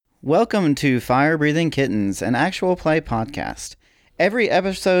Welcome to Fire Breathing Kittens, an actual play podcast. Every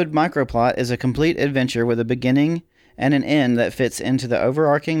episode microplot is a complete adventure with a beginning and an end that fits into the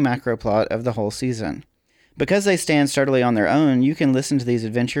overarching macroplot of the whole season. Because they stand sturdily on their own, you can listen to these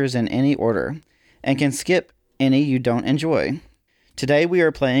adventures in any order, and can skip any you don't enjoy. Today we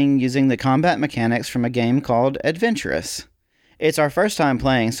are playing using the combat mechanics from a game called Adventurous. It's our first time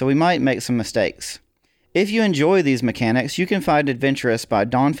playing, so we might make some mistakes. If you enjoy these mechanics, you can find Adventurous by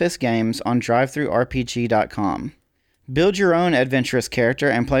Dawnfist Games on drivethrurpg.com. Build your own Adventurous character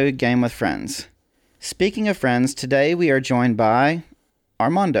and play a game with friends. Speaking of friends, today we are joined by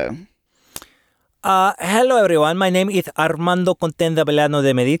Armando. Hello everyone, my name is Armando Contenda Bellano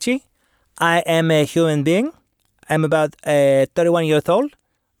de Medici. I am a human being. I'm about 31 years old.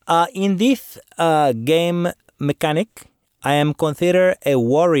 In this game mechanic, I am considered a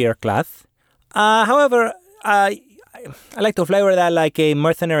warrior class. However, I like to flavor that like a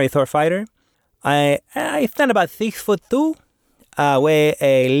mercenary sword fighter. I stand about 6'2", weigh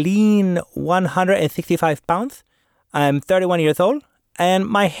a lean 165 pounds. I'm 31 years old, and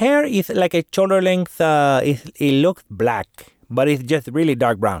my hair is like a shoulder length. It looks black, but it's just really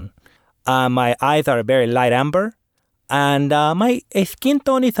dark brown. My eyes are very light amber, and my skin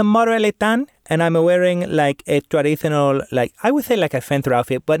tone is a moderately tan. And I'm wearing like a traditional, like I would say like a fencer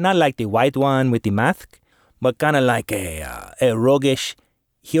outfit, but not like the white one with the mask, but kind of like a roguish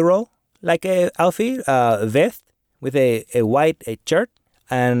hero like a outfit, vest with a white shirt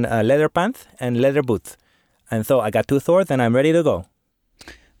and leather pants and leather boots. And so I got 2 swords and I'm ready to go.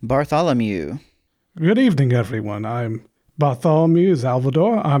 Bartholomew. Good evening, everyone. I'm Bartholomew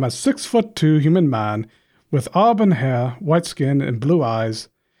Salvador. I'm a 6'2" human man with auburn hair, white skin, and blue eyes.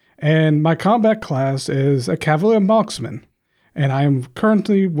 And my combat class is a cavalier marksman, and I am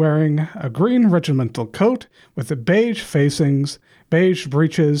currently wearing a green regimental coat with the beige facings, beige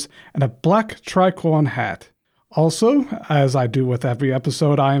breeches, and a black tricorn hat. Also, as I do with every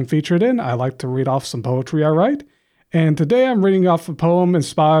episode I am featured in, I like to read off some poetry I write, and today I'm reading off a poem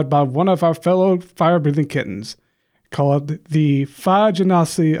inspired by one of our fellow fire-breathing kittens, called The Fire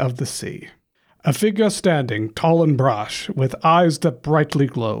Genasi of the Sea. A figure standing, tall and brash, with eyes that brightly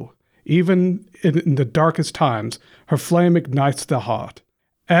glow. Even in the darkest times, her flame ignites the heart.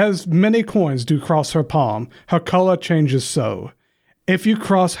 As many coins do cross her palm, her color changes so. If you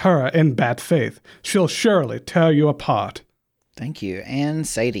cross her in bad faith, she'll surely tear you apart. Thank you. And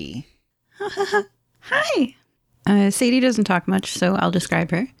Sadie. Hi. Sadie doesn't talk much, so I'll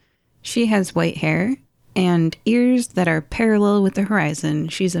describe her. She has white hair and ears that are parallel with the horizon.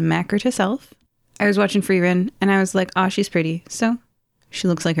 She's a Macritus elf. I was watching Freerun, and I was like, "Aw, she's pretty." So, she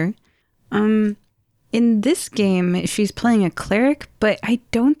looks like her. In this game, she's playing a cleric, but I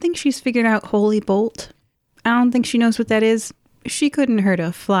don't think she's figured out Holy Bolt. I don't think she knows what that is. She couldn't hurt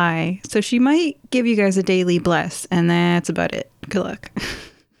a fly, so she might give you guys a daily bless, and that's about it. Good luck.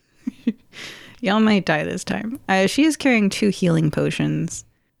 Y'all might die this time. She is carrying 2 healing potions,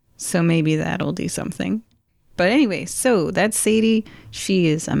 so maybe that'll do something. But anyway, so that's Sadie. She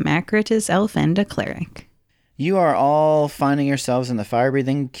is a Macritus elf and a cleric. You are all finding yourselves in the Fire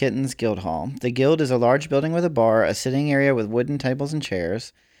Breathing Kittens Guild Hall. The guild is a large building with a bar, a sitting area with wooden tables and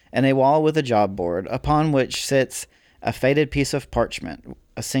chairs, and a wall with a job board, upon which sits a faded piece of parchment,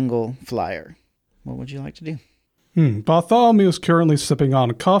 a single flyer. What would you like to do? Bartholomew is currently sipping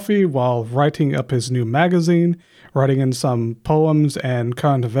on coffee while writing up his new magazine, writing in some poems and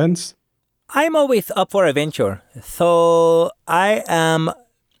current events. I'm always up for adventure, so I am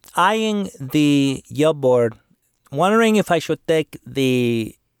eyeing the job board, wondering if I should take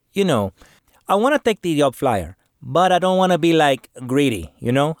I want to take the job flyer, but I don't want to be like greedy,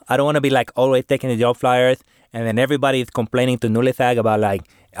 I don't want to be like always taking the job flyers, and then everybody is complaining to Nulisag about like,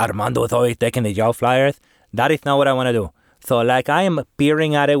 Armando is always taking the job flyers. That is not what I want to do. So like I am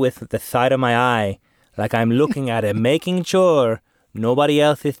peering at it with the side of my eye, like I'm looking at it, making sure nobody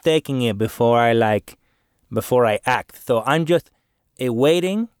else is taking it before I act. So I'm just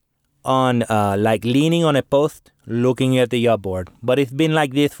waiting on, leaning on a post, looking at the job board. But it's been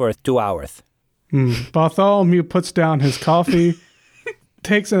like this for 2 hours. Bartholomew puts down his coffee,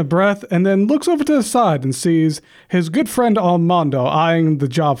 takes a breath, and then looks over to the side and sees his good friend Armando eyeing the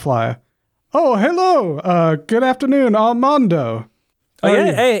job flyer. Oh, hello. Good afternoon, Armando.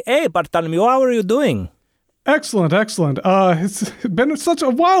 Hey, Bartholomew, how are you doing? Excellent. It's been such a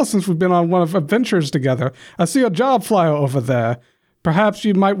while since we've been on one of adventures together. I see a job flyer over there. Perhaps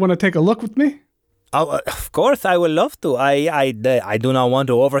you might want to take a look with me? Oh, of course, I would love to. I do not want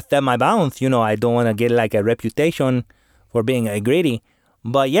to overstep my bounds. I don't want to get like a reputation for being greedy.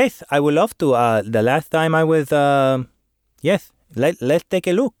 But yes, I would love to. The last time I was, yes, let's take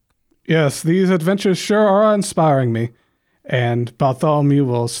a look. Yes, these adventures sure are inspiring me. And Bartholomew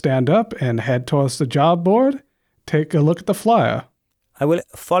will stand up and head towards the job board, take a look at the flyer. I will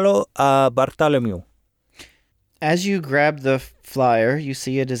follow Bartholomew. As you grab the flyer, you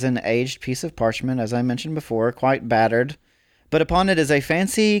see it is an aged piece of parchment, as I mentioned before, quite battered. But upon it is a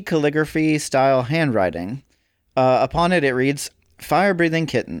fancy calligraphy-style handwriting. Upon it reads, "Fire-breathing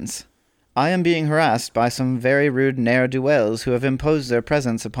kittens. I am being harassed by some very rude ne'er-do-wells who have imposed their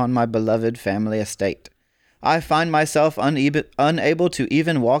presence upon my beloved family estate. I find myself unable to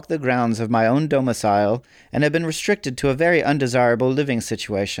even walk the grounds of my own domicile, and have been restricted to a very undesirable living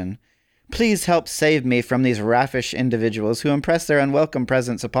situation. Please help save me from these raffish individuals who impress their unwelcome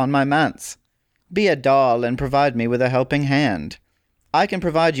presence upon my manse. Be a doll and provide me with a helping hand. I can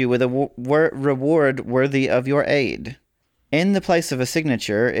provide you with a reward worthy of your aid." In the place of a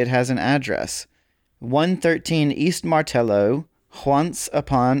signature, it has an address. 113 East Martello, once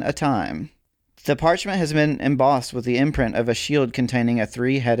upon a time. The parchment has been embossed with the imprint of a shield containing a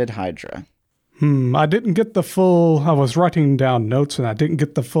 3-headed hydra. I didn't get the full... I was writing down notes and I didn't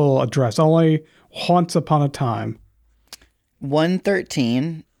get the full address. Only once upon a time.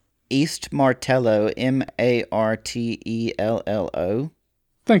 113 East Martello, Martello.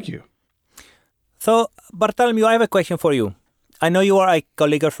 Thank you. So, Bartholomew, I have a question for you. I know you are a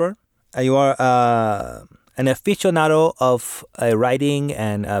calligrapher. You are an aficionado of writing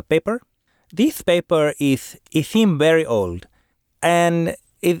and paper. This paper it seems very old. And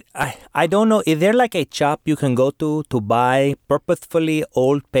I don't know, is there like a shop you can go to buy purposefully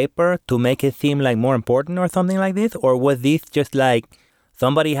old paper to make it seem like more important or something like this? Or was this just like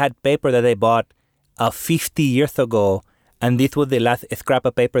somebody had paper that they bought 50 years ago, and this was the last scrap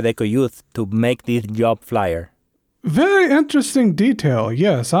of paper they could use to make this job flyer? Very interesting detail.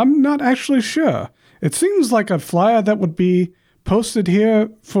 Yes, I'm not actually sure. It seems like a flyer that would be posted here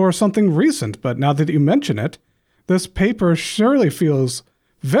for something recent, but now that you mention it, this paper surely feels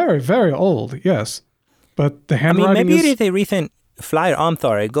very, very old, yes. But the handwriting maybe it is a recent flyer. I'm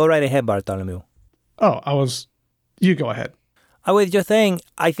sorry. Go right ahead, Bartholomew. Oh, you go ahead. I was just saying,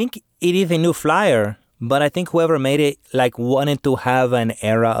 I think it is a new flyer, but I think whoever made it wanted to have an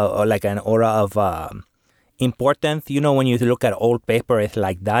era or like an aura of importance. You know, when you look at old paper, it's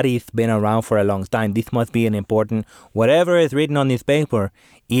like that has been around for a long time. This must be an important, whatever is written on this paper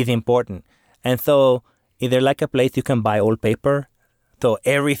is important. And so is there like a place you can buy old paper? So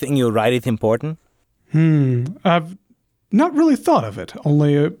everything you write is important? I've not really thought of it,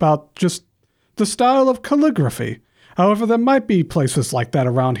 only about just the style of calligraphy. However, there might be places like that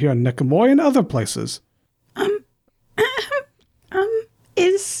around here in Nicomoy and other places.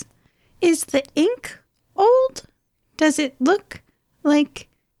 Is the ink old? Does it look like...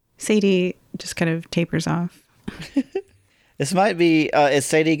 Sadie just kind of tapers off. This might be... is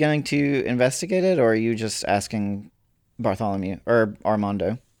Sadie going to investigate it, or are you just asking Bartholomew or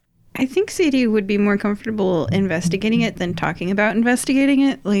Armando? I think Sadie would be more comfortable investigating it than talking about investigating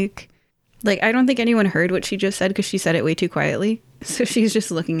it. Like I don't think anyone heard what she just said because she said it way too quietly. So she's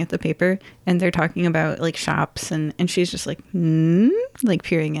just looking at the paper and they're talking about like shops and she's just like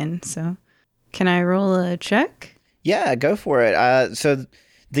peering in. So can I roll a check? Yeah, go for it. So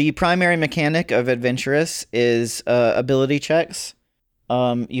the primary mechanic of Adventurous is ability checks.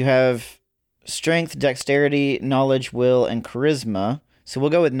 You have strength, dexterity, knowledge, will, and charisma. So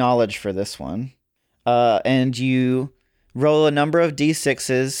we'll go with knowledge for this one. And you roll a number of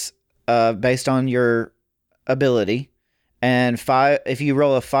d6s based on your ability. And if you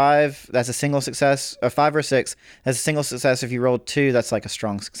roll a 5, that's a single success. A 5 or 6, that's a single success. If you roll 2, that's like a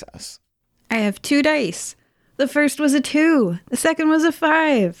strong success. I have 2 dice. The first was a 2. The second was a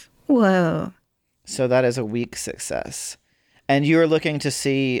 5. Whoa. So that is a weak success. And you are looking to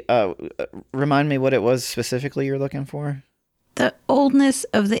see, remind me what it was specifically you're looking for? The oldness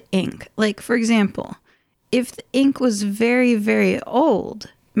of the ink. Like, for example, if the ink was very, very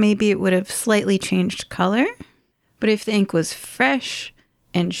old, maybe it would have slightly changed color. But if the ink was fresh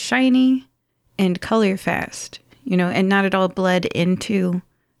and shiny and color fast, and not at all bled into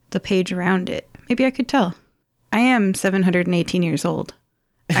the page around it, maybe I could tell. I am 718 years old.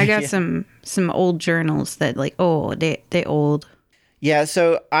 I got some old journals that they old. Yeah,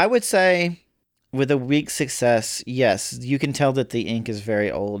 so I would say with a weak success, yes, you can tell that the ink is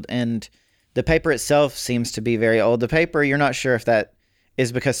very old. And the paper itself seems to be very old. The paper, you're not sure if that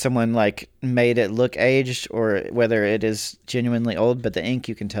is because someone made it look aged or whether it is genuinely old, but the ink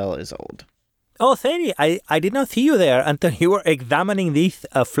you can tell is old. Oh, Sadie, I did not see you there until you were examining this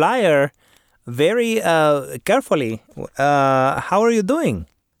flyer very carefully. How are you doing?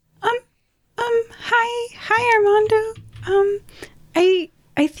 Hi Armando.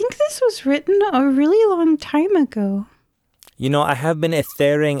 I think this was written a really long time ago. You know, I have been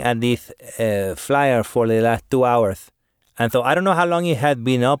staring at this flyer for the last 2 hours. And so I don't know how long it had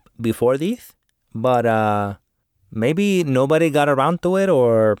been up before this, but maybe nobody got around to it,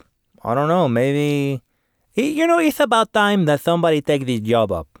 or I don't know, maybe... it's about time that somebody take this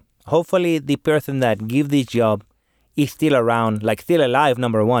job up. Hopefully the person that give this job is still around, like still alive,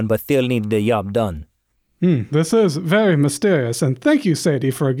 number one, but still need the job done. This is very mysterious, and thank you,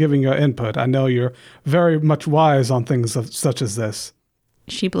 Sadie, for giving your input. I know you're very much wise on things such as this.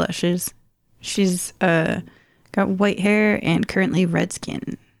 She blushes. She's got white hair and currently red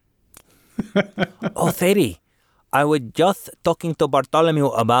skin. Oh, Sadie, I was just talking to Bartholomew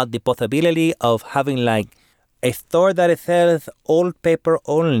about the possibility of having like a store that sells old paper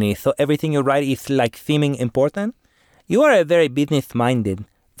only, so everything you write is like seeming important. You are a very business-minded.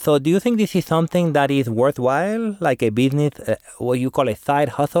 So do you think this is something that is worthwhile, like a business, what you call a side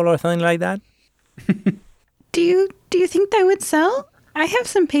hustle or something like that? Do you think that would sell? I have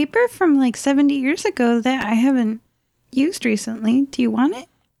some paper from like 70 years ago that I haven't used recently. Do you want it?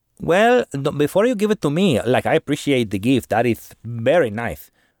 Well, before you give it to me, like I appreciate the gift. That is very nice.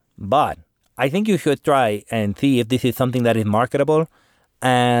 But I think you should try and see if this is something that is marketable.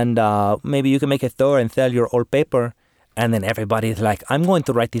 And maybe you can make a store and sell your old paper. And then everybody's like, I'm going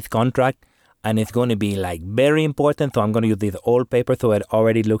to write this contract and it's going to be like very important. So I'm going to use this old paper so it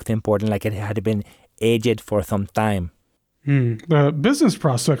already looks important, like it had been aged for some time. The business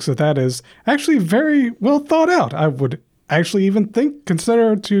prospects of that is actually very well thought out. I would actually even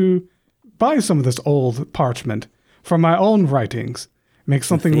consider to buy some of this old parchment for my own writings. Make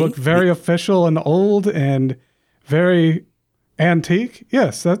something look very official and old and very antique.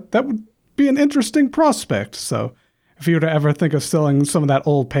 Yes, that would be an interesting prospect. So if you were to ever think of selling some of that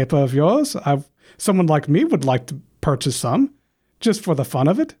old paper of yours, someone like me would like to purchase some, just for the fun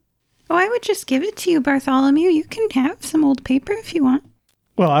of it. Oh, I would just give it to you, Bartholomew. You can have some old paper if you want.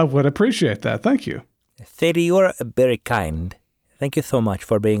 Well, I would appreciate that. Thank you. Sadie, you are very kind. Thank you so much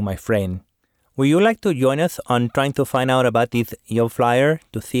for being my friend. Would you like to join us on trying to find out about this job flyer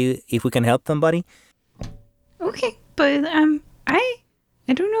to see if we can help somebody? Okay, but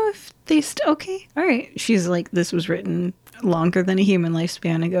I don't know if they okay. All right. She's like, this was written longer than a human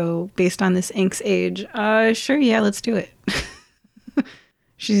lifespan ago based on this ink's age. Sure, yeah, let's do it.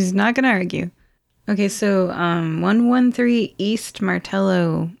 She's not going to argue. Okay, so 113 East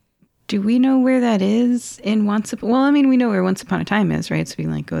Martello. Do we know where that is in Once Upon... Well, I mean, we know where Once Upon a Time is, right? So we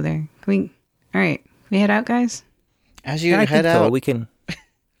can, like, go there. All right. We head out, guys? As you head out... So. We can...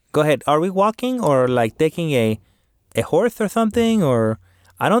 Go ahead. Are we walking or, like, taking a horse or something? Or...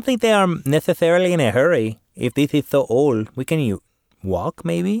 I don't think they are necessarily in a hurry. If this is so old, we can walk,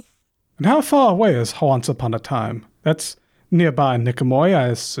 maybe? And how far away is Once Upon a Time? That's nearby Nicomoy, I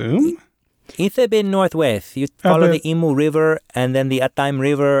assume? It's a bit northwest. You follow the Imu River, and then the Atime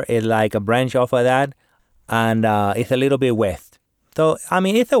River is like a branch off of that, and it's a little bit west. So, I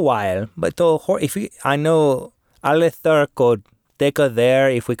mean, it's a while, but I know Alistair could take us there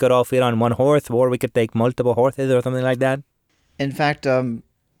if we could all fit on one horse, or we could take multiple horses or something like that. In fact,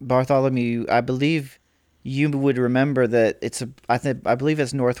 Bartholomew, I believe you would remember that I believe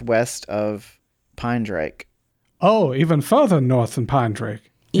it's northwest of Pine Drake. Oh, even further north than Pine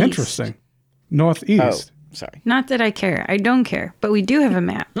Drake. East. Interesting. Northeast. Oh, sorry. Not that I care. I don't care. But we do have a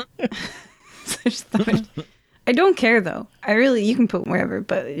map. So I just thought, I don't care, though. You can put wherever,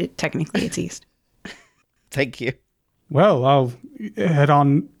 but technically it's east. Thank you. Well, I'll head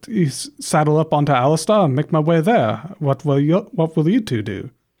on, saddle up onto Alistair and make my way there. What will you two do?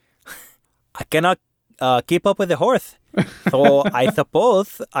 I cannot keep up with the horse. So I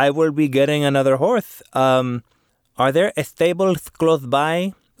suppose I will be getting another horse. Are there stables close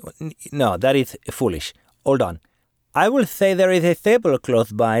by? No, that is foolish. Hold on. I will say there is a stable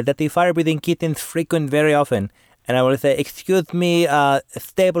close by that the fire-breathing kittens frequent very often. And I will say, excuse me,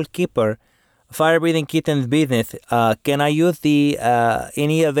 stable keeper, fire-breathing kittens business. Can I use the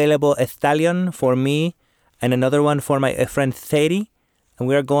any available stallion for me and another one for my friend Sadie? And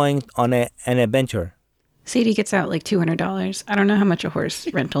we are going on an adventure. Sadie gets out like $200. I don't know how much a horse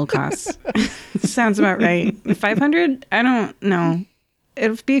rental costs. Sounds about right. $500? I don't know.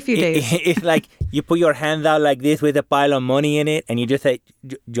 It'll be a few days. It's like you put your hand out like this with a pile of money in it, and you just say,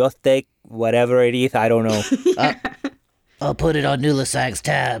 just take whatever it is. I don't know. I'll put it on Nulasag's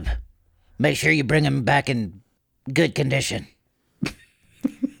tab. Make sure you bring him back in good condition.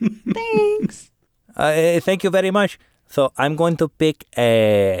 Thanks. Thank you very much. So I'm going to pick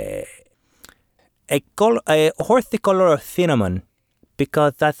a horse the color of cinnamon,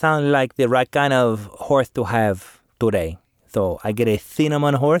 because that sounds like the right kind of horse to have today. So I get a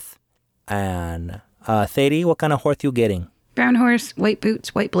cinnamon horse, And Sadie, what kind of horse you getting? Brown horse, white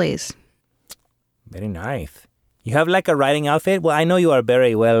boots, white blaze. Very nice. You have like a riding outfit? Well, I know you are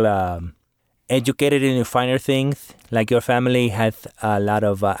very well educated in your finer things. Like your family has a lot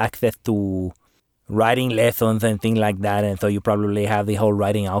of access to riding lessons and things like that. And so you probably have the whole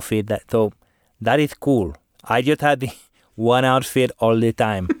riding outfit. So that is cool. I just had the one outfit all the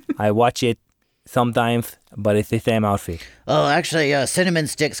time. I watch it sometimes, but it's the same outfit. Oh, actually, Cinnamon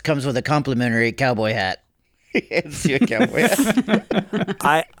Sticks comes with a complimentary cowboy hat. It's your cowboy hat.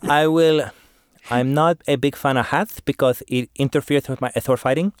 I'm not a big fan of hats because it interferes with my sword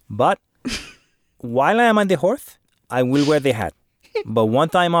fighting. But while I am on the horse, I will wear the hat. But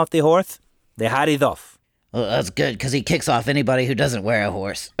once I'm off the horse, the hat is off. Well, that's good because he kicks off anybody who doesn't wear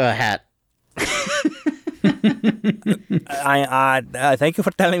a hat. Thank you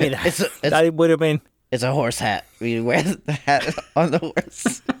for telling me that. That would have been. It's a horse hat. We wear the hat on the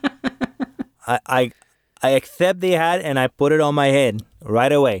horse. I accept the hat and I put it on my head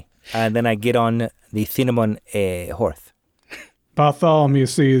right away. And then I get on the cinnamon horse. Bartholomew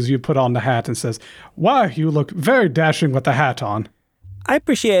sees you put on the hat and says, "Why, you look very dashing with the hat on." I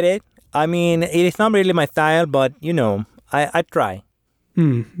appreciate it. I mean, it is not really my style, but, I try.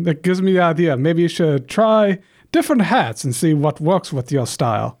 That gives me the idea. Maybe you should try different hats and see what works with your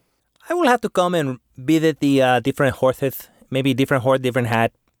style. I will have to come and visit the different horses. Maybe different horse, different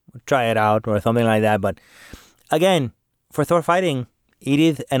hat. Try it out or something like that. But again, for sword fighting, it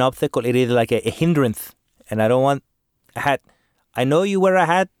is an obstacle. It is like a hindrance. And I don't want a hat. I know you wear a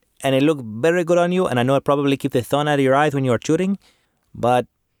hat and it looks very good on you. And I know it probably keeps the sun out of your eyes when you are shooting. But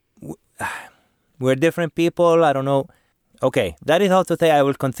we're different people. I don't know. Okay, that is also say I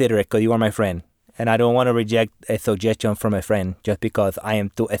will consider it because you are my friend. And I don't want to reject a suggestion from a friend just because I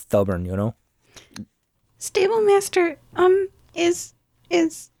am too stubborn, Stable master, is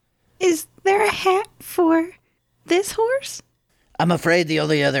there a hat for this horse? I'm afraid the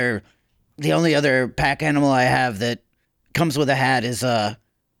only other pack animal I have that comes with a hat is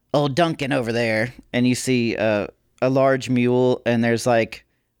old Duncan over there. And you see a large mule, and there's like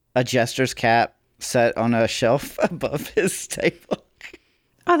a jester's cap set on a shelf above his table.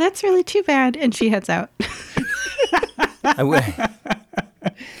 Oh, that's really too bad. And she heads out.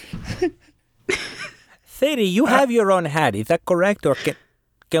 Sadie, you have your own hat. Is that correct? Or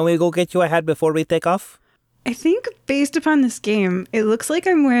can we go get you a hat before we take off? I think based upon this game, it looks like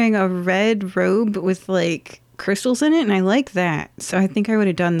I'm wearing a red robe with like crystals in it, and I like that. So I think I would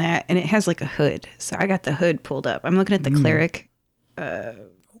have done that. And it has like a hood. So I got the hood pulled up. I'm looking at the cleric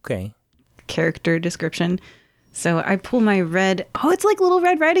Okay. character description. So I pull my red... Oh, it's like Little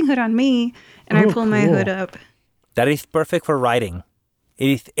Red Riding Hood on me. And I pull my hood up. That is perfect for riding. It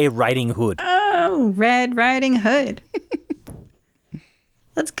is a riding hood. Oh, Red Riding Hood.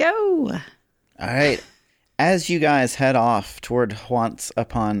 Let's go. All right. As you guys head off toward Once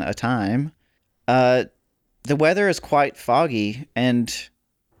Upon a Time, the weather is quite foggy and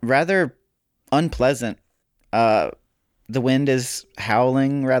rather unpleasant. The wind is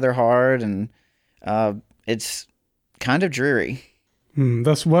howling rather hard, and it's kind of dreary.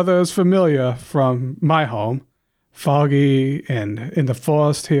 This weather is familiar from my home. Foggy and in the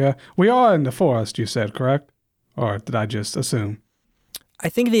forest here. We are in the forest, you said, correct? Or did I just assume? I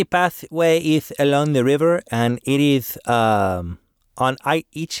think the pathway is along the river, and it is on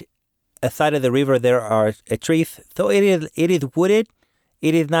each side of the river there are trees. So it is wooded.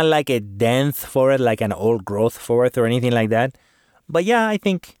 It is not like a dense forest, like an old growth forest or anything like that. But yeah, I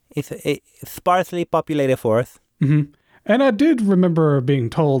think it's a sparsely populated forest. Mm-hmm. And I did remember being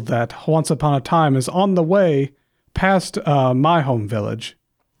told that Once Upon a Time is on the way past my home village.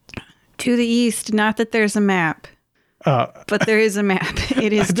 To the east, not that there's a map. But there is a map.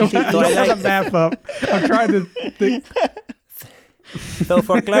 It is to the I don't have a map up. I'm trying to think. So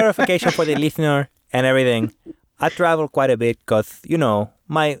for clarification for the listener and everything, I travel quite a bit because,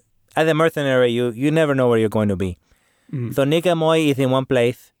 as a mercenary, you never know where you're going to be. Mm. So Nicamoy is in one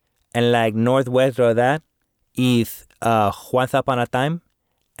place, and like northwest of that is Once Upon a Time,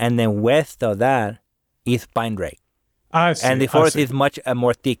 and then west of that is Pine Drake. I see. And the forest is much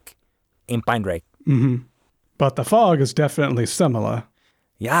more thick in Pine Drake. Mm-hmm. But the fog is definitely similar.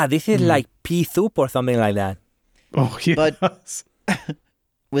 Yeah, this is like pea soup or something like that. Oh, yes. But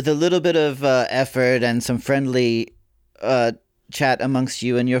with a little bit of effort and some friendly chat amongst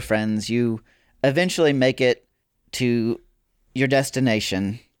you and your friends, you eventually make it to your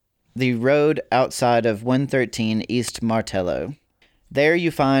destination, the road outside of 113 East Martello. There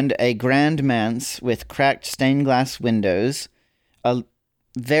you find a grand manse with cracked stained glass windows, a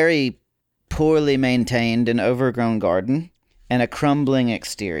very poorly maintained and overgrown garden, and a crumbling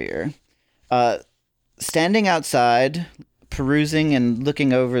exterior. Standing outside, perusing and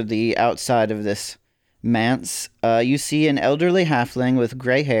looking over the outside of this manse, you see an elderly halfling with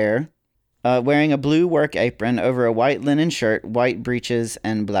gray hair, wearing a blue work apron over a white linen shirt, white breeches,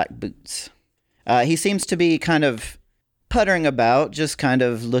 and black boots. He seems to be kind of puttering about, just kind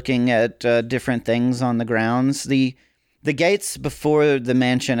of looking at different things on the grounds. The gates before the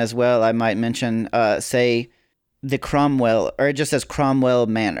mansion as well, I might mention, say the Cromwell, or it just says Cromwell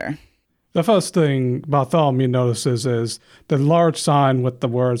Manor. The first thing Bartholomew notices is the large sign with the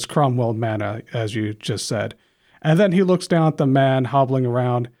words Cromwell Manor, as you just said. And then he looks down at the man hobbling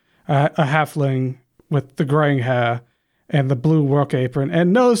around, a halfling with the graying hair and the blue work apron,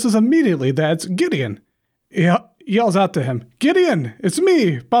 and notices immediately that it's Gideon. He yells out to him, "Gideon, it's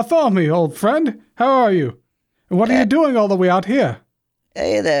me, Bartholomew, old friend. How are you? And what are you doing all the way out here?"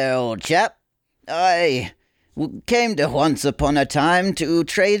 Hey there, old chap. I came to once upon a time to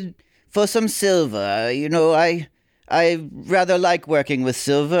trade for some silver. You know, I rather like working with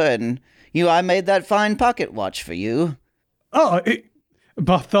silver, and I made that fine pocket watch for you.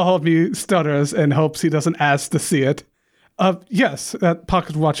 Bartholomew stutters and hopes he doesn't ask to see it. Yes, that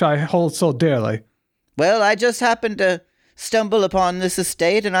pocket watch I hold so dearly. Well, I just happened to stumble upon this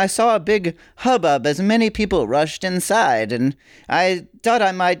estate, and I saw a big hubbub as many people rushed inside, and I thought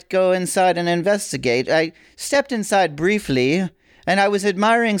I might go inside and investigate. I stepped inside briefly, and I was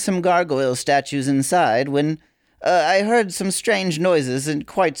admiring some gargoyle statues inside when I heard some strange noises and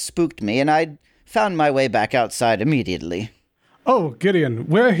quite spooked me, and I found my way back outside immediately. Oh, Gideon,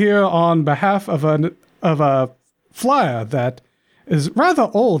 we're here on behalf of a flyer that is rather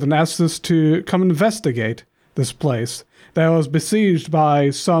old and asks us to come investigate this place that was besieged by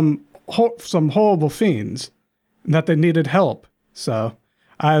some horrible fiends, and that they needed help. So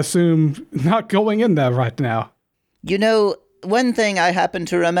I assume not going in there right now. You know, one thing I happened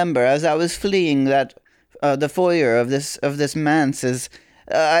to remember as I was fleeing that the foyer of this manse is,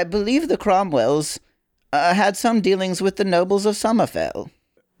 I believe the Cromwells had some dealings with the nobles of Summerfell.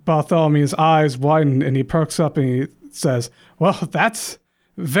 Bartholomew's eyes widen and he perks up and he says, "Well, that's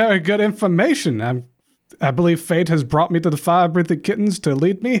very good information. I believe fate has brought me to the fire-breathing kittens to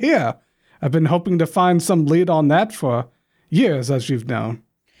lead me here. I've been hoping to find some lead on that for years, as you've known."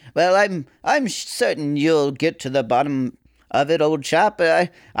 Well, I'm certain you'll get to the bottom of it, old chap.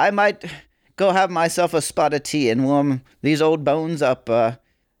 I might go have myself a spot of tea and warm these old bones up.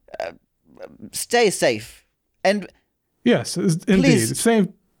 Stay safe. And yes, indeed. Please,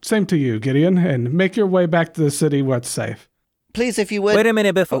 Same to you, Gideon, and make your way back to the city where it's safe. Please, if you would. Wait a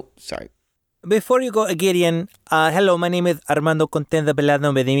minute before. Oh, sorry. Before you go, Gideon, hello, my name is Armando Contenda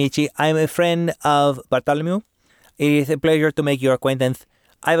Belano Medimici. I'm a friend of Bartholomew. It is a pleasure to make your acquaintance.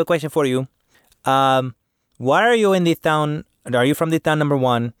 I have a question for you. Why are you in this town? Are you from this town, number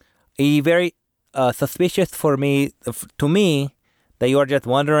one? It's very suspicious to me, that you are just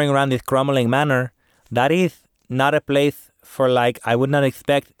wandering around this crumbling manor. That is not a place for, I would not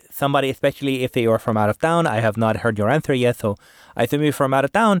expect somebody, especially if they are from out of town. I have not heard your answer yet, so I assume you're from out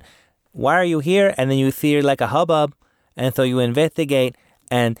of town. Why are you here? And then you see a hubbub, and so you investigate,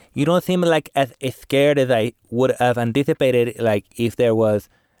 and you don't seem as scared as I would have anticipated, if there was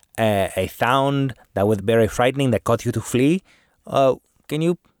a sound that was very frightening that caused you to flee.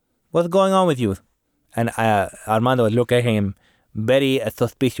 What's going on with you? And Armando looked at him very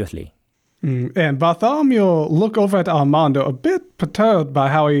suspiciously. And Bartholomew look over at Armando, a bit perturbed by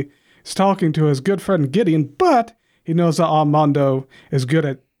how he's talking to his good friend Gideon, but he knows that Armando is good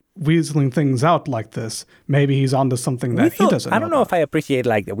at weaseling things out like this. Maybe he's onto something that he doesn't know. I don't know if I appreciate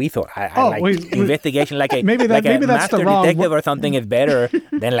the weasel. Investigation maybe that's master the wrong detective or something is better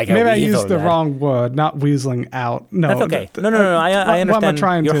than a maybe weasel. I used the wrong word, not weaseling out. No, that's okay. No. I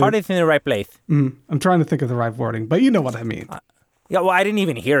understand. Your heart is in the right place. I'm trying to think of the right wording, but you know what I mean. Yeah, well, I didn't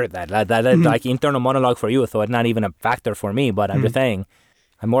even hear that. That's internal monologue for you, so it's not even a factor for me. But I'm just saying,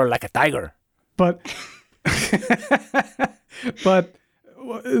 I'm more like a tiger. But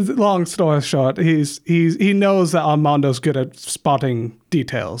long story short, he knows that Armando's good at spotting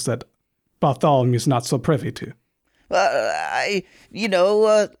details that Bartholomew's not so privy to. A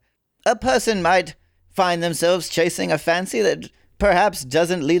person might find themselves chasing a fancy that perhaps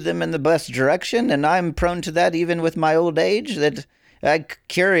doesn't lead them in the best direction, and I'm prone to that even with my old age, that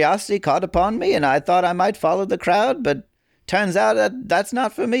curiosity caught upon me, and I thought I might follow the crowd, but turns out that that's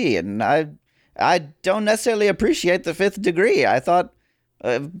not for me, and I don't necessarily appreciate the fifth degree. I thought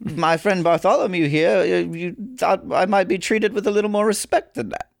my friend Bartholomew here, you thought I might be treated with a little more respect than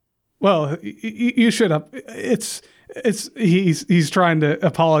that. Well, you should have. He's trying to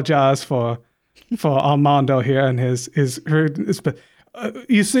apologize for Armando here and his rudeness, but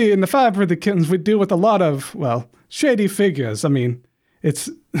You see, in the Fire of the Kittens, we deal with a lot of, well, shady figures. I mean, it's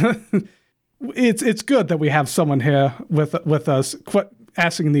it's good that we have someone here with us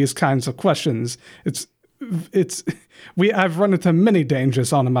asking these kinds of questions. I've run into many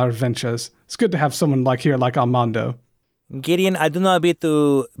dangers on my adventures. It's good to have someone like Armando. Gideon, I do not mean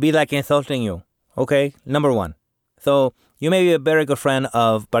to be like insulting you. Okay, number one. So you may be a very good friend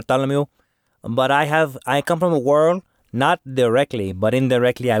of Bartholomew, but I come from a world, not directly, but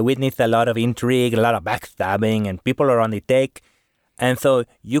indirectly. I witnessed a lot of intrigue, a lot of backstabbing, and people are on the take. And so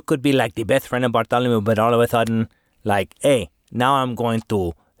you could be like the best friend of Bartholomew, but all of a sudden, like, hey, now I'm going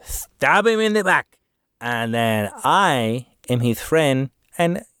to stab him in the back. And then I am his friend,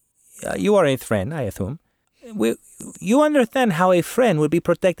 and you are his friend, I assume. You understand how a friend would be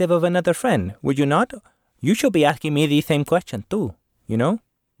protective of another friend, would you not? You should be asking me the same question too, you know?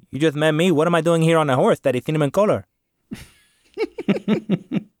 You just met me. What am I doing here on a horse that is cinnamon color?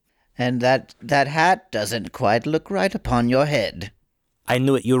 And that hat doesn't quite look right upon your head. I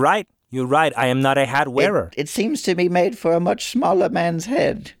knew it. You're right. I am not a hat wearer. It seems to be made for a much smaller man's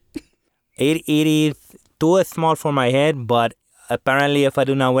head. It is too small for my head, but apparently if I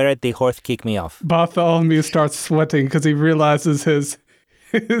do not wear it, the horse kick me off. Bartholomew starts sweating because he realizes his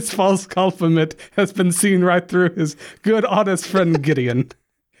false compliment has been seen right through his good, honest friend Gideon.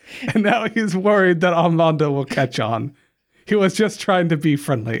 And now he's worried that Armando will catch on. He was just trying to be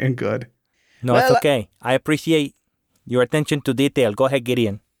friendly and good. No, it's okay. I appreciate your attention to detail. Go ahead,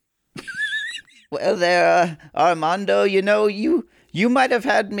 Gideon. Well, there, Armando, you know, you might have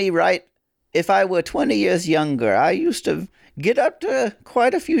had me right if I were 20 years younger. I used to get up to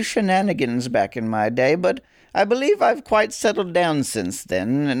quite a few shenanigans back in my day, but I believe I've quite settled down since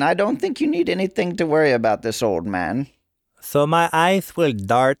then, and I don't think you need anything to worry about this old man. So my eyes will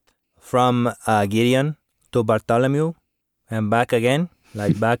dart from Gideon to Bartholomew and back again,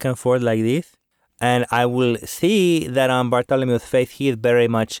 like back and forth like this. And I will see that on Bartholomew's face, he is very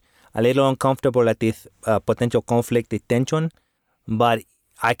much a little uncomfortable at this potential conflict, this tension. But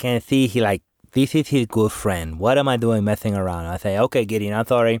I can see this is his good friend. What am I doing messing around? I say, okay, Gideon, I'm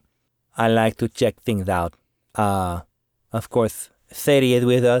sorry. I like to check things out. Of course, Sadie is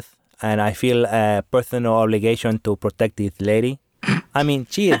with us, and I feel a personal obligation to protect this lady. I mean,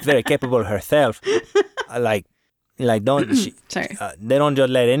 she is very capable herself. Sorry. They don't just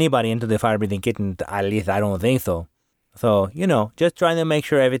let anybody into the fire-breathing kitten. At least I don't think so. So, just trying to make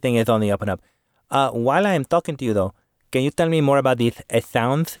sure everything is on the up and up. While I am talking to you, though, can you tell me more about these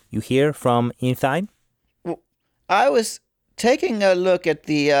sounds you hear from inside? Well, I was taking a look at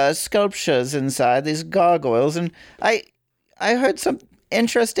the sculptures inside, these gargoyles, and I heard some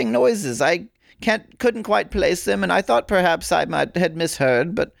interesting noises. I couldn't quite place them, and I thought perhaps I had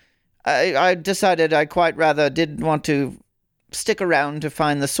misheard, but I decided I quite rather didn't want to stick around to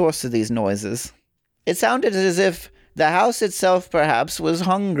find the source of these noises. It sounded as if the house itself perhaps was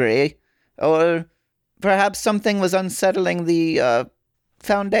hungry, or perhaps something was unsettling the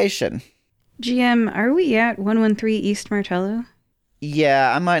foundation. GM, are we at 113 East Martello?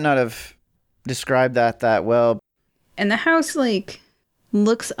 Yeah, I might not have described that well. And the house,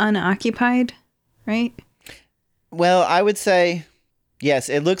 looks unoccupied, right? Well, I would say yes,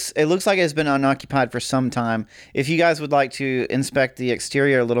 it looks like it's been unoccupied for some time. If you guys would like to inspect the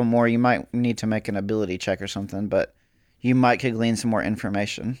exterior a little more, you might need to make an ability check or something, but you could glean some more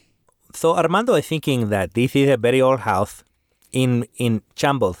information. So Armando is thinking that this is a very old house in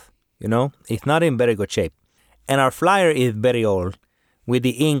shambles, It's not in very good shape. And our flyer is very old with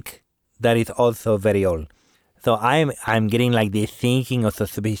the ink that is also very old. So I'm getting this thinking of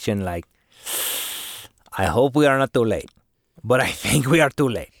suspicion, I hope we are not too late. But I think we are too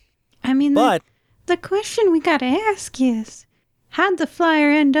late. I mean, the question we gotta ask is, how'd the flyer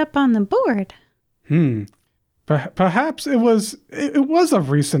end up on the board? Perhaps it was a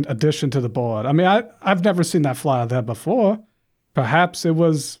recent addition to the board. I mean, I've never seen that flyer there before. Perhaps it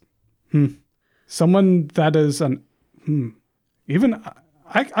was someone that is even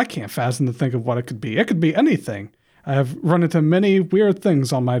I can't fathom to think of what it could be. It could be anything. I have run into many weird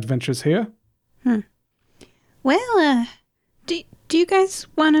things on my adventures here. Well, do you guys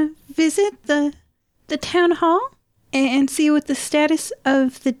want to visit the town hall and see what the status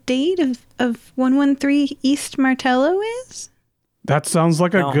of the date of 113 East Martello is? That sounds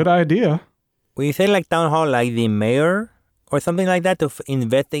like a good idea. Will you say town hall, the mayor or something like that to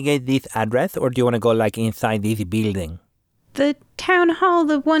investigate this address, or do you want to go inside this building? The town hall,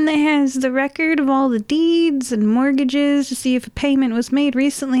 the one that has the record of all the deeds and mortgages, to see if a payment was made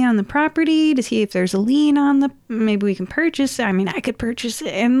recently on the property, to see if there's a lien on maybe we can purchase it. I mean, I could purchase it,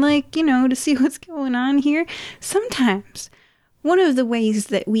 and to see what's going on here. Sometimes one of the ways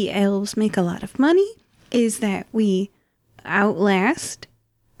that we elves make a lot of money is that we outlast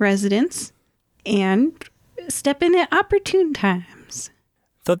residents and step in at opportune times.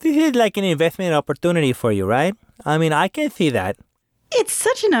 So this is like an investment opportunity for you, right? I mean, I can see that. It's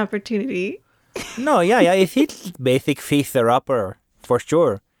such an opportunity. No, yeah, it's basic fixer-upper, for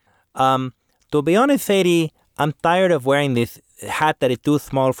sure. To be honest, Sadie, I'm tired of wearing this hat that is too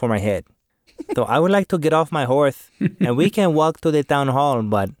small for my head. So I would like to get off my horse, and we can walk to the town hall,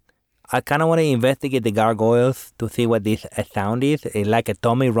 but I kind of want to investigate the gargoyles to see what this sound is. It's like a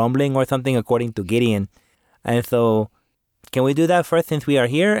tummy rumbling or something, according to Gideon. And so, can we do that first since we are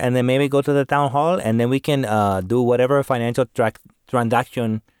here, and then maybe go to the town hall, and then we can do whatever financial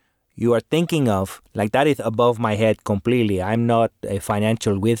transaction you are thinking of? Like, that is above my head completely. I'm not a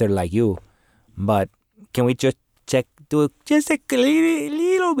financial wizard like you. But can we just do just a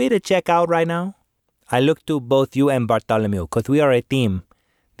little bit of check out right now? I look to both you and Bartholomew, because we are a team.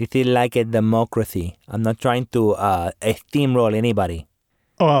 This is like a democracy. I'm not trying to steamroll anybody.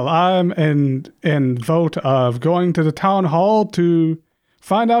 Well, I'm in vote of going to the town hall to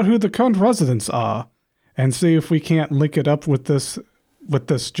find out who the current residents are and see if we can't link it up with this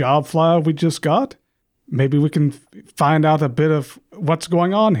job flyer we just got. Maybe we can find out a bit of what's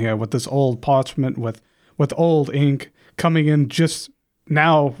going on here with this old parchment with old ink coming in just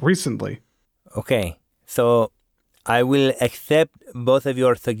now recently. Okay, so I will accept both of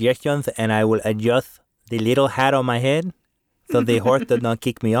your suggestions and I will adjust the little hat on my head so the horse does not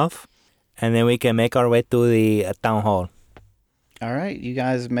kick me off. And then we can make our way to the town hall. All right, you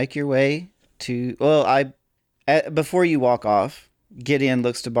guys make your way to... Well, before you walk off, Gideon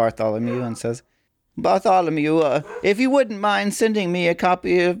looks to Bartholomew and says, Bartholomew, if you wouldn't mind sending me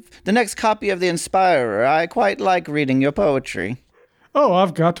the next copy of The Inspirer, I quite like reading your poetry. Oh,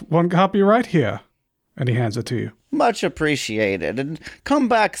 I've got one copy right here. And he hands it to you. Much appreciated. And come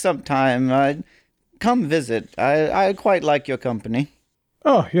back sometime. Come visit. I quite like your company.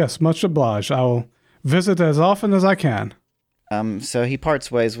 Oh, yes, much obliged. I will visit as often as I can. So he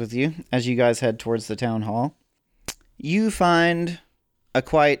parts ways with you as you guys head towards the town hall. You find a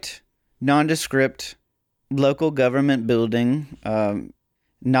quite nondescript local government building.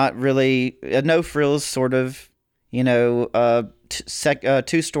 Not really, no frills sort of,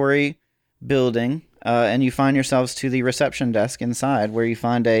 two-story building. And you find yourselves to the reception desk inside, where you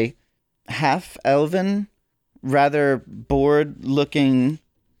find a half-elven, rather bored-looking,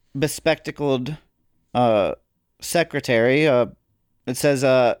 bespectacled secretary. It says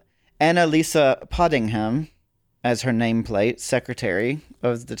Annalisa Poddingham as her nameplate, secretary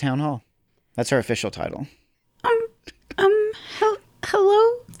of the town hall. That's her official title.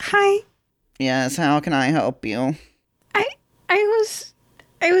 Hello? Hi? Yes, how can I help you?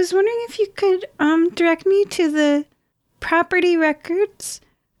 I was wondering if you could direct me to the property records.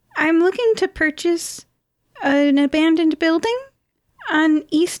 I'm looking to purchase an abandoned building on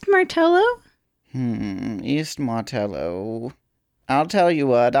East Martello. East Martello. I'll tell you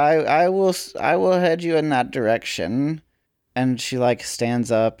what, I will head you in that direction. And she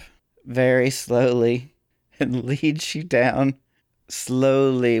stands up very slowly and leads you down.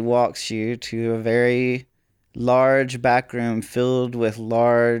 Slowly walks you to a very large back room filled with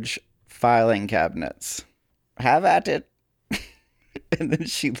large filing cabinets. Have at it. And then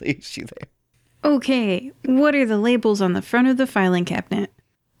she leaves you there. Okay, what are the labels on the front of the filing cabinet?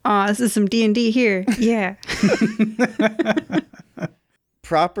 Aw, this is some D&D here. Yeah.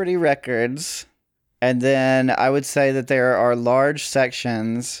 Property records. And then I would say that there are large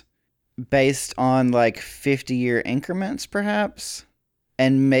sections based on 50-year increments, perhaps.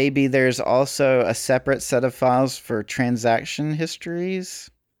 And maybe there's also a separate set of files for transaction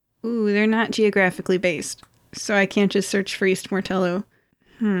histories. Ooh, they're not geographically based, so I can't just search for East Martello.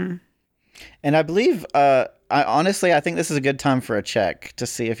 And I believe, I think this is a good time for a check to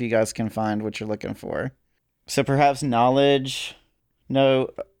see if you guys can find what you're looking for. So perhaps knowledge. No,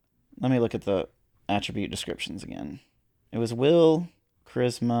 let me look at the attribute descriptions again. It was will,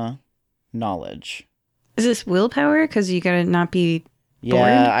 charisma, knowledge. Is this willpower? Because you gotta not be bored?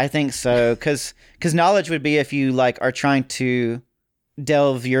 Yeah, I think so. Because knowledge would be if you are trying to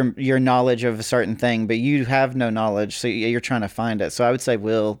delve your knowledge of a certain thing, but you have no knowledge, so you're trying to find it. So I would say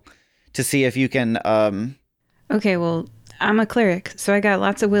will to see if you can. Okay, well, I'm a cleric, so I got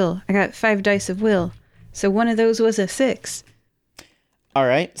lots of will. I got 5 dice of will. So one of those was a 6. All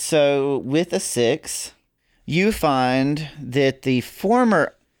right. So with a 6, you find that the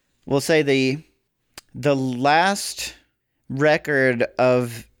former, we'll say the last record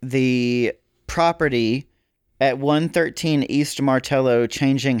of the property at 113 East Martello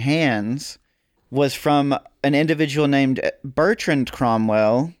changing hands was from an individual named Bertrand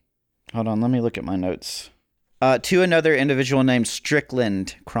Cromwell. Hold on, let me look at my notes. To another individual named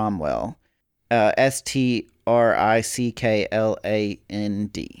Strickland Cromwell. Strickland.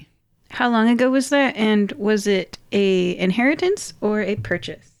 How long ago was that? And was it a inheritance or a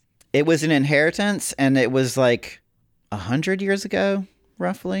purchase? It was an inheritance, and it was like 100 years ago,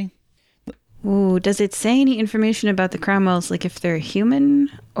 roughly. Ooh, does it say any information about the Cromwells, like if they're human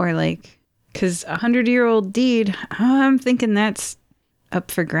or like, because 100-year-old deed, I'm thinking that's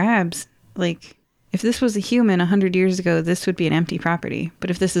up for grabs. Like, if this was a human 100 years ago, this would be an empty property. But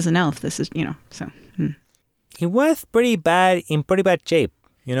if this is an elf, this is, so. He was in pretty bad shape,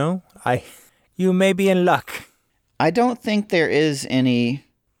 You may be in luck. I don't think there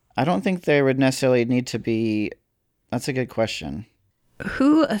would necessarily need to be. That's a good question.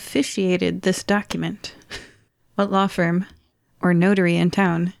 Who officiated this document? What law firm or notary in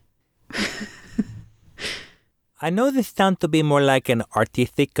town? I know this sounds to be more like an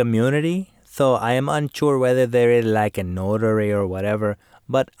artistic community, so I am unsure whether there is like a notary or whatever,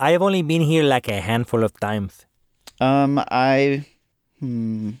 but I have only been here like a handful of times. Roll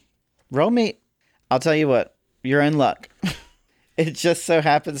me. I'll tell you what, you're in luck. It just so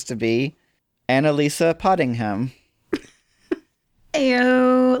happens to be Annalisa Pottingham.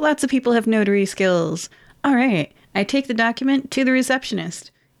 Ayo, lots of people have notary skills. All right, I take the document to the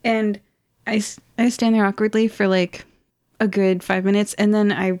receptionist, and I stand there awkwardly for like a good 5 minutes, and then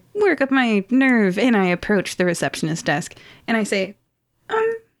I work up my nerve, and I approach the receptionist desk, and I say,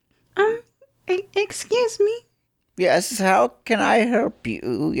 excuse me? Yes, how can I help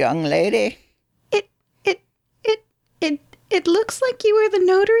you, young lady? It looks like you were the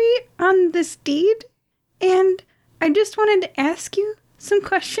notary on this deed, and I just wanted to ask you some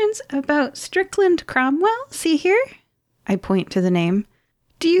questions about Strickland Cromwell. See here? I point to the name.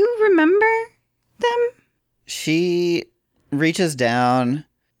 Do you remember them? She reaches down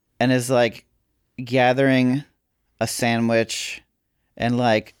and is like gathering a sandwich and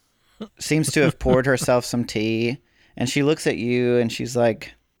like seems to have poured herself some tea. And she looks at you and she's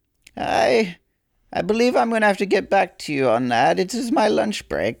like, I believe I'm going to have to get back to you on that. It is my lunch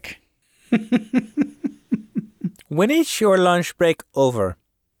break. When is your lunch break over?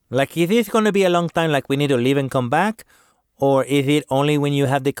 Like, is this going to be a long time, like we need to leave and come back? Or is it only when you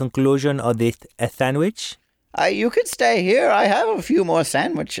have the conclusion of this sandwich? You could stay here. I have a few more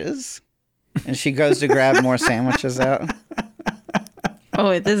sandwiches. And she goes to grab more sandwiches out.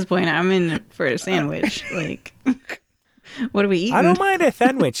 Oh, at this point, I'm in for a sandwich. Like, what are we eating? I don't mind a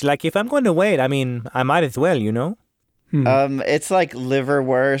sandwich. Like, if I'm going to wait, I mean, I might as well, It's like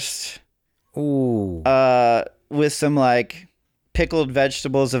liverwurst. Ooh. With some like pickled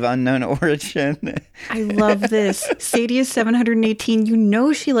vegetables of unknown origin. I love this. Sadie is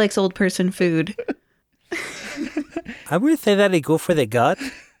 718. She likes old person food. I would say that they go for the gut,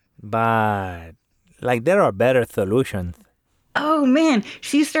 but like there are better solutions. Oh man,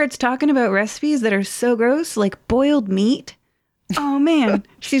 she starts talking about recipes that are so gross, like boiled meat. Oh man,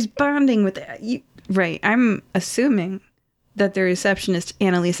 she's bonding with it. Right, I'm assuming that the receptionist,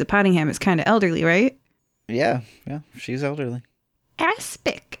 Annalisa Pottingham, is kind of elderly, right? Yeah, she's elderly.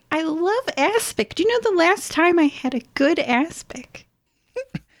 Aspic. I love aspic. Do you know the last time I had a good aspic?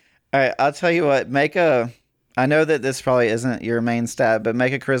 All right, I'll tell you what. I know that this probably isn't your main stat, but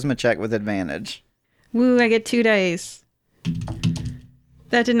make a charisma check with advantage. Woo, I get 2 dice.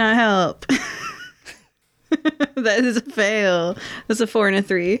 That did not help. That is a fail. That's a 4 and a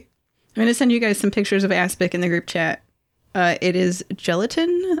 3. I'm going to send you guys some pictures of aspic in the group chat. It is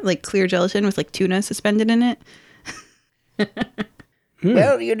gelatin, like clear gelatin with like tuna suspended in it.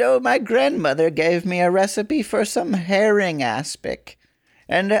 Well, my grandmother gave me a recipe for some herring aspic,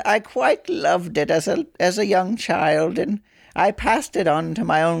 and I quite loved it as a young child, and I passed it on to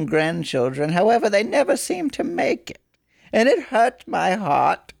my own grandchildren. However, they never seemed to make it, and it hurt my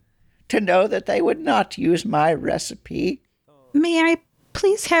heart to know that they would not use my recipe. May I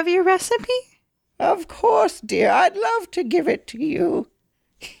please have your recipe? Of course, dear. I'd love to give it to you.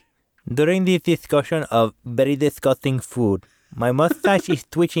 During this discussion of very disgusting food, my mustache is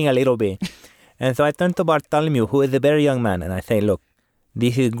twitching a little bit. And so I turn to Bartholomew, who is a very young man, and I say, look,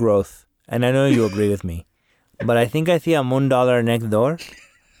 this is gross. And I know you agree with me. But I think I see a $1 next door.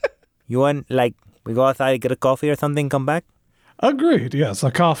 You want, we go outside, get a coffee or something, come back? Agreed. Yes, a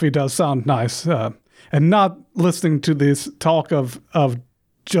coffee does sound nice. And not listening to this talk of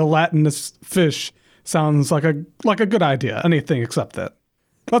gelatinous fish sounds like a good idea. Anything except that.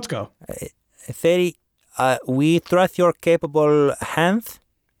 Let's go. Sadie, we trust your capable hands,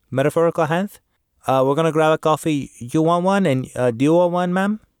 metaphorical hands. We're going to grab a coffee. You want one? And do you want one,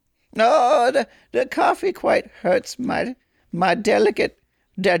 ma'am? No, the coffee quite hurts my delicate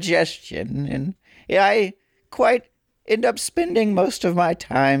digestion, and I quite end up spending most of my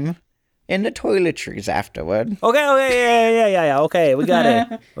time in the toiletries afterward. Okay, yeah. Okay, we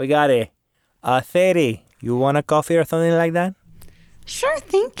got it. Sadie, you want a coffee or something like that? Sure,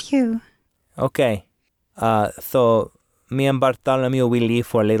 thank you. Okay. So me and Bartholomew, we leave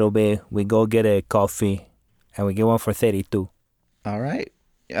for a little bit. We go get a coffee, and we get one for Sadie too. All right.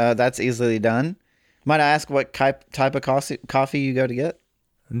 That's easily done. Might I ask what type of coffee you go to get?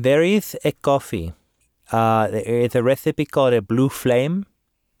 There is a coffee. There is a recipe called a Blue Flame,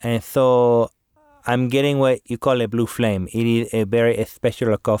 and so I'm getting what you call a Blue Flame. It is a very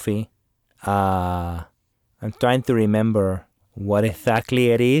special coffee. I'm trying to remember what exactly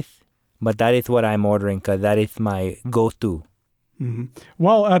it is, but that is what I'm ordering because that is my go-to. Mm-hmm.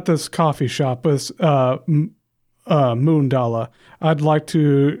 While at this coffee shop with Moondala, I'd like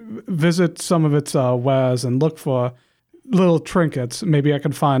to visit some of its wares and look for little trinkets. Maybe I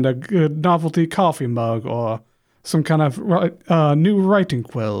can find a good novelty coffee mug or some kind of new writing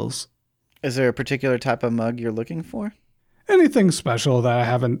quills. Is there a particular type of mug you're looking for? Anything special that I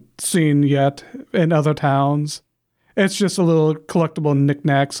haven't seen yet in other towns. It's just a little collectible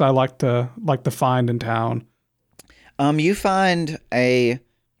knickknacks I like to find in town. You find a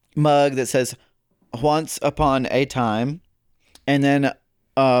mug that says "Once upon a time," and then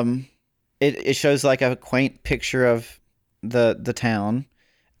it shows like a quaint picture of the town,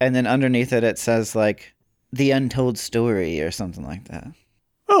 and then underneath it says like "The Untold Story" or something like that.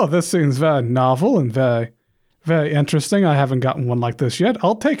 Oh, this seems very novel and very, very interesting. I haven't gotten one like this yet.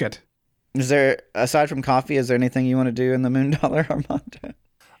 I'll take it. Is there, aside from coffee, is there anything you want to do in the Moondollar, Armando?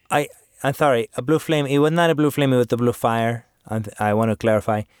 I'm sorry, a Blue Flame. It was not a Blue Flame, it was a Blue Fire. I want to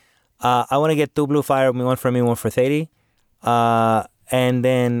clarify. I want to get 2 Blue Fire, one for me, one for Sadie. And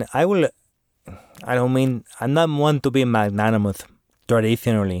then I'm not one to be magnanimous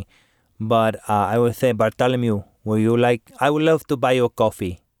traditionally, but I would say, Bartholomew, I would love to buy you a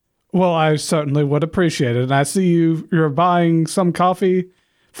coffee. Well, I certainly would appreciate it. And I see you're buying some coffee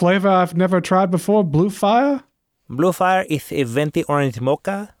flavor I've never tried before, Blue Fire? Blue Fire is a venti orange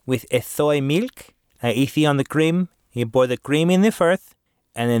mocha with a soy milk, easy on the cream. You pour the cream in the first,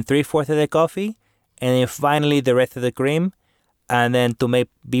 and then 3/4 of the coffee, and then finally the rest of the cream. And then to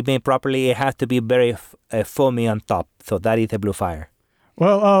be made properly, it has to be very foamy on top. So that is a Blue Fire.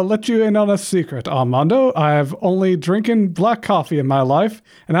 Well, I'll let you in on a secret, Armando. I've only drinking black coffee in my life,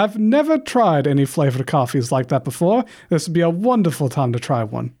 and I've never tried any flavored coffees like that before. This would be a wonderful time to try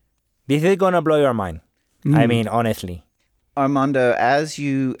one. This is going to blow your mind. I mean, honestly. Armando, as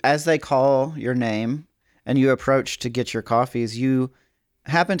they call your name and you approach to get your coffees, you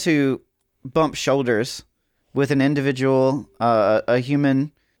happen to bump shoulders with an individual, a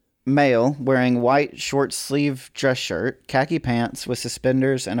human male wearing white short sleeve dress shirt, khaki pants with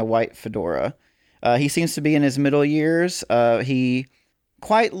suspenders, and a white fedora. He seems to be in his middle years. He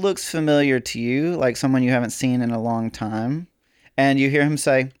quite looks familiar to you, like someone you haven't seen in a long time. And you hear him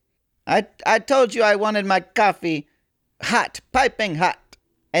say, I told you I wanted my coffee hot, piping hot.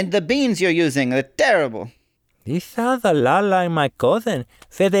 And the beans you're using are terrible. This sounds a lot like my cousin.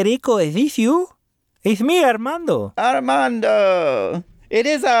 Federico, is this you? It's me, Armando. Armando! It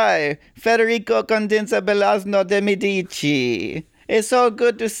is I, Federico Condensa Belasno de Medici. It's so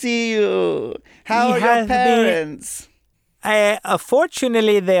good to see you. How are your parents?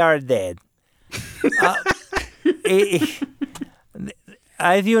 Fortunately, they are dead.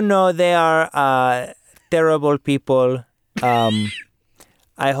 As you know, they are terrible people.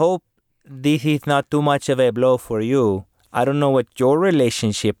 I hope this is not too much of a blow for you. I don't know what your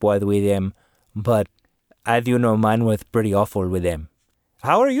relationship was with them, but as you know, mine was pretty awful with them.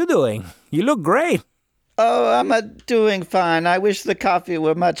 How are you doing? You look great. Oh, I'm doing fine. I wish the coffee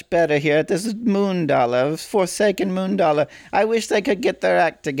were much better here at this Moondollar, forsaken Moondollar. I wish they could get their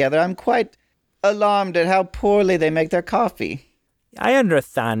act together. I'm quite alarmed at how poorly they make their coffee. I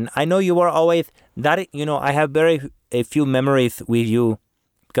understand. I know you were always that. I have very a few memories with you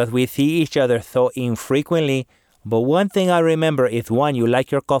because we see each other so infrequently. But one thing I remember is, 1, you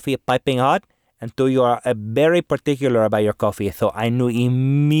like your coffee piping hot, and 2, you are very particular about your coffee. So I knew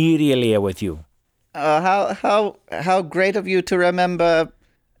immediately it was you. How great of you to remember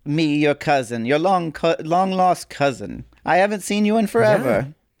me, your cousin, your long lost cousin. I haven't seen you in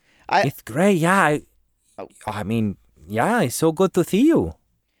forever. Yeah. It's great. Yeah. I mean, yeah, it's so good to see you.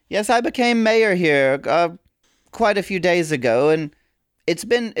 Yes, I became mayor here quite a few days ago, and it's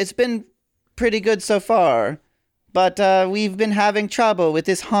been pretty good so far. But we've been having trouble with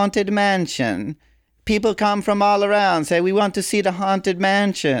this haunted mansion. people come from all around, say, we want to see the haunted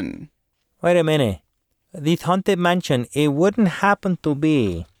mansion. Wait a minute. This haunted mansion, it wouldn't happen to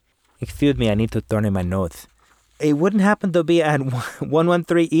be... Excuse me, I need to turn in my notes. It wouldn't happen to be at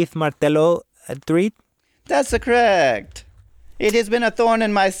 113 East Martello Street? That's correct. It has been a thorn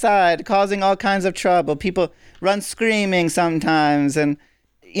in my side, causing all kinds of trouble. People run screaming sometimes, and,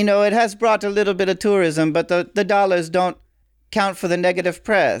 it has brought a little bit of tourism, but the dollars don't count for the negative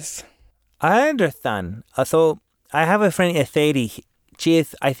press. I understand. So, I have a friend, Sadie. She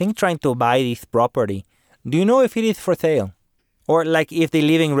is, I think, trying to buy this property. Do you know if it is for sale? Or, if the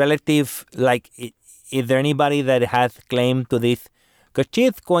living relative, is there anybody that has claim to this? Because she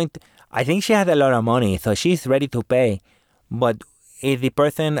is going to... I think she has a lot of money, so she's ready to pay. But is the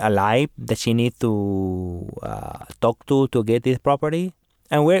person alive that she needs to talk to get this property?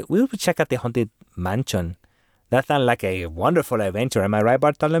 And we will check out the haunted mansion. That sounds like a wonderful adventure. Am I right,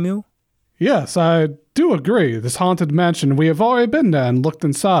 Bartholomew? Yes, I do agree. This haunted mansion, we have already been there and looked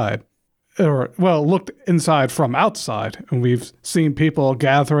inside. Looked inside from outside. And we've seen people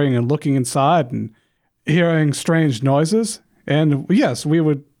gathering and looking inside and hearing strange noises. And yes, we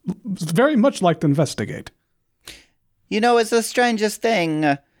would very much like to investigate. It's the strangest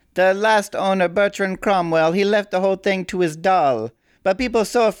thing. The last owner, Bertrand Cromwell, he left the whole thing to his doll. But people are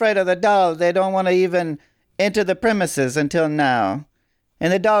so afraid of the doll, they don't want to even enter the premises until now.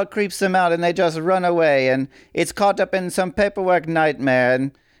 And the doll creeps them out and they just run away. And it's caught up in some paperwork nightmare.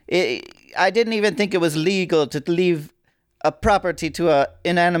 And I didn't even think it was legal to leave a property to an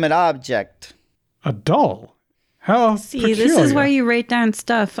inanimate object. A doll? How See, this is why you write down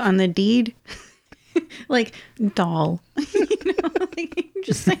stuff on the deed. Doll.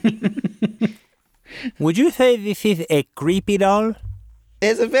 Just saying. Would you say this is a creepy doll?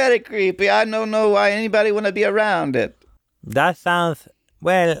 It's very creepy. I don't know why anybody want to be around it. That sounds...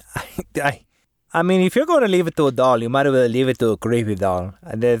 Well, I mean, if you're going to leave it to a doll, you might as well leave it to a creepy doll.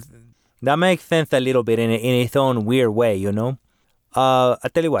 That makes sense a little bit in its own weird way, I'll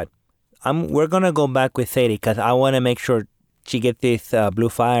tell you what. We're going to go back with Sadie because I want to make sure she gets this blue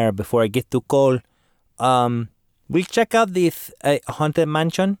fire before it gets too cold. We'll check out this haunted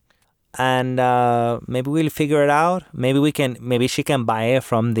mansion and maybe we'll figure it out. Maybe she can buy it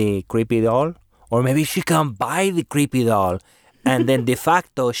from the creepy doll, or maybe she can buy the creepy doll and then de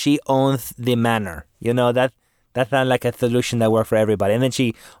facto she owns the manor. That sounds like a solution that works for everybody. And then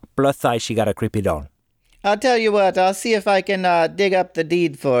she got a creepy doll. I'll tell you what, I'll see if I can dig up the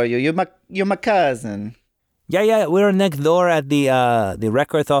deed for you. You're my cousin. Yeah, we're next door at the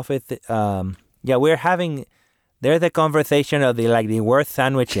records office. We're having... There's a conversation of the worst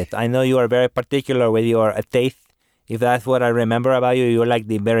sandwiches. I know you are very particular with your taste. If that's what I remember about you, you like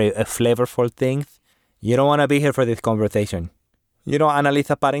the very flavorful things. You don't want to be here for this conversation.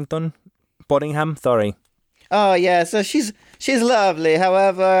 Annalisa Pottingham, sorry. Oh, yeah, so she's lovely.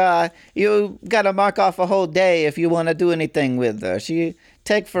 However, you got to mark off a whole day if you want to do anything with her. She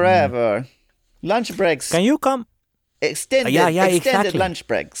take forever. Lunch breaks. Can you come? Extended exactly. Lunch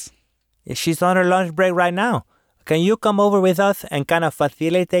breaks. She's on her lunch break right now. Can you come over with us and kind of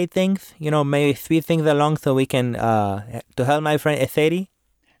facilitate things? Maybe speed things along so we can, to help my friend Sadie?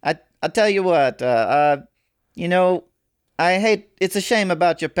 I'll tell you what, I hate, it's a shame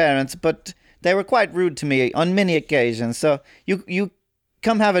about your parents, but they were quite rude to me on many occasions. So you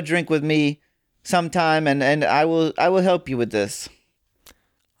come have a drink with me sometime and I will help you with this.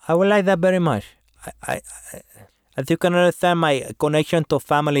 I would like that very much. I as you can understand, my connection to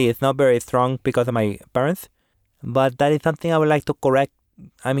family is not very strong because of my parents, but that is something I would like to correct.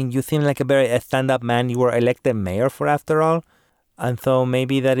 I mean, you seem like a very stand-up man. You were elected mayor for after all, and so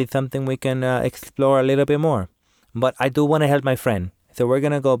maybe that is something we can explore a little bit more. But I do want to help my friend, so we're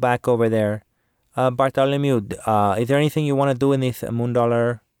going to go back over there. Bartholomew, is there anything you want to do in this Moon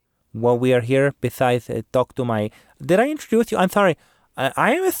Dollar while we are here besides talk to my... Did I introduce you? I'm sorry.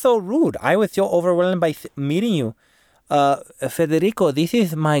 I was so rude. I was so overwhelmed by meeting you. Federico, this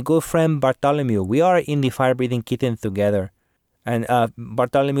is my good friend Bartholomew. We are in the Fire-Breathing Kittens together. And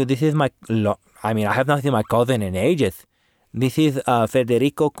Bartholomew, this is my... I have not seen my cousin in ages. This is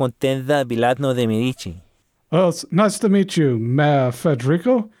Federico Contenza Villasno de Medici. Well, it's nice to meet you, Mayor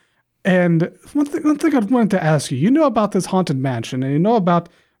Federico. And one thing I wanted to ask you. You know about this haunted mansion, and you know about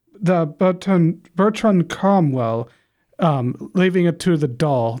the Bertrand Cromwell leaving it to the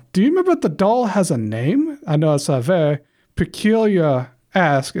doll. Do you remember if the doll has a name? I know it's a very peculiar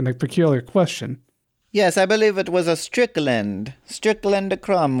ask and a peculiar question. Yes, I believe it was a Strickland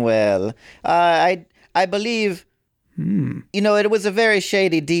Cromwell. I believe, it was a very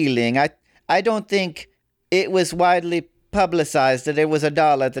shady dealing. I don't think it was widely publicized that it was a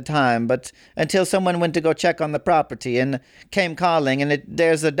doll at the time, but until someone went to go check on the property and came calling, and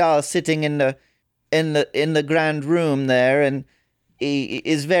there's a doll sitting in the grand room there, and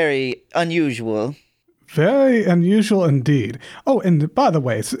is very unusual. Very unusual indeed. Oh, and by the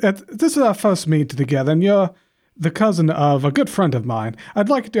way, this is our first meeting together, and you're the cousin of a good friend of mine. I'd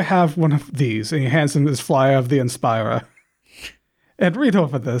like to have one of these. And he hands him this flyer of the Inspirer. And read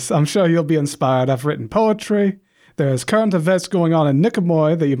over this. I'm sure you'll be inspired. I've written poetry. There's current events going on in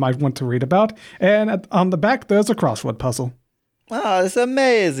Nicomoy that you might want to read about. And on the back, there's a crossword puzzle. Oh, it's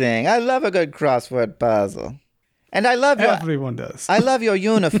amazing. I love a good crossword puzzle. And I love Everyone does. I love your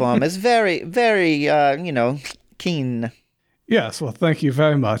uniform. It's very, very, keen. Yes, well, thank you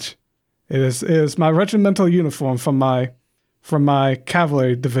very much. It is my regimental uniform from my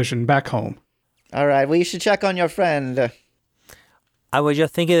cavalry division back home. All right, well, you should check on your friend. I was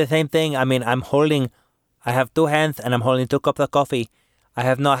just thinking the same thing. I mean, I have two hands and I'm holding 2 cups of coffee. I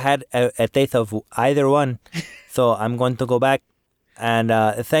have not had a taste of either one. So I'm going to go back. And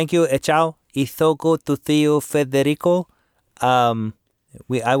thank you, ciao. It's so good to see you, Federico.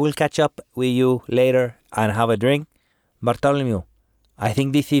 I will catch up with you later and have a drink. Bartholomew, I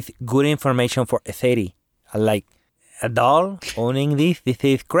think this is good information for Sadie. Like, a doll owning this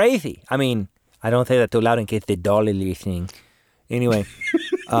is crazy. I mean, I don't say that too loud in case the doll is listening. Anyway,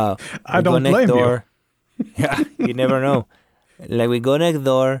 I don't blame you. Yeah, you never know. Like, we go next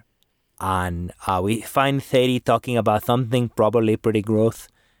door and we find Sadie talking about something probably pretty gross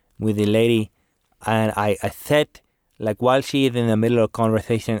with the lady. And I set, like, while she is in the middle of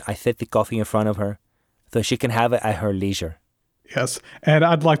conversation, I set the coffee in front of her so she can have it at her leisure. Yes, and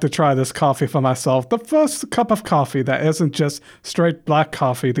I'd like to try this coffee for myself. The first cup of coffee that isn't just straight black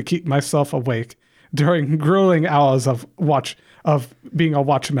coffee to keep myself awake during grueling hours of being a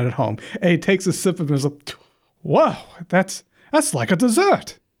watchman at home. And he takes a sip of it and is like, whoa, that's like a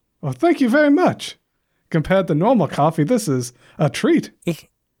dessert. Well, thank you very much. Compared to normal coffee, this is a treat.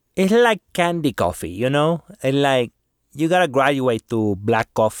 It's like candy coffee, you know? It's like, you gotta graduate to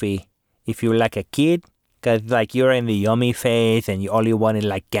black coffee if you're like a kid. Because, like, you're in the yummy phase and all you want is,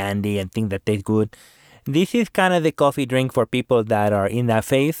 like, candy and things that taste good. This is kind of the coffee drink for people that are in that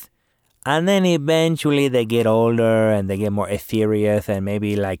phase. And then eventually they get older and they get more serious and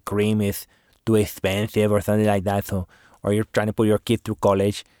maybe, like, cream is too expensive or something like that. So, or you're trying to put your kid through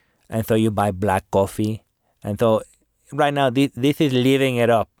college. And so you buy black coffee. And so right now, this is living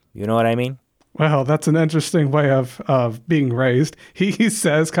it up. You know what I mean? Well, that's an interesting way of being raised. He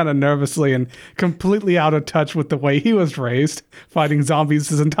says kind of nervously and completely out of touch with the way he was raised, fighting zombies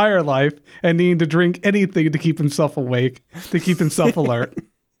his entire life and needing to drink anything to keep himself awake, to keep himself alert.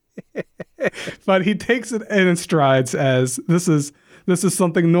 But he takes it in strides as this is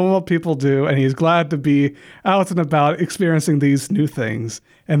something normal people do, and he's glad to be out and about experiencing these new things.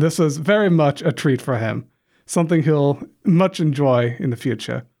 And this was very much a treat for him, something he'll much enjoy in the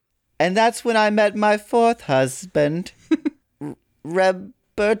future. And that's when I met my 4th husband,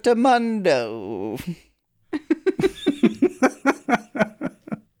 Robertamundo.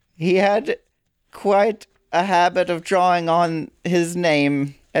 He had quite a habit of drawing on his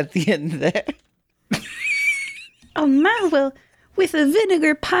name at the end there. Oh my, well, with a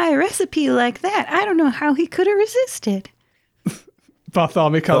vinegar pie recipe like that, I don't know how he could have resisted.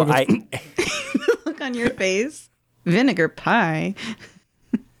 Bartholomew Look on your face. Vinegar pie.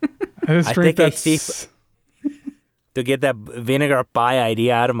 I think I see, to get that vinegar pie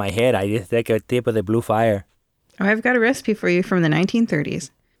idea out of my head, I just take a tip of the blue fire. Oh, I've got a recipe for you from the 1930s.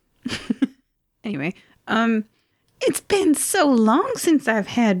 Anyway, it's been so long since I've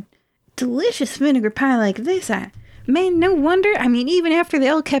had delicious vinegar pie like this. Man, no wonder. I mean, even after they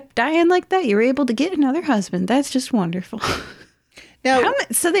all kept dying like that, you were able to get another husband. That's just wonderful. Now,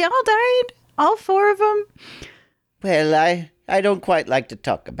 so they all died? All 4 of them? Well, I don't quite like to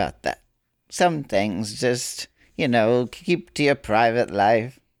talk about that. Some things just, keep to your private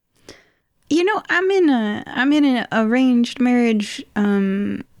life. You know, I'm in an arranged marriage,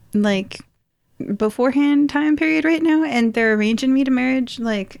 like, beforehand time period right now, and they're arranging me to marriage,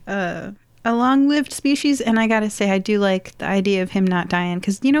 like, a long-lived species, and I gotta say, I do like the idea of him not dying,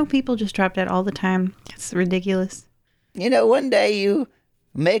 because, people just drop dead all the time. It's ridiculous. One day you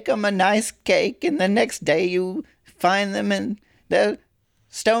make them a nice cake, and the next day you find them and they're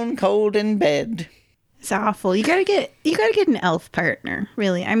stone cold in bed. It's awful. You gotta get an elf partner,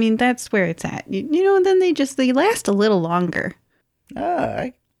 really. I mean, that's where it's at. And then they last a little longer.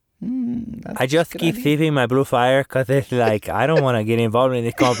 I just keep sipping my blue fire because it's like, I don't want to get involved in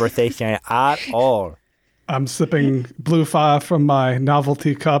this conversation at all. I'm sipping blue fire from my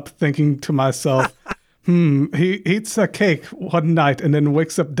novelty cup, thinking to myself, He eats a cake one night and then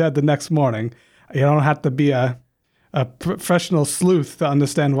wakes up dead the next morning. You don't have to be a professional sleuth to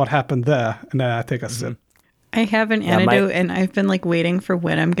understand what happened there. And then I take a sip. I have an antidote, and I've been like waiting for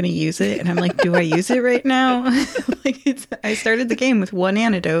when I'm going to use it. And I'm like, do I use it right now? I started the game with one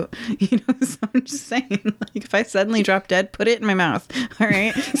antidote, so I'm just saying, like, if I suddenly drop dead, put it in my mouth. All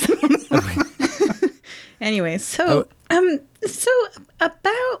right. So, anyway, so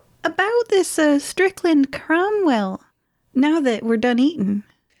about this Strickland Cromwell, now that we're done eating.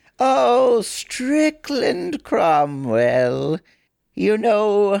 Oh, Strickland Cromwell.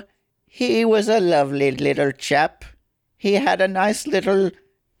 He was a lovely little chap. He had a nice little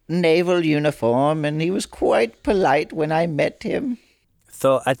naval uniform, and he was quite polite when I met him.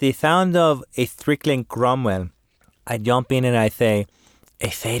 So at the sound of a Strickland Cromwell, I jump in and I say,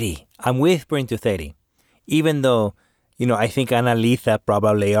 "Hey, Sadie." I'm whispering to Sadie. Even though, I think Annalisa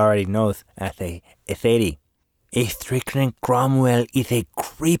probably already knows. I say, "Hey, Sadie, a Strickland Cromwell is a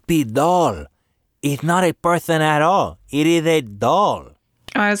creepy doll. It's not a person at all. It is a doll."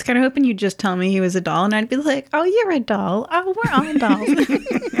 I was kind of hoping you'd just tell me he was a doll, and I'd be like, "Oh, you're a doll. Oh, we're all dolls."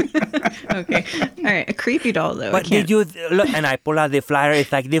 Okay. All right. A creepy doll, though. But did you look? And I pull out the flyer.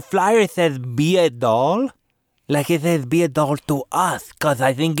 It's like the flyer says, "Be a doll." Like it says, "Be a doll to us," because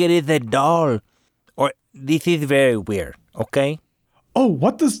I think it is a doll. Or this is very weird. Okay. Oh,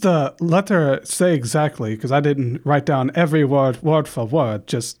 what does the letter say exactly? Because I didn't write down every word for word.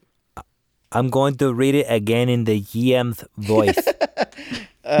 Just. I'm going to read it again in the GM's voice.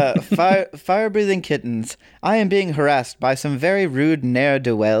 Fire-breathing kittens, I am being harassed by some very rude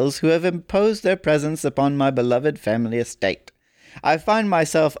ne'er-do-wells who have imposed their presence upon my beloved family estate. I find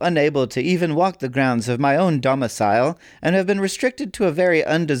myself unable to even walk the grounds of my own domicile and have been restricted to a very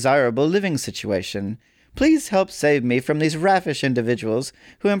undesirable living situation. Please help save me from these raffish individuals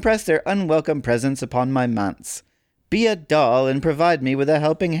who impress their unwelcome presence upon my manse. Be a doll and provide me with a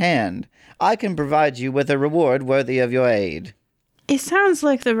helping hand. I can provide you with a reward worthy of your aid. It sounds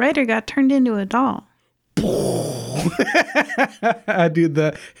like the writer got turned into a doll. I do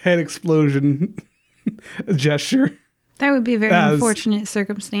the head explosion gesture. That would be a very unfortunate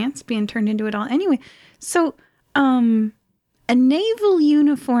circumstance, being turned into a doll. Anyway, so, a naval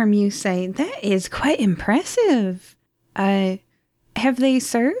uniform, you say? That is quite impressive. Have they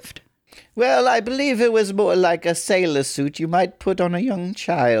served? Well, I believe it was more like a sailor suit you might put on a young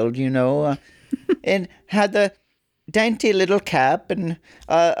child, and had the dainty little cap and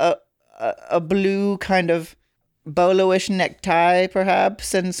a blue kind of bolo-ish necktie,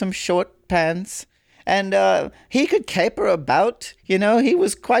 perhaps, and some short pants. And he could caper about, he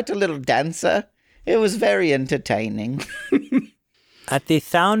was quite a little dancer. It was very entertaining. At the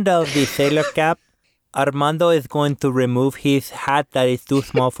sound of the sailor cap, Armando is going to remove his hat that is too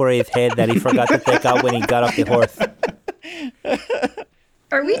small for his head that he forgot to take out when he got off the horse.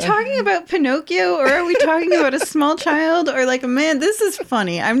 Are we talking about Pinocchio, or are we talking about a small child? Or like, man, this is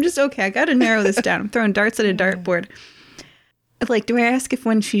funny. I'm just, okay, I got to narrow this down. I'm throwing darts at a dartboard. Like, do I ask if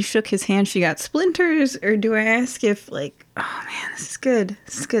when she shook his hand, she got splinters? Or do I ask if, like, oh man, this is good.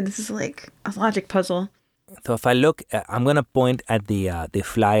 This is good. This is like a logic puzzle. So if I look, I'm going to point at the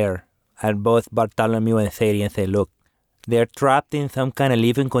flyer at both Bartholomew and Sadie and say, look, they're trapped in some kind of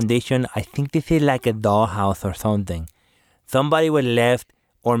living condition. I think this is like a dollhouse or something. Somebody was left,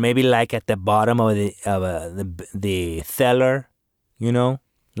 or maybe like at the bottom of the cellar,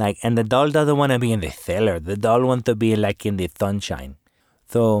 Like, and the doll doesn't want to be in the cellar. The doll wants to be like in the sunshine.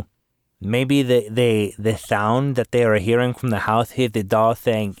 So maybe the sound that they are hearing from the house is the doll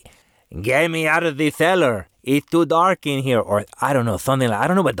saying, "Get me out of the cellar. It's too dark in here." Or I don't know, something like, I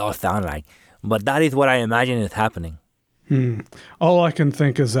don't know what dolls sound like. But that is what I imagine is happening. All I can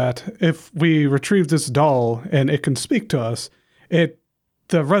think is that if we retrieve this doll and it can speak to us,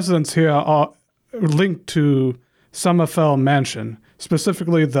 the residents here are linked to Summerfell Mansion,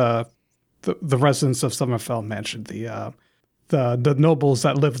 specifically the residents of Summerfell Mansion, the nobles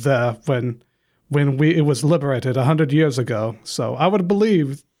that lived there when it was liberated 100 years ago. So I would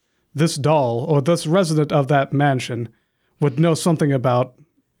believe this doll or this resident of that mansion would know something about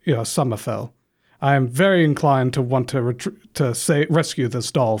Summerfell. I am very inclined to want to rescue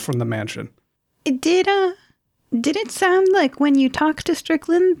this doll from the mansion. Did it sound like when you talked to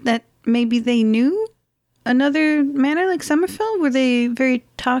Strickland that maybe they knew another manor like Summerfell? Were they very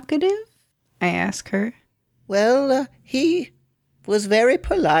talkative? I asked her. Well, he was very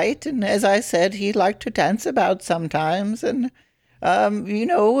polite, and as I said, he liked to dance about sometimes, and,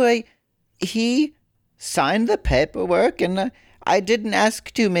 he signed the paperwork, and I didn't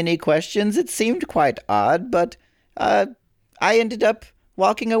ask too many questions. It seemed quite odd, but I ended up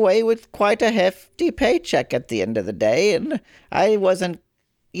walking away with quite a hefty paycheck at the end of the day, and I wasn't,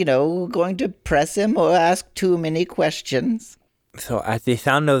 going to press him or ask too many questions. So at the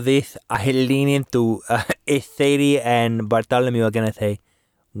sound of this, I lean into Sadie and Bartholomew are gonna say,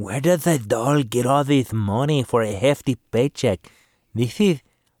 where does the doll get all this money for a hefty paycheck? This is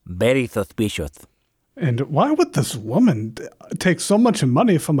very suspicious. And why would this woman take so much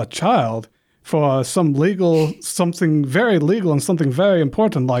money from a child for something very legal and something very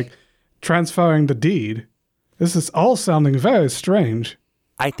important like transferring the deed? This is all sounding very strange.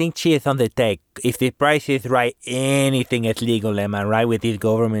 I think she is on the take. If the price is right, anything is legal, am I right, with these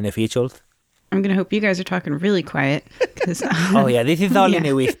government officials? I'm going to hope you guys are talking really quiet. Oh, yeah, this is all in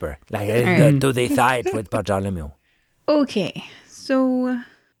a whisper. Like, to the side with Bartholomew. Okay, so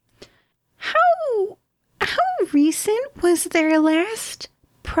how recent was their last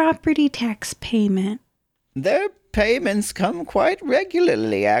property tax payment? Their payments come quite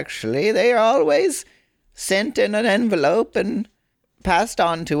regularly, actually. They are always sent in an envelope and passed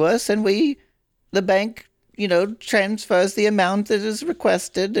on to us, and the bank, transfers the amount that is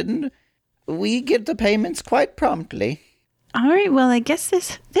requested, and we get the payments quite promptly. All right, well, I guess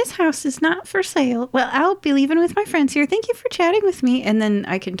this house is not for sale. Well, I'll be leaving with my friends here. Thank you for chatting with me, and then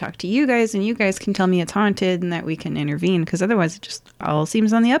I can talk to you guys, and you guys can tell me it's haunted and that we can intervene, because otherwise it just all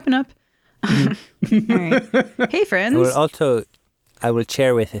seems on the up and up. All right. Hey, friends. I will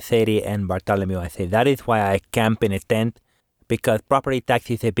share with Sadie and Bartholomew. I say, that is why I camp in a tent, because property tax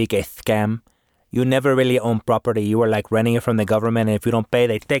is a big scam. You never really own property. You are like renting it from the government, and if you don't pay,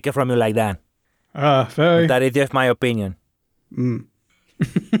 they take it from you like that. Very. That is just my opinion.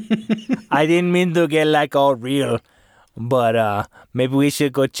 I didn't mean to get like all real, but maybe we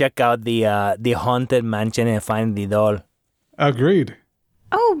should go check out the haunted mansion and find the doll. Agreed.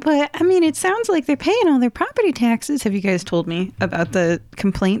 Oh, but I mean, it sounds like they're paying all their property taxes. Have you guys told me about the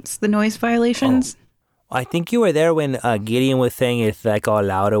complaints, the noise violations? I think you were there when Gideon was saying it's like all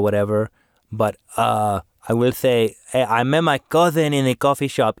loud or whatever. But I will say, I met my cousin in a coffee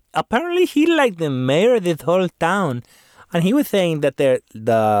shop. Apparently, he like the mayor of this whole town. And he was saying that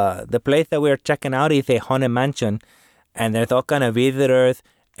the place that we're checking out is a haunted mansion. And there's all kind of visitors.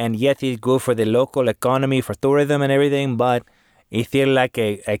 And yes, it's good for the local economy, for tourism and everything. But it's still like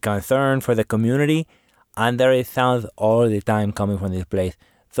a concern for the community. And there is sounds all the time coming from this place.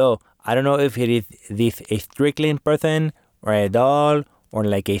 So I don't know if it is a strickling person or a doll or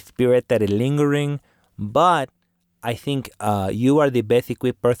like a spirit that is lingering, but I think you are the best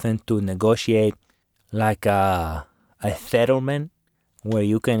equipped person to negotiate like a settlement where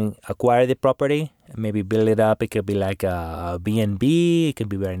you can acquire the property and maybe build it up. It could be like a B&B. It could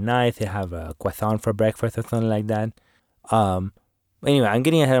be very nice. They have a croissant for breakfast or something like that. Anyway, I'm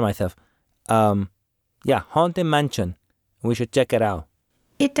getting ahead of myself. Haunted Mansion. We should check it out.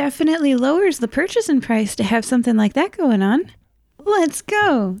 It definitely lowers the purchasing price to have something like that going on. Let's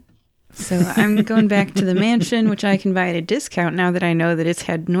go. So I'm going back to the mansion, which I can buy at a discount now that I know that it's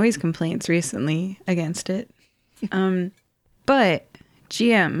had noise complaints recently against it. But,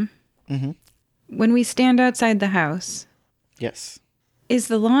 GM, when we stand outside the house... Yes. Is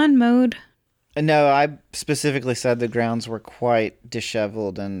the lawn mowed? No, I specifically said the grounds were quite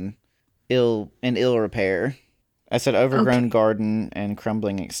disheveled and in ill repair. I said overgrown garden and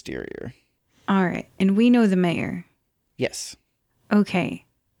crumbling exterior. All right. And we know the mayor. Yes. Okay.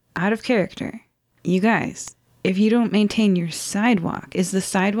 Out of character. You guys, if you don't maintain your sidewalk, is the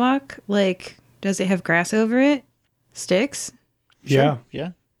sidewalk, does it have grass over it? Sticks? Yeah.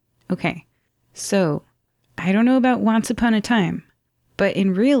 Yeah. Okay. So, I don't know about once upon a time, but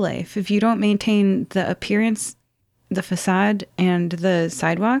in real life, if you don't maintain the appearance, the facade, and the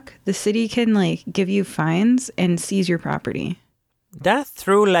sidewalk, the city can, give you fines and seize your property. That's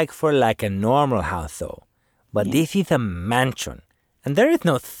true, for a normal house, though. But this is a mansion. And there is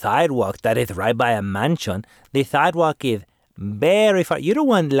no sidewalk that is right by a mansion. The sidewalk is very far. You don't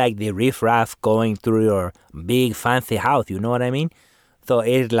want, the riffraff going through your big, fancy house. You know what I mean? So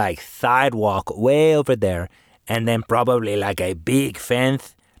it's sidewalk way over there. And then probably a big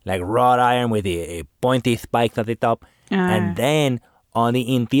fence, wrought iron with a pointy spikes at the top. And then on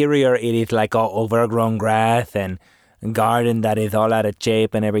the interior, it is all overgrown grass and garden that is all out of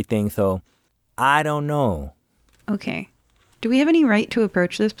shape and everything. So I don't know. Okay. Do we have any right to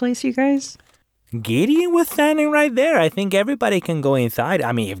approach this place, you guys? Gideon was standing right there. I think everybody can go inside.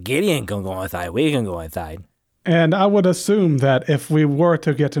 I mean, if Gideon can go inside, we can go inside. And I would assume that if we were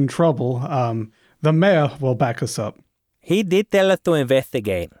to get in trouble, the mayor will back us up. He did tell us to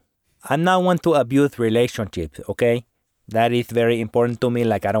investigate. I'm not one to abuse relationships, okay? That is very important to me.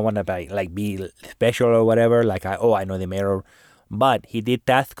 I don't want to be special or whatever. I know the mayor. But he did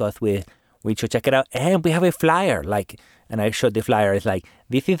task us with, we should check it out. And we have a flyer. And I showed the flyer. It's like,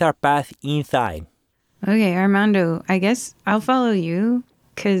 this is our path inside. Okay, Armando, I guess I'll follow you.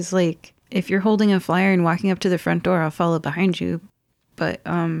 Because, if you're holding a flyer and walking up to the front door, I'll follow behind you. But,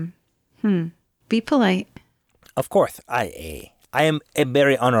 be polite. Of course, I am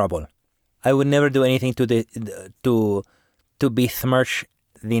very honorable. I would never do anything to besmirch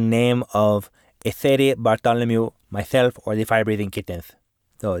the name of Sadie, Bartholomew, myself, or the fire-breathing kittens.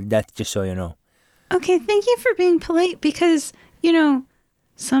 So that's just so you know. Okay, thank you for being polite because,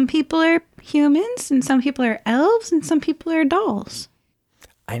 some people are humans and some people are elves and some people are dolls.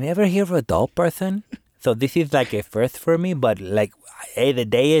 I never hear of a doll person. So this is like a first for me, but hey, the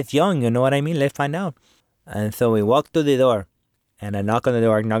day is young, you know what I mean? Let's find out. And so we walk to the door and I knock on the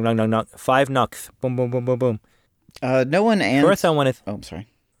door, knock, knock, knock, knock. 5 knocks. Boom, boom, boom, boom, boom. No one answers. First I want to... Oh, I'm sorry.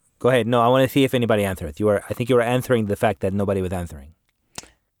 Go ahead. No, I want to see if anybody answers. I think you were answering the fact that nobody was answering.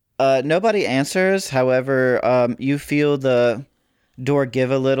 Nobody answers. However, you feel the door give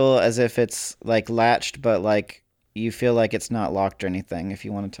a little as if it's latched, but you feel like it's not locked or anything if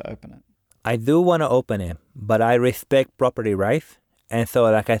you wanted to open it. I do want to open it, but I respect property rights. And so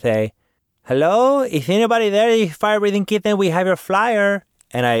I say, hello, is anybody there? Fire-breathing kitten, we have your flyer.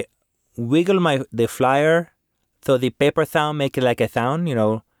 And I wiggle the flyer so the paper sound make it like a sound,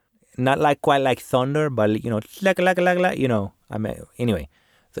 not quite like thunder, but anyway.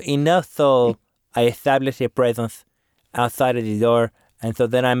 So enough so I establish a presence outside of the door. And so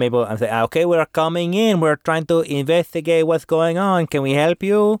then I'm say, okay, we're coming in. We're trying to investigate what's going on. Can we help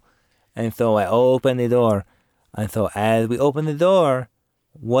you? And so I open the door. And so as we open the door,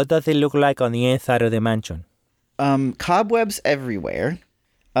 what does it look like on the inside of the mansion? Cobwebs everywhere.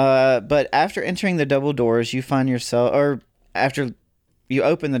 But after entering the double doors, you find yourself, or after you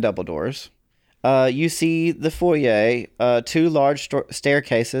open the double doors, you see the foyer. 2 large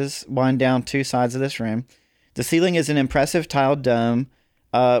staircases wind down 2 sides of this room. The ceiling is an impressive tiled dome,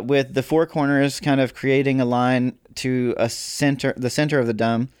 with the 4 corners kind of creating a line to the center of the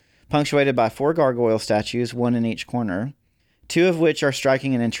dome, punctuated by 4 gargoyle statues, 1 in each corner, 2 of which are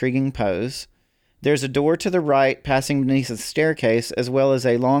striking an intriguing pose. There's a door to the right passing beneath the staircase, as well as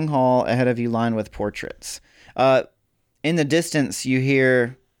a long hall ahead of you lined with portraits. In the distance, you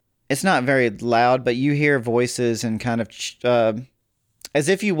hear, it's not very loud, but you hear voices and kind of, as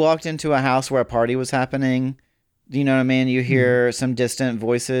if you walked into a house where a party was happening. Do you know what I mean? You hear some distant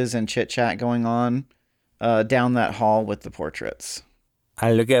voices and chit-chat going on down that hall with the portraits.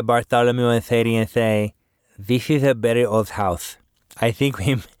 I look at Bartholomew and Sadie and say, this is a very old house. I think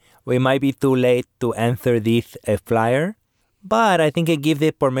we might be too late to answer this flyer, but I think it gives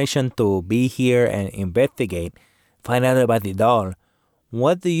it permission to be here and investigate, find out about the doll.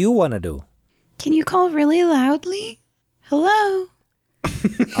 What do you want to do? Can you call really loudly? Hello?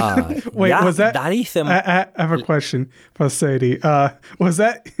 Wait, yeah, was that? I have a question for Sadie. Was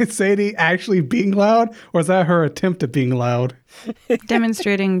that Sadie actually being loud, or was that her attempt at being loud?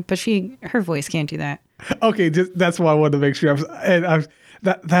 Demonstrating, but her voice can't do that. Okay, that's why I wanted to make sure.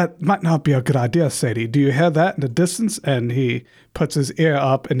 That might not be a good idea, Sadie. Do you hear that in the distance? And he puts his ear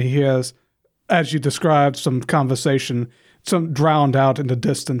up and he hears, as you described, some conversation, some drowned out in the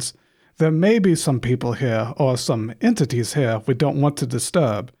distance. There may be some people here or some entities here we don't want to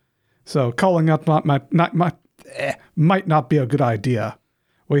disturb. So calling out might not be a good idea.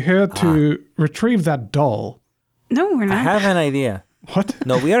 We're here to retrieve that doll. No, we're not. I have an idea. What?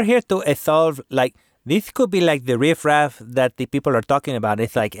 No, we are here to solve, this could be like the riffraff that the people are talking about.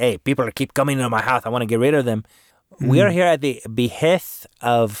 It's like, hey, people keep coming into my house. I want to get rid of them. We are here at the behest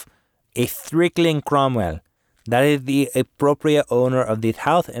of a Strickland Cromwell. That is the appropriate owner of this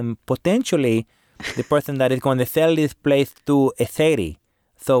house and potentially the person that is going to sell this place to a Sadie.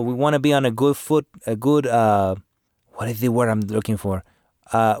 So we want to be on a good foot, what is the word I'm looking for?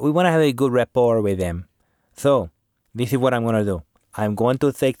 We want to have a good rapport with them. So this is what I'm going to do. I'm going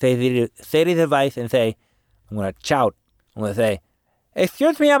to take Sadie's advice and say, I'm going to shout. I'm going to say,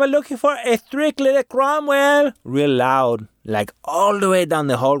 excuse me, I'm looking for a Strickland Cromwell. Real loud, all the way down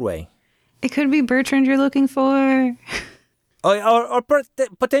the hallway. It could be Bertrand you're looking for. Or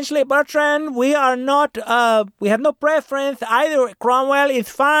potentially Bertrand. We are not, we have no preference. Either Cromwell is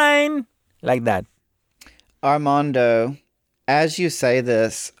fine. Like that. Armando, as you say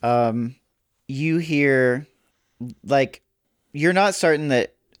this, you hear, you're not certain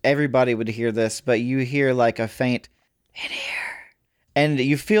that everybody would hear this, but you hear a faint, in here. And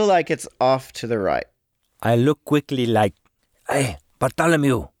you feel like it's off to the right. I look quickly hey,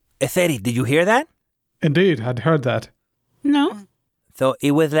 Bartholomew. Sadie, did you hear that? Indeed, I'd heard that. No. So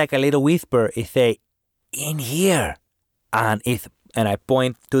it was like a little whisper. It say, in here. and I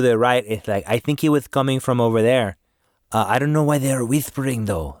point to the right. It's like, I think he was coming from over there. I don't know why they're whispering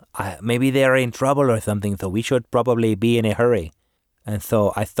though. Maybe they're in trouble or something, so we should probably be in a hurry. And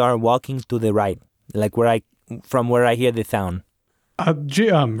so I start walking to the right, like from where I hear the sound.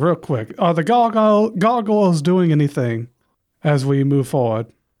 GM, real quick, are the gargoyles doing anything as we move forward?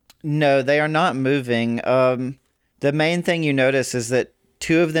 No, they are not moving. The main thing you notice is that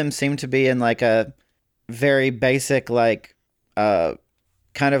two of them seem to be in like a very basic, like, kind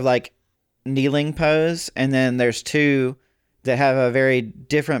of like kneeling pose, and then there's two that have a very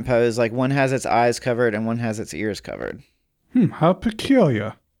different pose. Like one has its eyes covered and one has its ears covered. How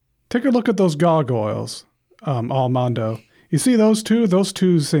peculiar. Take a look at those gargoyles, Armando. You see those two? Those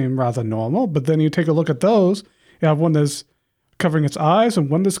two seem rather normal, but then you take a look at those. You have one that's covering its eyes and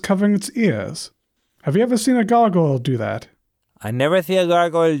one that's covering its ears. Have you ever seen a gargoyle do that? I never see a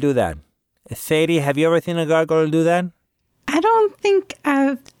gargoyle do that. Sadie, have you ever seen a gargoyle do that? I don't think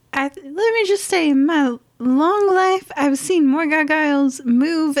let me just say, in my long life, I've seen more gargoyles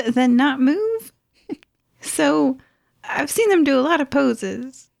move than not move. So I've seen them do a lot of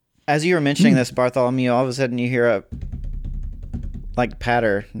poses. As you were mentioning this, Bartholomew, all of a sudden you hear a like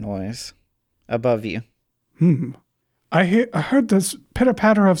patter noise above you. I heard this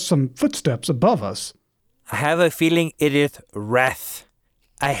pitter-patter of some footsteps above us. I have a feeling it is wrath.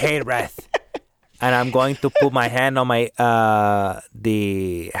 I hate wrath. And I'm going to put my hand on my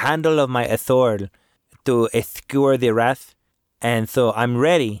the handle of my sword to skewer the wrath. And so I'm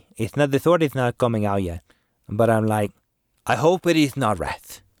ready. The sword is not coming out yet. But I'm like, I hope it is not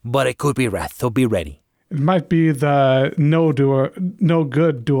wrath. But it could be wrath, so be ready. It might be the no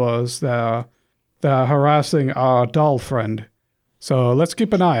good doers that are harassing our doll friend. So let's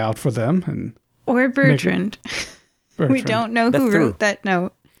keep an eye out for them. Or Bertrand. We don't know who wrote that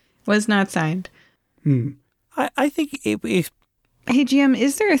note. Was not signed. I think it is. Hey, GM,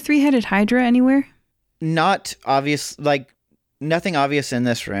 is there a three-headed Hydra anywhere? Not obvious, like nothing obvious in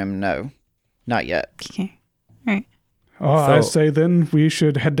this room. No, not yet. Okay. All right. I say then we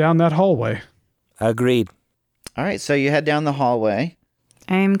should head down that hallway. Agreed. All right, so you head down the hallway.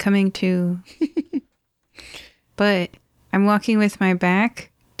 I am coming to. But I'm walking with my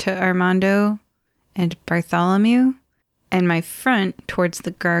back to Armando and Bartholomew and my front towards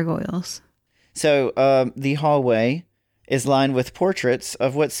the gargoyles. So the hallway is lined with portraits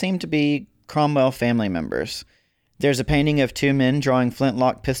of what seem to be Cromwell family members. There's a painting of two men drawing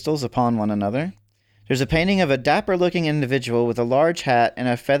flintlock pistols upon one another. There's a painting of a dapper-looking individual with a large hat and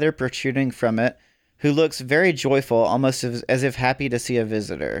a feather protruding from it, who looks very joyful, almost as if happy to see a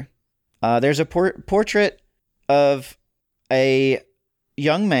visitor. There's a portrait of a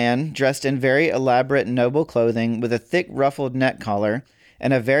young man dressed in very elaborate noble clothing with a thick ruffled neck collar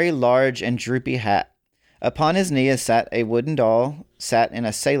and a very large and droopy hat. Upon his knee is sat a wooden doll, sat in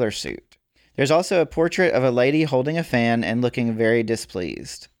a sailor suit. There's also a portrait of a lady holding a fan and looking very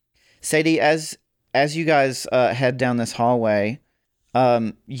displeased. Sadie, as you guys head down this hallway,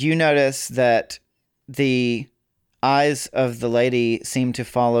 you notice that the eyes of the lady seem to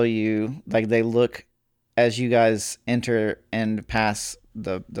follow you, like they look as you guys enter and pass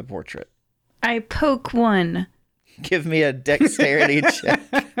the portrait. I poke one. Give me a dexterity check.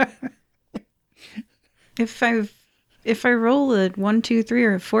 If I roll a 1, 2, 3,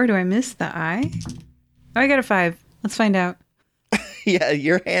 or a 4, do I miss the eye? Oh, I got a 5. Let's find out. Yeah,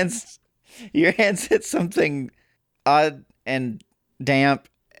 your hands hit something odd and damp,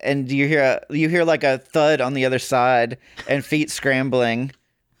 and you hear like a thud on the other side and feet scrambling.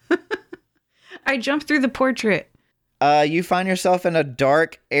 I jump through the portrait. You find yourself in a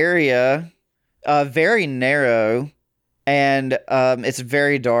dark area, very narrow, and it's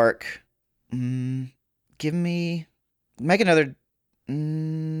very dark. Make another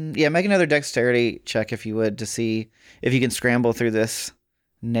dexterity check if you would, to see if you can scramble through this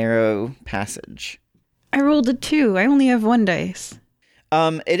narrow passage. I rolled a 2. I only have 1 dice.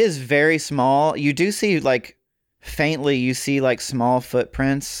 It is very small. You do see, like, faintly, you see, like, small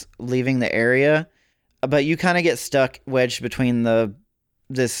footprints leaving the area, but you kind of get stuck wedged between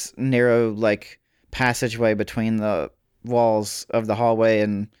this narrow, like, passageway between the walls of the hallway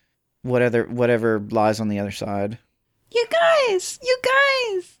and whatever lies on the other side. You guys!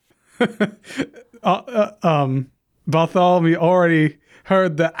 Bartholomew already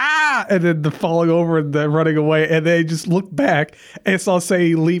heard the and then the falling over and the running away, and they just look back and saw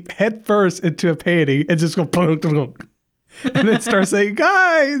Sadie leap head first into a painting and just go and then start saying,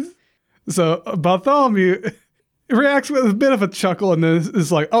 guys! So Bartholomew reacts with a bit of a chuckle and then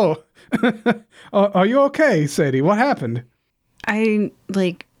is like, oh, are you okay, Sadie? What happened? I,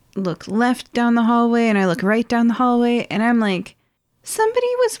 look left down the hallway and I look right down the hallway and I'm like, somebody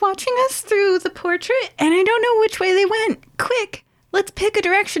was watching us through the portrait and I don't know which way they went. Quick, let's pick a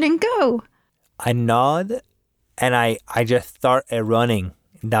direction and go. I nod and I just start running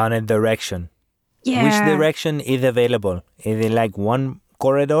down a direction. Yeah. Which direction is available? Is it like one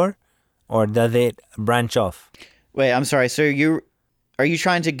corridor or does it branch off? Wait, I'm sorry. So are you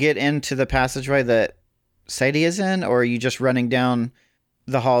trying to get into the passageway that Sadie is in, or are you just running down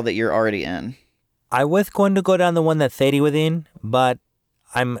the hall that you're already in? I was going to go down the one that Sadie was in, but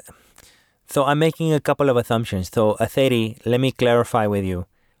I'm making a couple of assumptions. So, Sadie, let me clarify with you.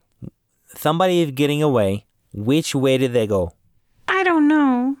 Somebody is getting away. Which way did they go? I don't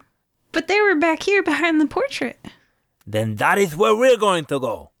know. But they were back here behind the portrait. Then that is where we're going to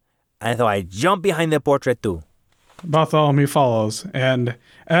go. And so I jump behind the portrait too. Bartholomew follows, and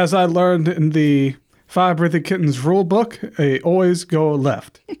as I learned in the Fire Breathing Kittens rule book, they always go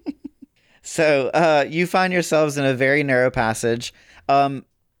left. So you find yourselves in a very narrow passage. I'm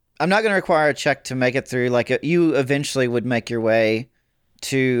not going to require a check to make it through. You eventually would make your way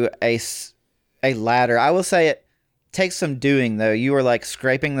to a ladder. I will say it takes some doing, though. You are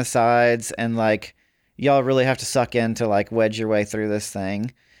scraping the sides, and y'all really have to suck in to wedge your way through this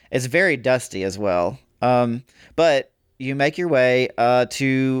thing. It's very dusty as well. But you make your way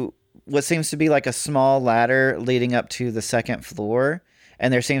to what seems to be a small ladder leading up to the second floor,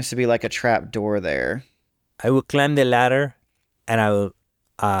 and there seems to be a trap door there. I will climb the ladder, and I will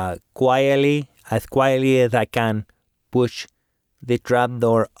as quietly as I can, push the trap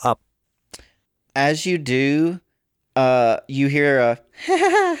door up. As you do, you hear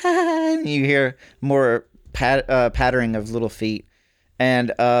you hear more pattering of little feet,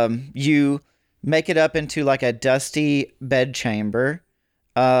 and you make it up into a dusty bed chamber.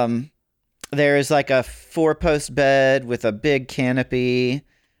 There is a 4-post bed with a big canopy,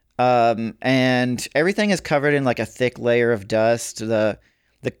 and everything is covered in a thick layer of dust. The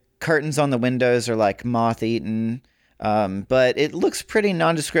curtains on the windows are moth-eaten, but it looks pretty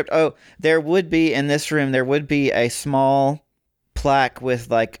nondescript. Oh, in this room, there would be a small plaque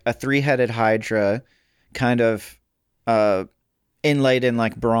with a 3-headed hydra kind of inlaid in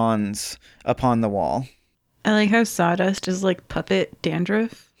bronze upon the wall. I like how sawdust is puppet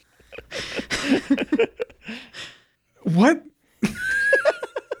dandruff. What?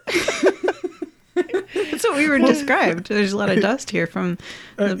 That's what we were described. There's a lot of dust here from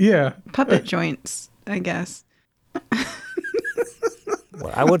the puppet joints, I guess.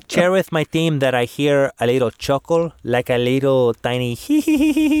 Well, I would share with my team that I hear a little chuckle, like a little tiny hee hee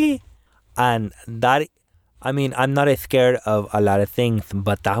hee hee. And that, I mean, I'm not scared of a lot of things,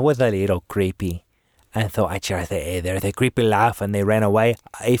 but that was a little creepy. And so I just say, hey, there's a creepy laugh, and they ran away.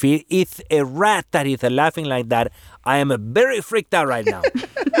 If it's a rat that is laughing like that, I am very freaked out right now.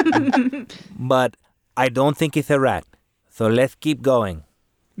 But I don't think it's a rat. So let's keep going.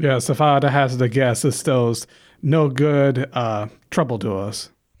 Yes, if I had to hazard a guess, it still's no good trouble to us.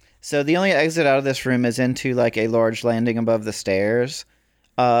 So the only exit out of this room is into a large landing above the stairs.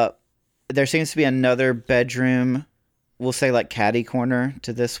 There seems to be another bedroom, we'll say catty corner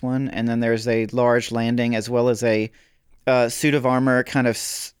to this one, and then there's a large landing as well as a suit of armor kind of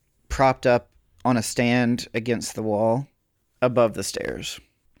propped up on a stand against the wall above the stairs.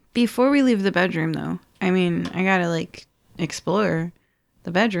 Before we leave the bedroom, though, I gotta explore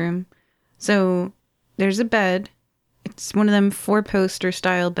the bedroom. So there's a bed. It's one of them 4-poster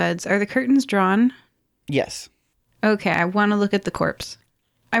style beds. Are the curtains drawn? Yes. Okay, I want to look at the corpse.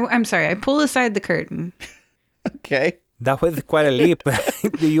 I'm sorry, I pull aside the curtain. Okay. That was quite a leap.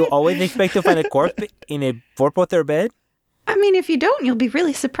 Do you always expect to find a corpse in a 4-poster bed? If you don't, you'll be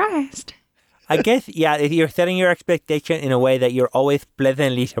really surprised. I guess, yeah, if you're setting your expectation in a way that you're always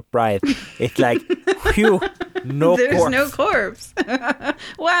pleasantly surprised. It's phew, no There's corpse. no corpse.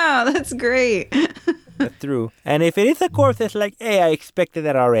 Wow, that's great. That's true. And if it is a corpse, it's hey, I expected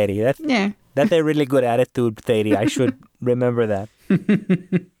that already. That's a really good attitude, Sadie. I should remember that.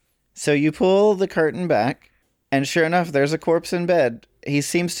 So you pull the curtain back, and sure enough, there's a corpse in bed. He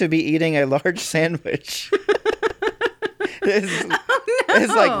seems to be eating a large sandwich.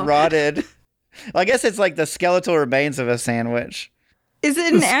 It's rotted. I guess it's the skeletal remains of a sandwich. Is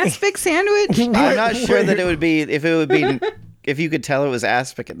it an aspic sandwich? I'm not sure that it would be, if you could tell it was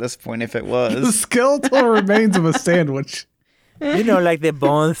aspic at this point, if it The was. skeletal remains of a sandwich. The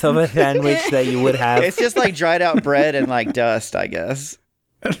bones of a sandwich that you would have. It's just dried out bread and dust, I guess.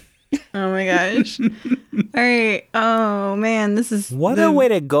 Oh my gosh. All right. Oh man, this is... What a way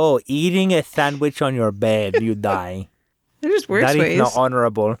to go. Eating a sandwich on your bed, you die. There's worse That ways. is not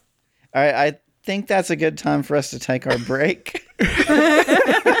honorable. All right, think that's a good time for us to take our break.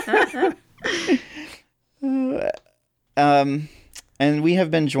 And we have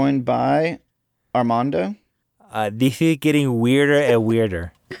been joined by Armando. This is getting weirder and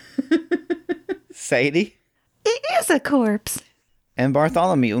weirder. Sadie. It is a corpse. And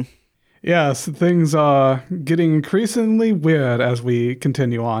Bartholomew. Yes, things are getting increasingly weird as we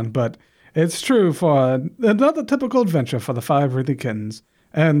continue on, but it's true for another typical adventure for the Fire Breathing Kittens.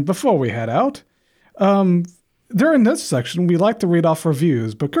 And before we head out, during this section, we like to read off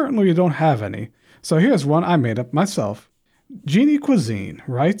reviews, but currently we don't have any. So here's one I made up myself. Jeannie Cuisine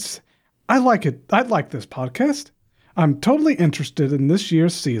writes, I like this podcast. I'm totally interested in this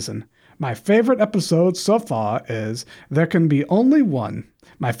year's season. My favorite episode so far is There Can Be Only One.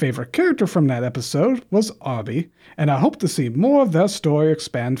 My favorite character from that episode was Arby, and I hope to see more of their story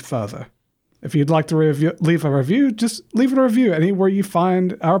expand further. If you'd like to leave a review, just leave a review anywhere you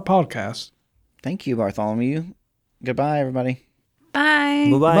find our podcast. Thank you, Bartholomew. Goodbye, everybody. Bye.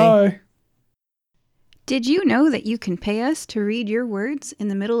 Bye-bye. Bye. Did you know that you can pay us to read your words in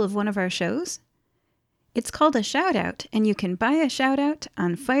the middle of one of our shows? It's called a shout-out, and you can buy a shout-out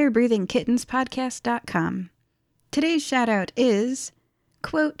on firebreathingkittenspodcast.com. Today's shout-out is,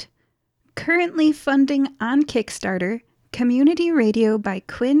 quote, currently funding on Kickstarter, Community Radio by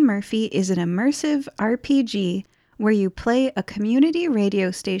Quinn Murphy is an immersive RPG where you play a community radio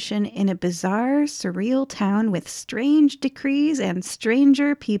station in a bizarre, surreal town with strange decrees and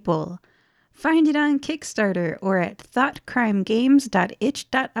stranger people. Find it on Kickstarter or at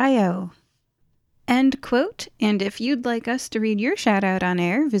thoughtcrimegames.itch.io. End quote. And if you'd like us to read your shout out on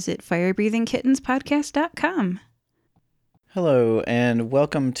air, visit firebreathingkittenspodcast.com. Hello, and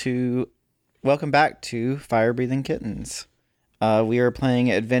welcome back to Fire Breathing Kittens. We are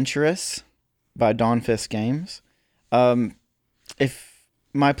playing Adventurous by Dawnfist Games. If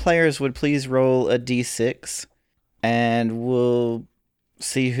my players would please roll a d6, and we'll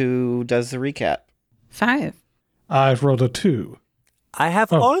see who does the recap. 5. I've rolled a 2. I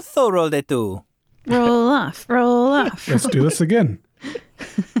have also rolled a 2. Roll off, roll off. Let's do this again.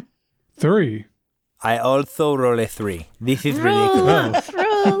 3. I also roll a 3. This is Roll ridiculous. off,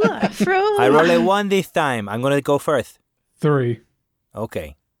 roll off, roll I roll a off. 1 this time. I'm going to go first. 3.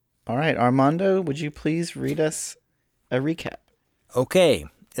 Okay. All right, Armando, would you please read us a recap? Okay.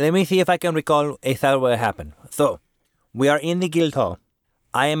 Let me see if I can recall exactly what happened. So, we are in the guild hall.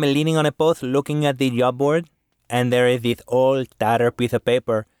 I am leaning on a post looking at the job board, and there is this old tattered piece of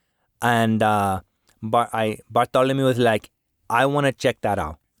paper, and Bartholomew is like, I want to check that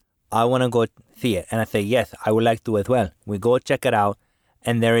out. I want to go see it. And I say, yes, I would like to as well. We go check it out,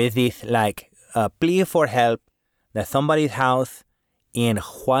 and there is this plea for help that somebody's house in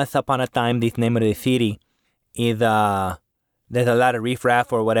once upon a time, this name of the city, is there's a lot of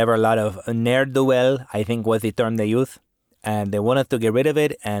riffraff or whatever, a lot of ne'er-do-well, I think was the term they use. And they want us to get rid of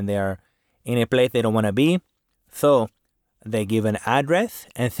it, and they're in a place they don't want to be. So they give an address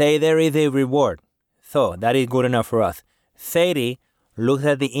and say there is a reward. So that is good enough for us. Sadie looks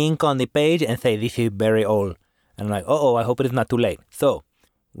at the ink on the page and says, this is very old. And I'm like, I hope it is not too late. So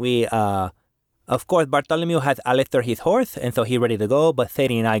we, of course, Bartholomew has Alistair his horse, and so he's ready to go. But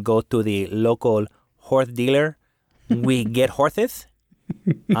Sadie and I go to the local horse dealer. We get horses.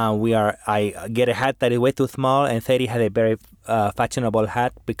 I get a hat that is way too small, and Sadie has a very fashionable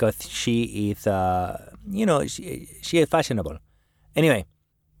hat because she is, she is fashionable. Anyway,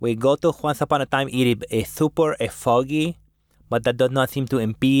 we go to once upon a time. It is super foggy, but that does not seem to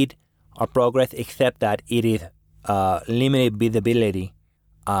impede our progress, except that it is limited visibility.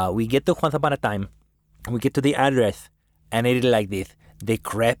 We get to once upon a time. We get to the address, and it is like this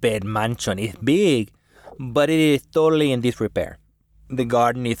decrepit mansion. It's big, but it is totally in disrepair. The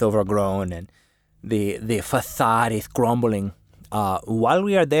garden is overgrown, and the facade is crumbling. While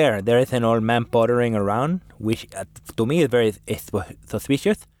we are there, there is an old man pottering around, which to me is very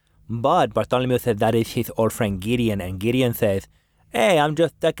suspicious. But Bartholomew says that is his old friend Gideon, and Gideon says, hey, I'm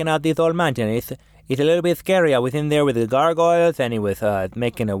just checking out this old mansion. It's a little bit scary. I was in there with the gargoyles, and it was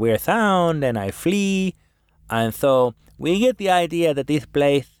making a weird sound, and I flee. And so we get the idea that this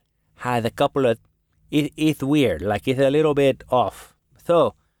place has a couple of... It's weird, like it's a little bit off.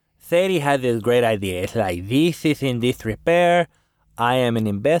 So Sadie has this great idea. It's like, this is in disrepair. I am an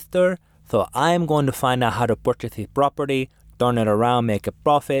investor, so I am going to find out how to purchase this property, turn it around, make a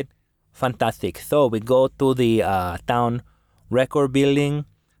profit. Fantastic. So we go to the town record building,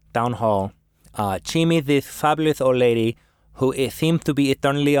 town hall. Chim is this fabulous old lady who seems to be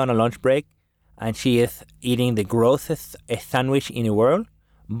eternally on a lunch break, and she is eating the grossest sandwich in the world.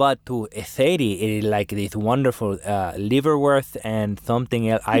 But to Sadie, it is like this wonderful liverwurst and something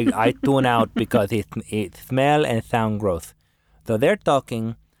else. I tune out because it smell and sound gross. So they're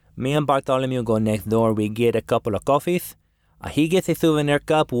talking. Me and Bartholomew go next door. We get a couple of coffees. He gets a souvenir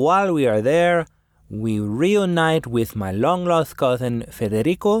cup. While we are there, we reunite with my long-lost cousin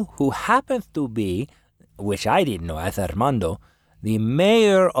Federico, who happens to be, which I didn't know as Armando, the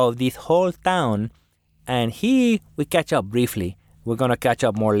mayor of this whole town. And we catch up briefly. We're going to catch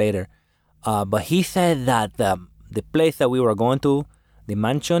up more later. But he said that the place that we were going to, the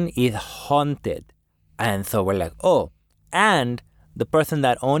mansion, is haunted. And so we're like, oh. And the person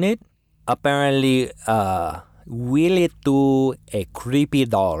that owned it apparently will it to a creepy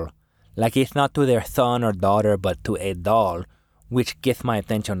doll. Like it's not to their son or daughter, but to a doll, which gets my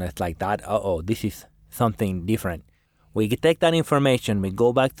attention. It's like that, this is something different. We take that information, we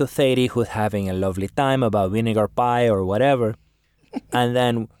go back to Sadie, who's having a lovely time about vinegar pie or whatever. And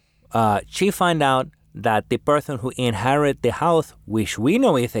then she find out that the person who inherited the house, which we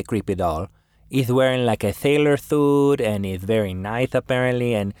know is a creepy doll, is wearing like a sailor suit and is very nice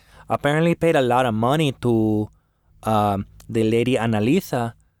apparently, and apparently paid a lot of money to the lady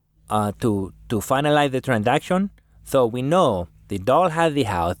Annalisa to finalize the transaction. So we know the doll has the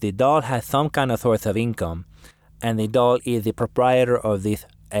house, the doll has some kind of source of income, and the doll is the proprietor of this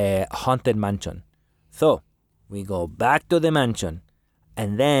haunted mansion. So we go back to the mansion,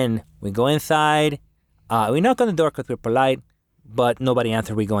 and then we go inside. We knock on the door because we're polite, but nobody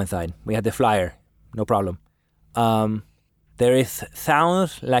answered. We go inside. We had the flyer, no problem. There is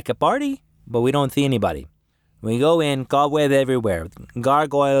sounds like a party, but we don't see anybody. We go in, cobwebs everywhere,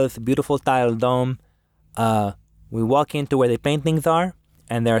 gargoyles, beautiful tile dome. We walk into where the paintings are,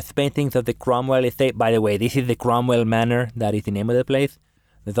 and there's paintings of the Cromwell estate. By the way, this is the Cromwell Manor. That is the name of the place.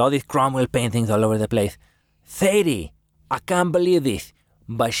 There's all these Cromwell paintings all over the place. Sadie, I can't believe this.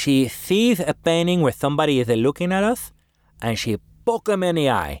 But she sees a painting where somebody is looking at us, and she poked him in the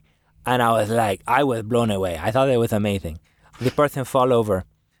eye. And I was blown away. I thought it was amazing. The person fall over.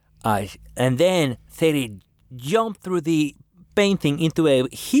 And then Sadie jumped through the painting into a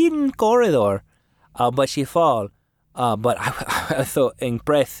hidden corridor, but she fall. But I was so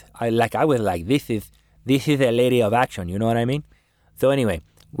impressed. I was like, this is a lady of action. You know what I mean? So anyway,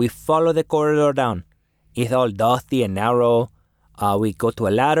 we follow the corridor down. It's all dusty and narrow. We go to a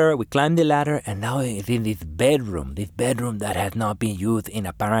ladder, we climb the ladder, and now it's in this bedroom that has not been used in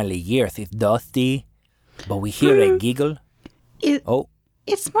apparently years. It's dusty, but we hear a giggle.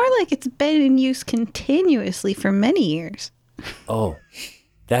 It's more like it's been in use continuously for many years. Oh,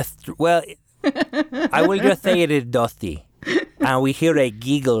 that's well, I will just say it is dusty. And we hear a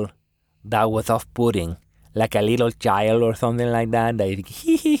giggle that was off-putting, like a little child or something like that. That is,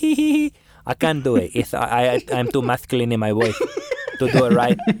 hee hee hee hee. I can't do it. I'm too masculine in my voice to do it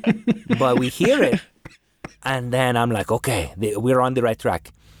right. But we hear it. And then I'm like, okay, we're on the right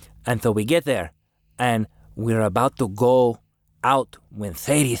track. And so we get there. And we're about to go out when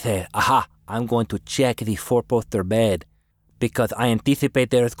Sadie said, aha, I'm going to check the four-poster bed because I anticipate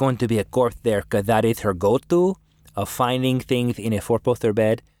there's going to be a corpse there because that is her go-to of finding things in a four-poster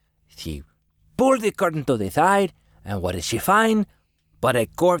bed. She pulled the curtain to the side, and what did she find? But a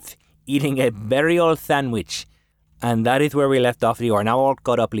corpse eating a burial sandwich. And that is where we left off. You are now all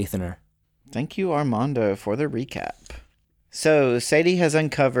caught up, listener. Thank you, Armando, for the recap. So, Sadie has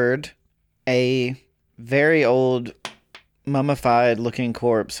uncovered a very old, mummified-looking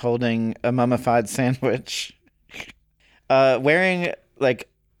corpse holding a mummified sandwich. Wearing, like,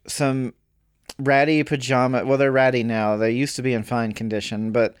 some ratty pajama. Well, they're ratty now. They used to be in fine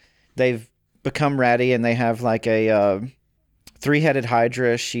condition, but they've become ratty, and they have, like, a three-headed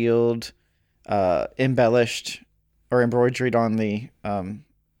Hydra shield embellished or embroidered on the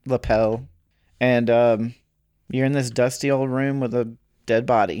lapel. And you're in this dusty old room with a dead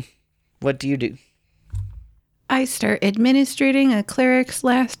body. What do you do? I start administrating a cleric's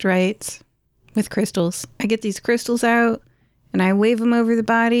last rites with crystals. I get these crystals out, and I wave them over the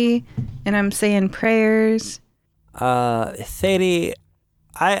body, and I'm saying prayers. Sadie,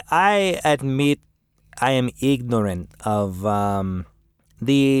 I admit I am ignorant of what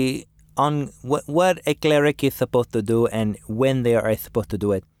a cleric is supposed to do and when they are supposed to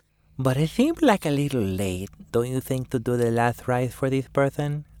do it. But it seems like a little late, don't you think, to do the last rites for this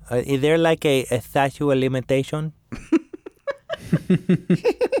person? Is there like a statute of limitation?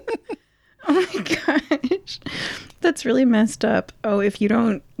 Oh my gosh. That's really messed up. Oh, if you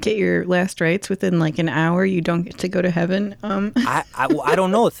don't get your last rites within like an hour, you don't get to go to heaven. I don't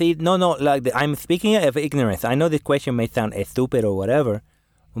know. See, no. Like I'm speaking of ignorance. I know this question may sound stupid or whatever,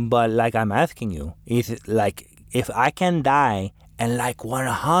 but like I'm asking you, is it like if I can die and like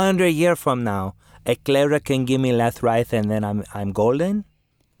 100 years from now, a cleric can give me last rites and then I'm golden?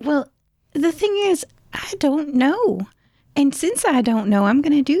 Well, the thing is, I don't know. And since I don't know, I'm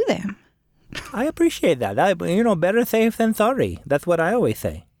going to do them. I appreciate that. Better safe than sorry. That's what I always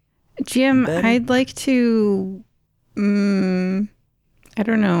say. Jim, I'd like to... I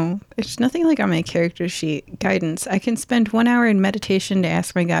don't know. It's nothing like on my character sheet. Guidance. I can spend 1 hour in meditation to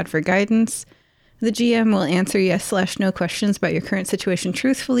ask my God for guidance. The GM will answer yes/no questions about your current situation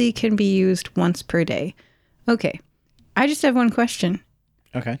truthfully. Can be used once per day. Okay. I just have one question.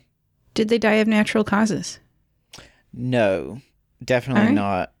 Okay. Did they die of natural causes? No, definitely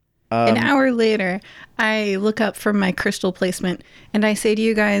not. An hour later, I look up from my crystal placement and I say to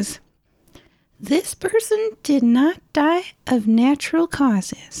you guys, this person did not die of natural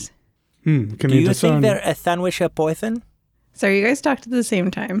causes. Can Do you think they're a sandwich of poison? Sorry, you guys talked at the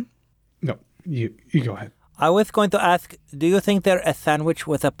same time. No, you go ahead. I was going to ask, do you think they're a sandwich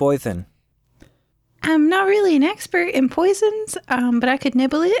with a poison? I'm not really an expert in poisons, but I could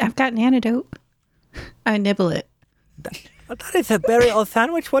nibble it. I've got an antidote. I nibble it. That is a very old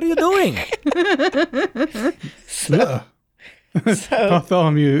sandwich. What are you doing?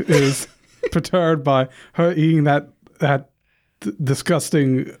 Bartholomew is perturbed by her eating that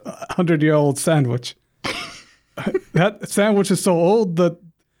disgusting 100-year-old sandwich. That sandwich is so old that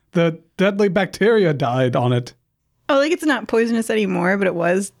the deadly bacteria died on it. Oh, like it's not poisonous anymore, but it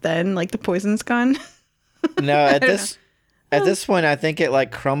was then. Like the poison's gone. No, at this point, I think it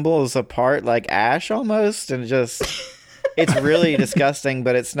like crumbles apart like ash almost, and just it's really disgusting.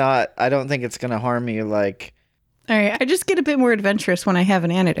 But it's not. I don't think it's gonna harm you. Like, all right, I just get a bit more adventurous when I have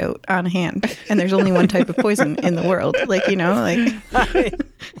an antidote on hand, and there's only one type of poison in the world. Like Universal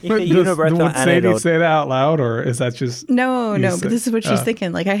Would Sadie antidote. say that out loud, or is that just no? But this is what she's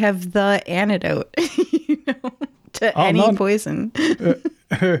thinking. Like I have the antidote, to any poison.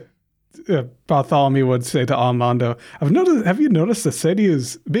 Bartholomew would say to Armando, have you noticed that Sadie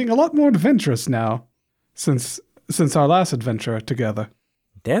is being a lot more adventurous now since our last adventure together?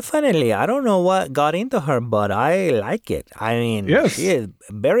 Definitely. I don't know what got into her, but I like it. I mean, yes. She is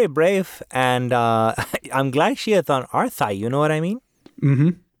very brave, and I'm glad she is on our side. You know what I mean? Mm-hmm.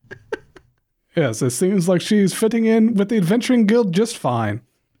 Yes, it seems like she's fitting in with the Adventuring Guild just fine.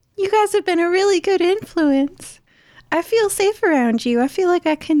 You guys have been a really good influence. I feel safe around you. I feel like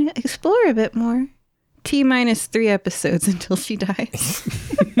I can explore a bit more. T-3 episodes until she dies.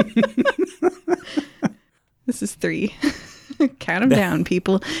 This is 3. Count them down,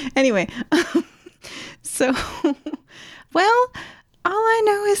 people. Anyway, so, well, all I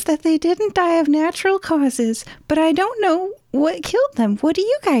know is that they didn't die of natural causes, but I don't know what killed them. What do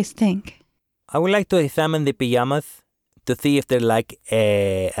you guys think? I would like to examine the pajamas to see if there's like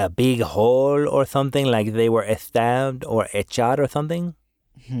a big hole or something, like they were stabbed or shot or something.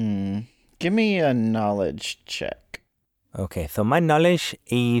 Give me a knowledge check. Okay, so my knowledge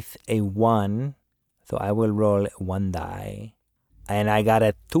is a 1, so I will roll 1 die, and I got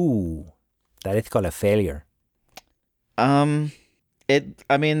a 2. That is called a failure. I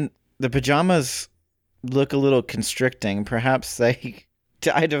mean, the pajamas look a little constricting. Perhaps they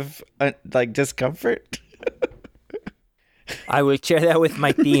died of discomfort. I will share that with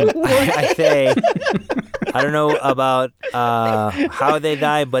my team. I say, I don't know about how they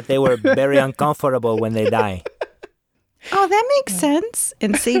die, but they were very uncomfortable when they die. Oh, that makes sense.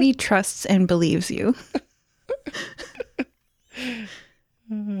 And Sadie trusts and believes you.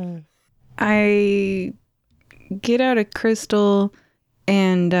 I get out a crystal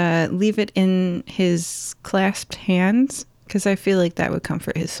and leave it in his clasped hands because I feel like that would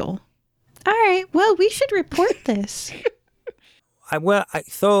comfort his soul. All right, well, we should report this.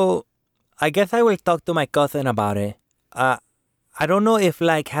 So I guess I will talk to my cousin about it. I don't know if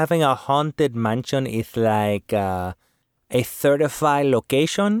like having a haunted mansion is like a certified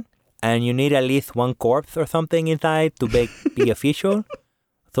location and you need at least one corpse or something inside to be official.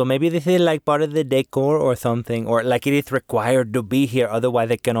 So maybe this is like part of the decor or something, or like it is required to be here,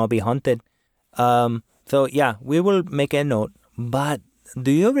 otherwise it cannot be haunted. So yeah, we will make a note. But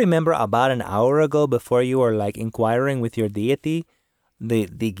do you remember about an hour ago, before you were like inquiring with your deity, the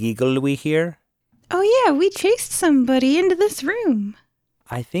giggle we hear? Oh yeah, we chased somebody into this room.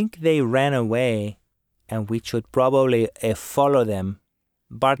 I think they ran away, and we should probably follow them.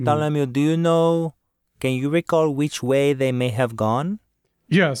 Bartholomew, do you know, can you recall which way they may have gone?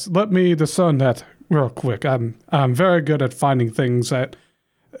 Yes, let me discern that real quick. I'm very good at finding things,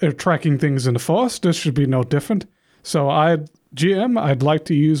 tracking things in the forest. This should be no different. So I'd like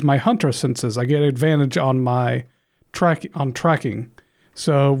to use my hunter senses. I get advantage on my tracking.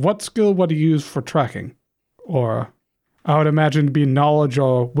 So what skill would you use for tracking? Or I would imagine it'd be knowledge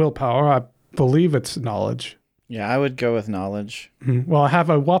or willpower. I believe it's knowledge. Yeah, I would go with knowledge. Well, I have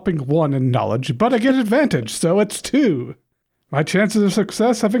a whopping 1 in knowledge, but I get advantage, so it's 2. My chances of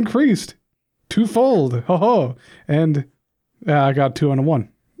success have increased twofold. Ho ho! And I got 2 and a 1.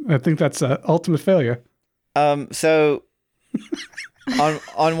 I think that's ultimate failure. So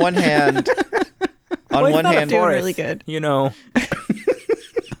on one hand, doing really good. You know.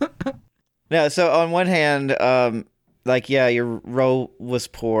 No, so on one hand, your roll was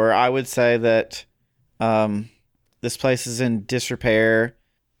poor. I would say that this place is in disrepair,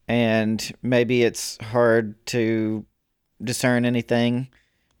 and maybe it's hard to discern anything.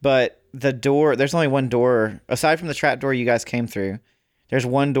 But the door, there's only one door, aside from the trap door you guys came through, there's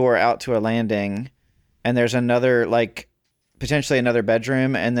one door out to a landing, and there's another, potentially another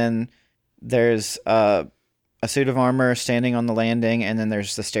bedroom, and then there's a suit of armor standing on the landing, and then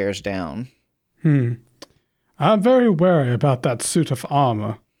there's the stairs down. I'm very wary about that suit of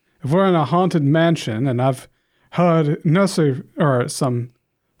armor. If we're in a haunted mansion, and I've heard some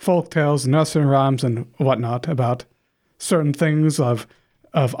folk tales, nursery rhymes, and whatnot about certain things of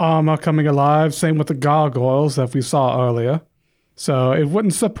armor coming alive, same with the gargoyles that we saw earlier. So it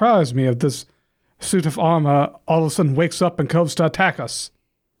wouldn't surprise me if this suit of armor all of a sudden wakes up and comes to attack us.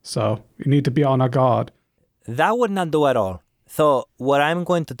 So we need to be on our guard. That would not do at all. So what I'm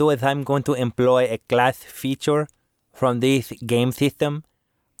going to do is I'm going to employ a class feature from this game system.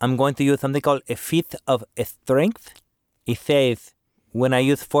 I'm going to use something called a feat of strength. It says, when I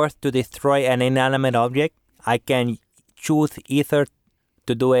use force to destroy an inanimate object, I can choose either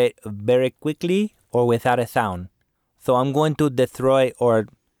to do it very quickly or without a sound. So I'm going to destroy or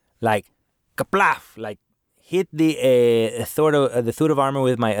kaplaf, hit the sword of the suit of armor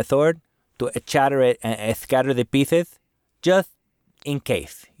with my sword to shatter it and scatter the pieces, just in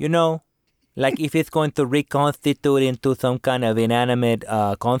case, if it's going to reconstitute into some kind of inanimate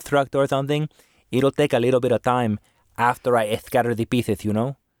construct or something, it'll take a little bit of time after I scatter the pieces,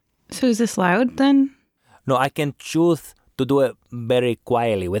 So is this loud then? No, I can choose to do it very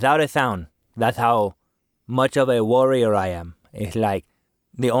quietly, without a sound. That's how much of a warrior I am. It's like,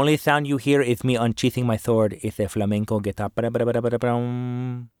 the only sound you hear is me unsheathing my sword. It's a flamenco guitar. But then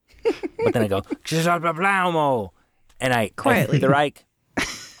I go, and I quietly.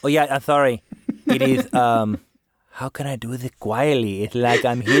 Oh yeah, I'm sorry. It is, how can I do this quietly? It's like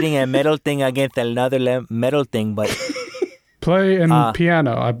I'm hitting a metal thing against another metal thing, but... Play in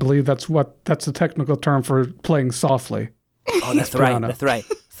piano. I believe that's the technical term for playing softly. Oh, that's right.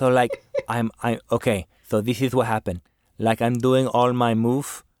 So I'm okay. So this is what happened. I'm doing all my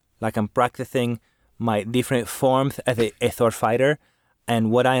moves, I'm practicing my different forms as a sword fighter, and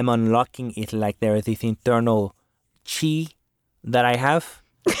what I am unlocking is there is this internal chi that I have,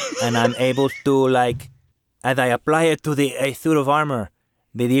 and I'm able to as I apply it to the suit of armor,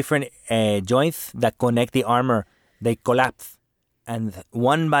 the different joints that connect the armor, they collapse, and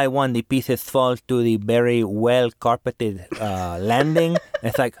one by one the pieces fall to the very well carpeted landing.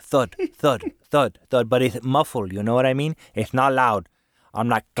 It's like thud, thud, thud, thud, but it's muffled, you know what I mean? It's not loud. I'm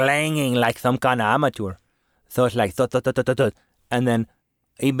not clanging like some kind of amateur. So it's like thud, thud, thud, thud, thud, thud. And then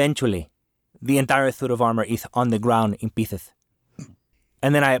eventually the entire suit of armor is on the ground in pieces.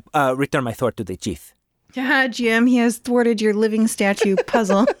 And then I return my sword to the chief. Yeah, GM, he has thwarted your living statue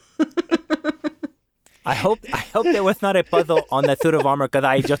puzzle. I hope there was not a puzzle on that suit of armor, because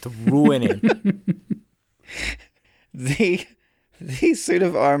I just ruined The it. suit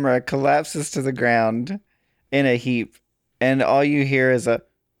of armor collapses to the ground in a heap, and all you hear is a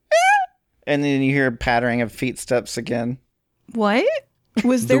and then you hear a pattering of feet steps again. What?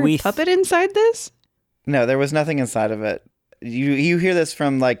 Was there a puppet inside this? No, there was nothing inside of it. You hear this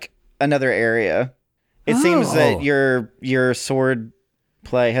from another area. It seems that your sword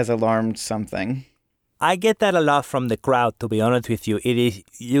play has alarmed something. I get that a lot from the crowd, to be honest with you. It is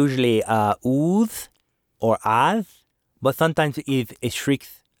usually oohs or ahs, but sometimes it's a shriek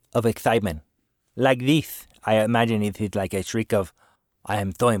of excitement. Like this, I imagine it is like a shriek of, I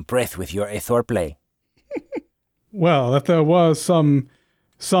am so impressed with your swordplay. Well, if there was some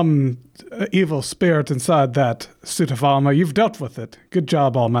evil spirit inside that suit of armor, you've dealt with it. Good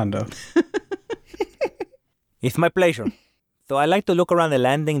job, Armando. It's my pleasure. So I like to look around the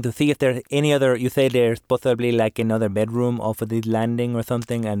landing to see if there's any other, you say there's possibly another bedroom off of this landing or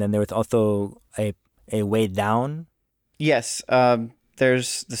something, and then there's also a way down? Yes,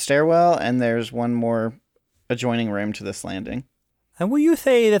 there's the stairwell, and there's one more adjoining room to this landing. And will you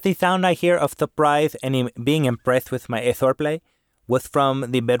say that the sound I hear of surprise and being impressed with my swordplay was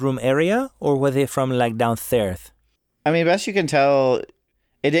from the bedroom area, or was it from downstairs? I mean, best you can tell,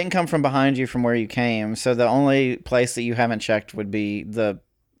 It didn't come from behind you from where you came, so the only place that you haven't checked would be the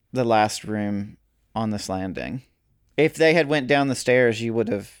last room on this landing. If they had went down the stairs, they would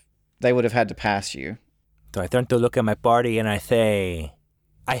have had to pass you. So I turn to look at my party and I say,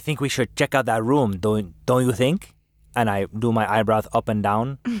 I think we should check out that room, don't you think? And I do my eyebrows up and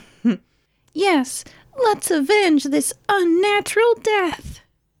down. Yes, let's avenge this unnatural death.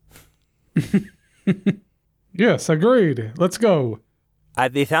 Yes, agreed. Let's go.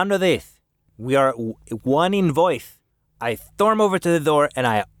 At the sound of this, we are one in voice. I storm over to the door and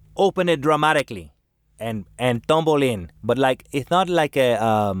I open it dramatically and tumble in. But like it's not like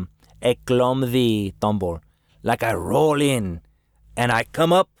a clumsy tumble. Like I roll in and I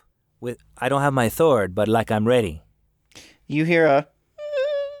come up with, I don't have my sword, but like I'm ready. You hear a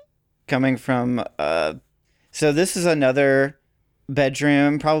coming from, so this is another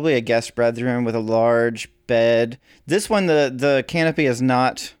bedroom, probably a guest bedroom with a large bed. This one, the canopy is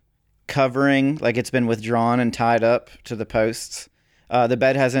not covering, like it's been withdrawn and tied up to the posts. The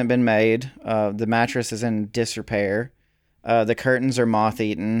bed hasn't been made. The mattress is in disrepair. The curtains are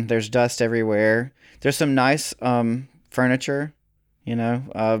moth-eaten. There's dust everywhere. There's some nice furniture,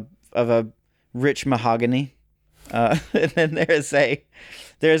 of a rich mahogany. And then there's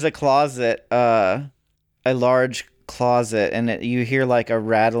a closet, a large closet, and you hear like a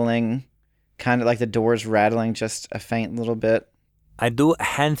rattling, kind of like the doors rattling just a faint little bit. I do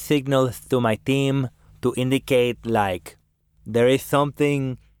hand signals to my team to indicate like there is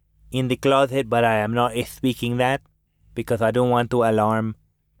something in the closet, but I am not speaking that because I don't want to alarm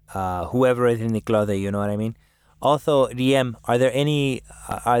whoever is in the closet, you know what I mean? Also, DM, are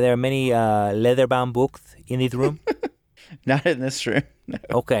there many leather-bound books in this room? Not in this room. No.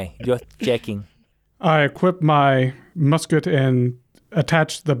 Okay, just checking. I equip my musket and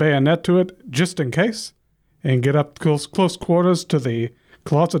attach the bayonet to it just in case, and get up close quarters to the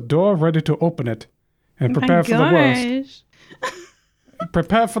closet door, ready to open it, and prepare for the worst.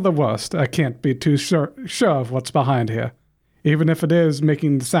 Prepare for the worst. I can't be too sure of what's behind here. Even if it is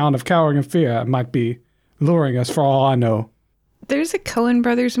making the sound of cowering in fear, it might be luring us for all I know. There's a Coen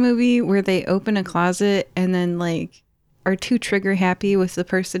Brothers movie where they open a closet and then like are too trigger happy with the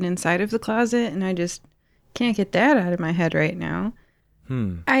person inside of the closet, and I just can't get that out of my head right now.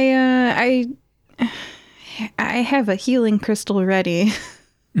 I have a healing crystal ready.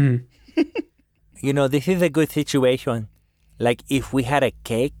 This is a good situation. Like if we had a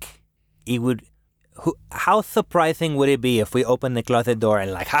cake, it would. How surprising would it be if we opened the closet door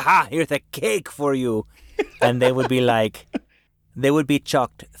and like, haha, here's a cake for you, and they would be like. They would be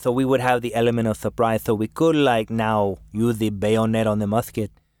chucked, so we would have the element of surprise. So we could like now use the bayonet on the musket,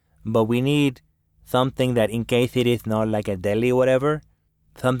 but we need something that, in case it is not like a deli or whatever,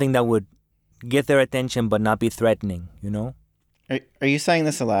 something that would get their attention but not be threatening. Are you saying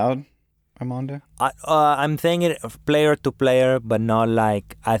this aloud, Armando? I'm saying it player to player, but not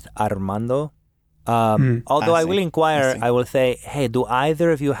like as Armando. Although I will inquire, I will say, hey, do either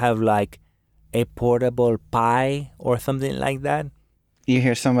of you have like a portable pie or something like that? You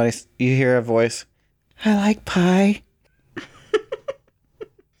hear a voice. I like pie.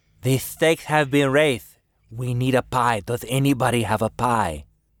 The stakes have been raised. We need a pie. Does anybody have a pie?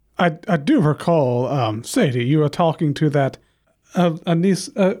 I do recall, Sadie, you were talking to that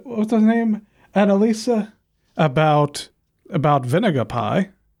Anissa, what's her name? Annalisa, about vinegar pie,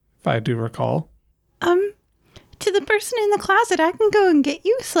 if I do recall. To the person in the closet, I can go and get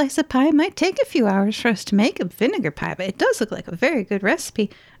you a slice of pie. It might take a few hours for us to make a vinegar pie, but it does look like a very good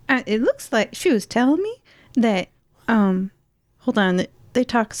recipe. It looks like she was telling me that, hold on, they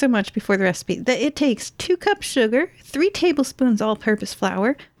talk so much before the recipe, that it takes 2 cups sugar, 3 tablespoons all-purpose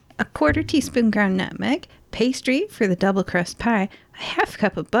flour, a 1/4 teaspoon ground nutmeg, pastry for the double crust pie, a 1/2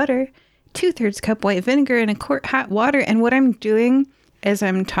 cup of butter, 2/3 cup white vinegar, and a quart hot water. And what I'm doing as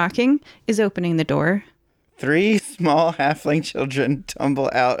I'm talking is opening the door. 3 small halfling children tumble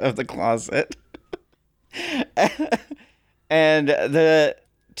out of the closet. And the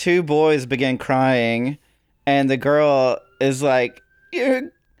 2 boys begin crying. And the girl is like,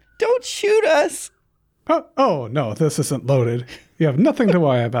 don't shoot us. Oh, no, this isn't loaded. You have nothing to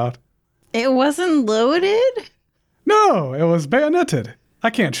worry about. It wasn't loaded? No, it was bayoneted. I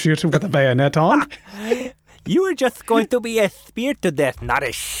can't shoot with a bayonet on. You were just going to be a spear to death, not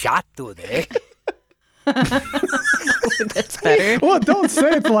a shot to death. That's better. Well, don't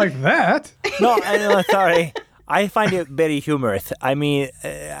say it like that. No, sorry. I find it very humorous. I mean,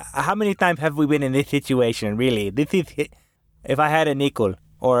 how many times have we been in this situation, really? This is, if I had a nickel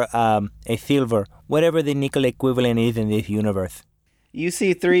or a silver, whatever the nickel equivalent is in this universe. You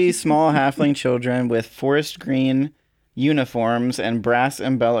see 3 small halfling children with forest green uniforms and brass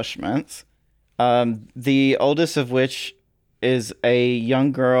embellishments. The oldest of which is a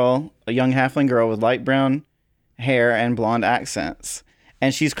young halfling girl with light brown hair and blonde accents.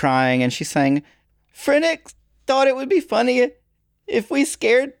 And she's crying and she's saying, Frennick thought it would be funny if we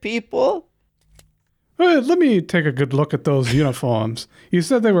scared people. Let me take a good look at those uniforms. You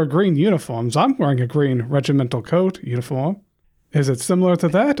said they were green uniforms. I'm wearing a green regimental coat uniform. Is it similar to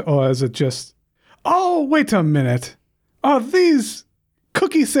that, or is it just... Oh, wait a minute. Are these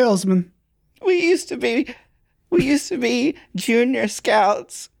cookie salesmen? We used to be junior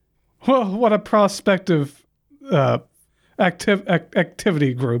scouts. Well, what a prospective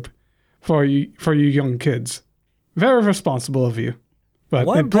activity group for you young kids. Very responsible of you. But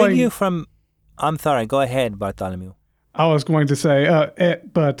What bring you from... I'm sorry, go ahead, Bartholomew. I was going to say,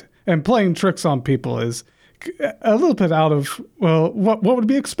 and playing tricks on people is a little bit out of, well, what would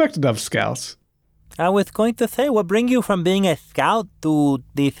be expected of scouts. I was going to say, what bring you from being a scout to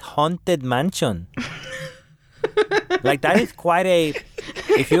this haunted mansion? Like, that is quite a...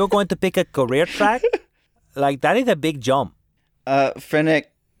 If you're going to pick a career track, like, that is a big jump. Frennick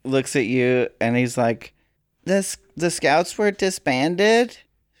looks at you and he's like, the scouts were disbanded.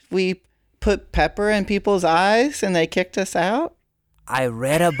 We put pepper in people's eyes and they kicked us out. I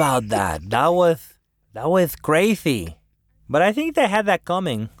read about that. That was crazy. But I think they had that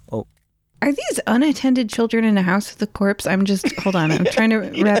coming. Oh, Are these unattended children in a house with a corpse? I'm trying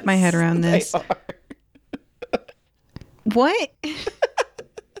to wrap my head around this. What?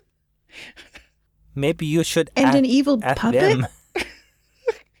 maybe you should And an evil ask puppet? them.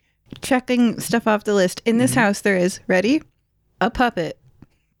 Checking stuff off the list. In this house, there is, ready? A puppet,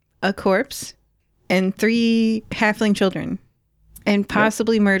 a corpse, and 3 halfling children. And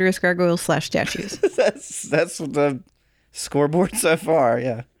possibly murderous gargoyles / statues. That's the scoreboard so far,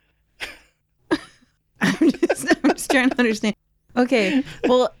 yeah. I'm just trying to understand. Okay,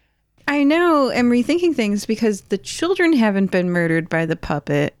 well, I know I'm rethinking things because the children haven't been murdered by the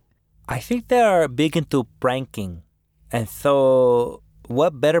puppet. I think they are big into pranking. And so,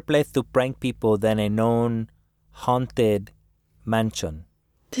 what better place to prank people than a known haunted mansion?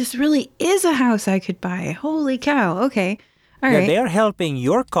 This really is a house I could buy. Holy cow. Okay. All Yeah, right. they are helping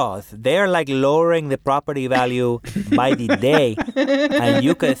your cause. They're like lowering the property value by the day. And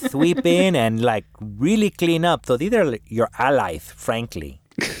you can sweep in and like really clean up. So these are your allies, frankly.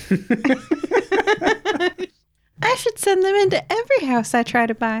 I should send them into every house I try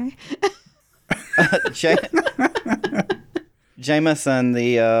to buy. Jameson,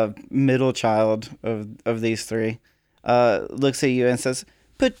 the middle child of these 3, looks at you and says,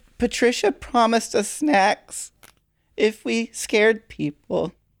 Patricia promised us snacks if we scared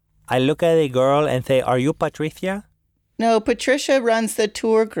people. I look at the girl and say, are you Patricia? No, Patricia runs the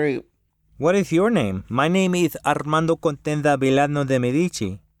tour group. What is your name? My name is Armando Contenda Villano de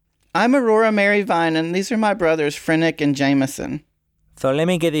Medici. I'm Aurora Mary Vine, and these are my brothers, Frennick and Jameson. So let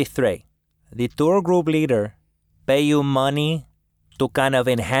me get this straight. The tour group leader pay you money to kind of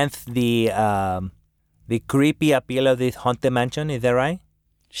enhance the creepy appeal of this haunted mansion, is that right?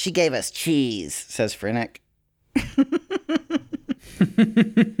 She gave us cheese. Says Frennick.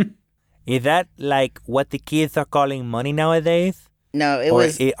 Is that like what the kids are calling money nowadays? No, it Or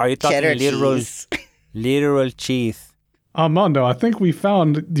was are you talking cheddar literal cheese. literal cheese? Armando, I think we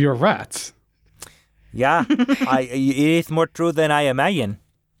found your rats. Yeah, it is more true than I imagine.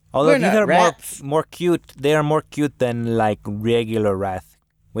 Although We're these not are rats. more cute. They are more cute than like regular rats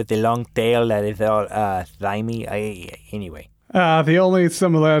with the long tail that is all slimy. Anyway. The only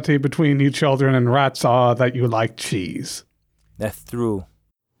similarity between you children and rats are that you like cheese. That's true.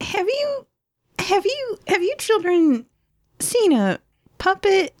 Have you children seen a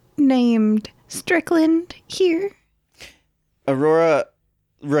puppet named Strickland here? Aurora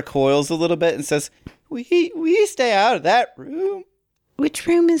recoils a little bit and says, we stay out of that room. Which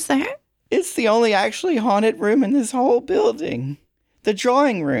room is that? It's the only actually haunted room in this whole building. The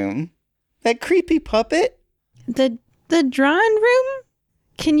drawing room. That creepy puppet. The drawing room?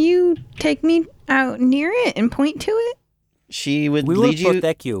 Can you take me out near it and point to it? She would We will lead you.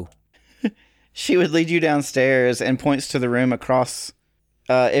 protect you. She would lead you downstairs and points to the room across.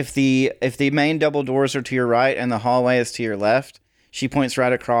 If the main double doors are to your right and the hallway is to your left, she points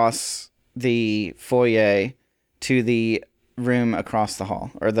right across the foyer to the room across the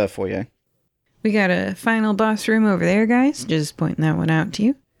hall, or the foyer. We got a final boss room over there, guys. Just pointing that one out to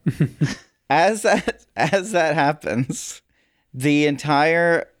you. As that happens, the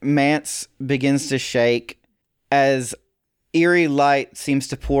entire manse begins to shake as eerie light seems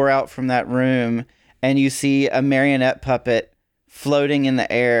to pour out from that room, and you see a marionette puppet floating in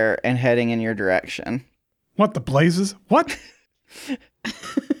the air and heading in your direction. What the blazes? What?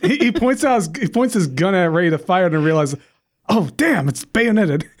 he points his gun at ready to fire and realizes, oh damn, it's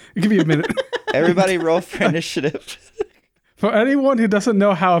bayoneted. Give me a minute. Everybody roll for initiative. For anyone who doesn't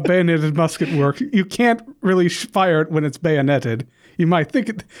know how a bayoneted musket works, you can't really fire it when it's bayoneted. You might think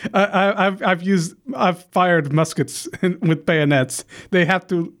it. I've fired muskets with bayonets. They have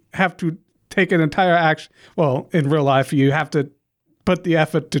to take an entire action. Well, in real life, you have to put the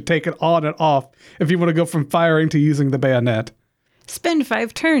effort to take it on and off if you want to go from firing to using the bayonet. Spend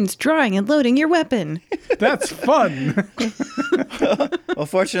 5 turns drawing and loading your weapon. That's fun. Well,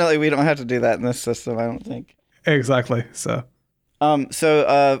 fortunately, we don't have to do that in this system, I don't think. Exactly. So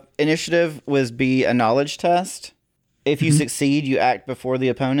initiative was be a knowledge test. If you succeed, you act before the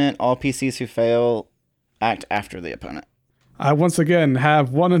opponent. All PCs who fail act after the opponent. I once again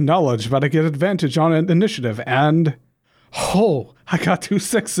have 1 in knowledge, but I get advantage on an initiative, and I got 2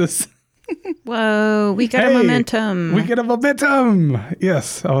 6s. Whoa, we got a momentum. We get a momentum.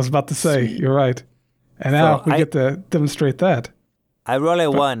 Yes, I was about to say, Sweet. You're right. And now we get to demonstrate that. I roll a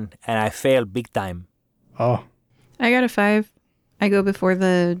 1 and I fail big time. Oh. I got a 5. I go before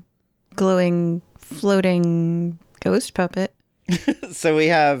the glowing, floating ghost puppet. So we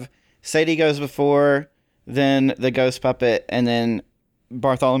have Sadie goes before, then the ghost puppet, and then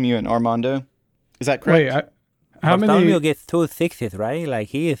Bartholomew and Armando. Is that correct? Wait, how Bartholomew many? gets 2 6s, right? Like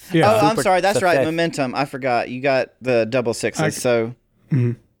he is. Yeah. Oh, I'm super sorry. That's right. success. Momentum. I forgot. You got the double 6s. So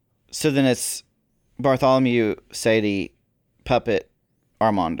then it's Bartholomew, Sadie, puppet,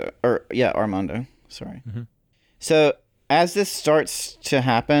 Armando. Armando. Sorry. So as this starts to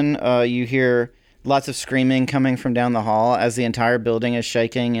happen, you hear lots of screaming coming from down the hall as the entire building is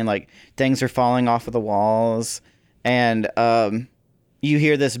shaking and like things are falling off of the walls. And you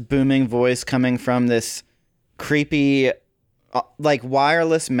hear this booming voice coming from this creepy, like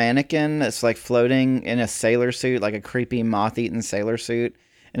wireless mannequin that's like floating in a sailor suit, like a creepy moth-eaten sailor suit.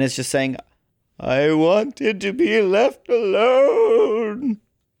 And it's just saying, I wanted to be left alone.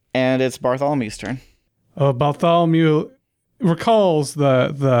 And it's Bartholomew's turn. Bartholomew recalls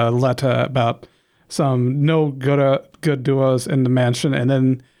the letter about some no good doers in the mansion, and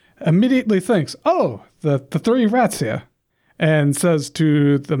then immediately thinks, oh, the 3 rats here, and says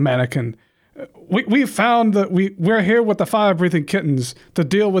to the mannequin, we found that we're here with the fire-breathing kittens to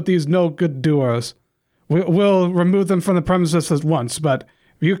deal with these no good doers. We'll remove them from the premises at once, but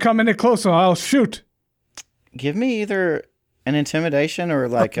if you come any closer, I'll shoot. Give me either an intimidation or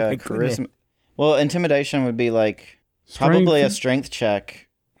like a charisma. Well, intimidation would be like probably a strength check.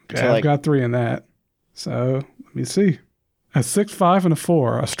 Okay, I've got 3 in that. So let me see. A 6, 5, and a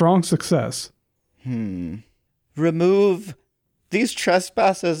 4. A strong success. Remove these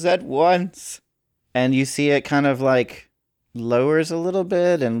trespassers at once. And you see it kind of like lowers a little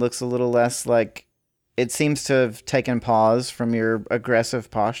bit and looks a little less like it seems to have taken pause from your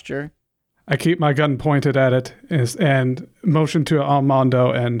aggressive posture. I keep my gun pointed at it and motion to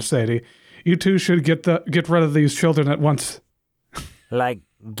Armando and Sadie. You two should get rid of these children at once. Like,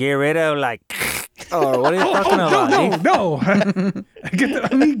 get rid of, like, or what are you talking about? No.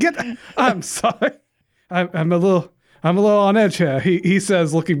 I'm sorry. I'm a little on edge here. He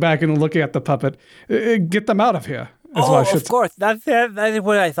says, looking back and looking at the puppet. Get them out of here. Of course. That's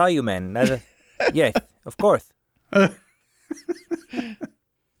what I thought you meant. Yes, of course. Sadie,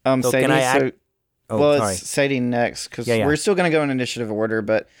 can I act? Sorry. It's Sadie next, because Yeah. we're still going to go in initiative order,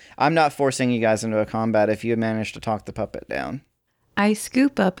 but I'm not forcing you guys into a combat if you manage to talk the puppet down. I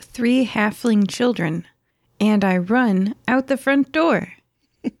scoop up 3 halfling children, and I run out the front door.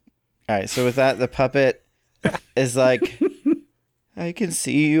 All right, so with that, the puppet is like, I can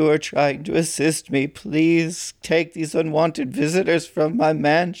see you are trying to assist me. Please take these unwanted visitors from my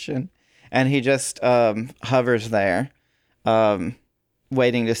mansion. And he just hovers there,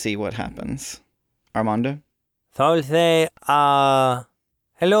 waiting to see what happens. Armando? So I'll say,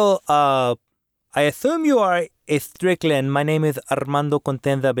 hello, I assume you are a Strickland. My name is Armando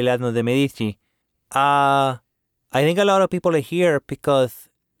Contenda Villano de Medici. I think a lot of people are here because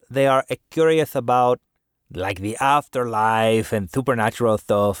they are curious about, like, the afterlife and supernatural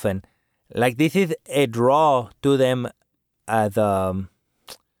stuff. And, like, this is a draw to them as,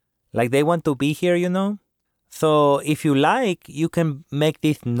 like, they want to be here, you know? So if you like, you can make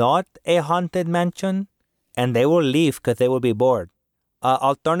this not a haunted mansion, and they will leave because they will be bored.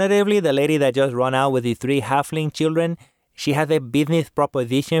 Alternatively, the lady that just ran out with the 3 halfling children, she has a business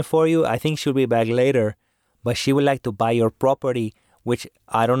proposition for you. I think she'll be back later, but she would like to buy your property, which,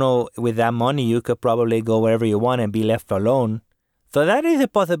 I don't know, with that money, you could probably go wherever you want and be left alone. So that is a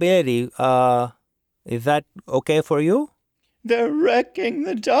possibility. Is that okay for you? They're wrecking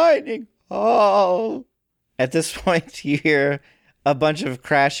the dining hall. At this point, you hear a bunch of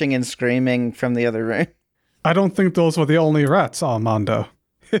crashing and screaming from the other room. I don't think those were the only rats, Armando.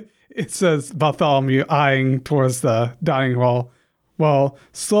 It says Bartholomew, eyeing towards the dining hall, while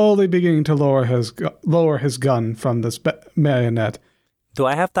slowly beginning to lower his gun from this marionette. Do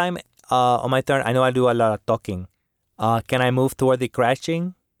I have time on my turn? I know I do a lot of talking. Can I move toward the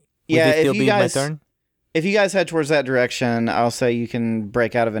crashing? Would Yeah, this still be my turn? If you guys head towards that direction, I'll say you can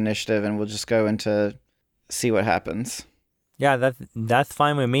break out of initiative and we'll just go into see what happens. Yeah, that's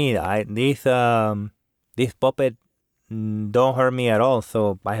fine with me. This puppet don't hurt me at all,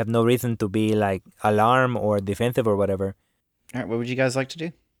 so I have no reason to be like alarmed or defensive or whatever. All right, what would you guys like to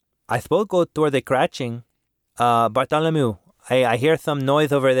do? I suppose go toward the crashing. Bartholomew, I hear some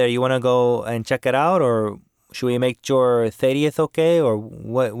noise over there. You want to go and check it out, or should we make sure Sadie is okay, or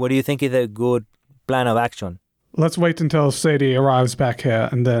what do you think is a good plan of action? Let's wait until Sadie arrives back here,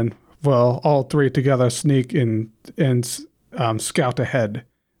 and then we'll all three together sneak in and scout ahead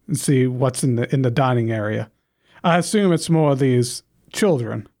and see what's in the dining area. I assume it's more of these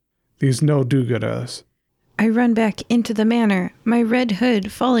children, these no-do-gooders. I run back into the manor, my red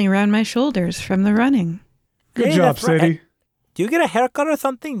hood falling around my shoulders from the running. Good Hey, job, that's right. Sadie. Do you get a haircut or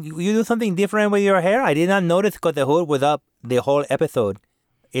something? You do something different with your hair? I did not notice because the hood was up the whole episode.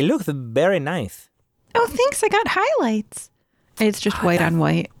 It looks very nice. Oh, thanks, I got highlights. It's just white on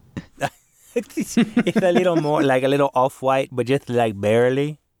white. It's a little more like a little off-white, but just like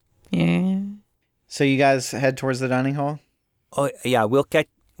barely. Yeah. So you guys head towards the dining hall? Oh yeah, we'll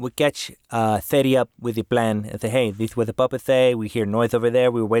catch Sadie up with the plan and say, hey, this is what the puppet say. We hear noise over there.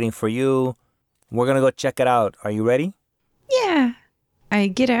 We're waiting for you. We're gonna go check it out. Are you ready? Yeah. I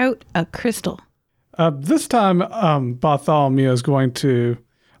get out a crystal. This time, Bartholomew is going to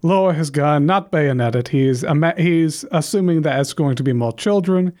lower his gun, not bayonet it. He's assuming that it's going to be more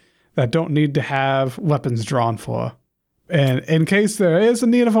children that don't need to have weapons drawn for. And in case there is a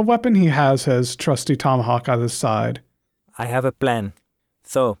need of a weapon, he has his trusty tomahawk at his side. I have a plan.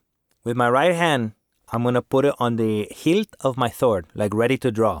 So, with my right hand, I'm going to put it on the hilt of my sword, like ready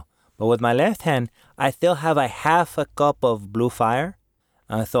to draw. But with my left hand, I still have a half a cup of blue fire.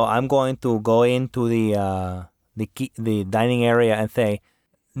 So I'm going to go into the dining area and say,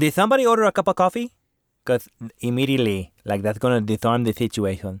 did somebody order a cup of coffee? Because immediately, like that's going to disarm the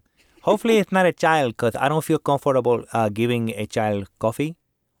situation. Hopefully it's not a child, because I don't feel comfortable giving a child coffee.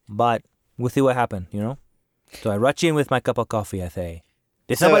 But we'll see what happens, you know? So I rush in with my cup of coffee. I say,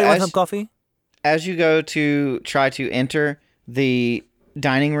 did somebody want some coffee? As you go to try to enter the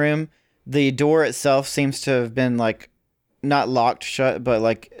dining room, the door itself seems to have been like not locked shut, but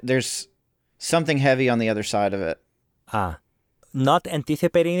like there's something heavy on the other side of it. Not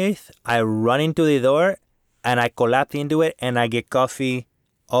anticipating this, I run into the door and I collapse into it and I get coffee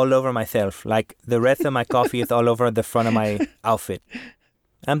all over myself. Like the rest of my coffee is all over the front of my outfit.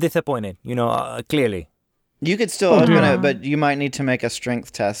 I'm disappointed, clearly. You could still open it, but you might need to make a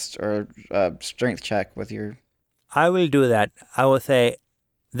strength test or a strength check with your... I will do that. I will say,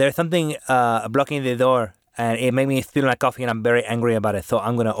 there's something blocking the door and it made me spill my coffee and I'm very angry about it. So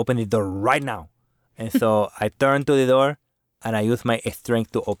I'm going to open the door right now. And so I turn to the door and I use my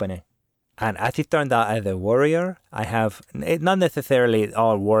strength to open it. And as it turned out, as a warrior, I have, not necessarily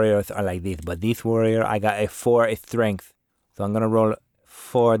all warriors are like this, but this warrior, I got a 4 strength. So I'm going to roll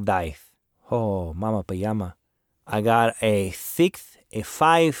 4 dice. Oh, mama pajama. I got a 6, a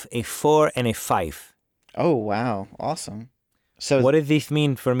 5, a 4, and a 5. Oh, wow. Awesome. So what does this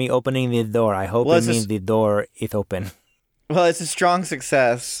mean for me opening the door? I hope it means the door is open. Well, it's a strong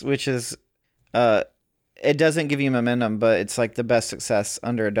success, which is, it doesn't give you momentum, but it's like the best success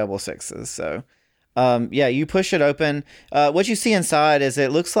under a double sixes. So, yeah, you push it open. What you see inside is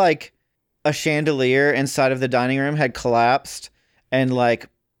it looks like a chandelier inside of the dining room had collapsed and like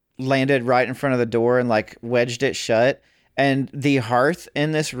landed right in front of the door and like wedged it shut. And the hearth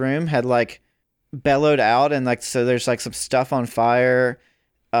in this room had like bellowed out and like, so there's like some stuff on fire.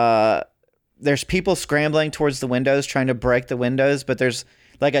 There's people scrambling towards the windows trying to break the windows, but there's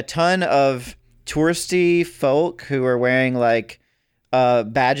like a ton of touristy folk who are wearing like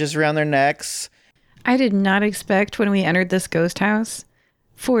badges around their necks. I did not expect when we entered this ghost house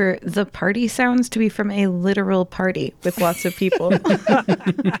for the party sounds to be from a literal party with lots of people.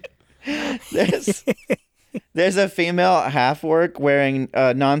 There's a female half-orc wearing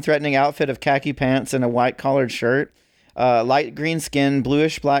a non-threatening outfit of khaki pants and a white collared shirt, light green skin,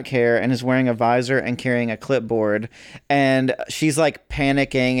 bluish black hair, and is wearing a visor and carrying a clipboard. And she's like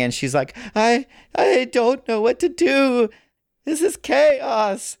panicking and she's like, I don't know what to do. This is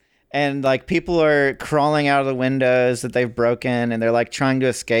chaos. And like people are crawling out of the windows that they've broken and they're like trying to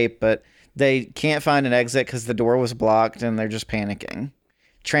escape, but They can't find an exit because the door was blocked, and they're just panicking,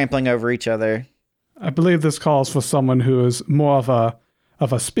 trampling over each other. I believe this calls for someone who is more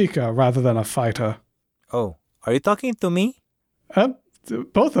of a speaker rather than a fighter. Oh, are you talking to me?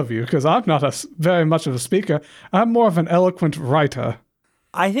 Both of you, because I'm not very much of a speaker. I'm more of an eloquent writer.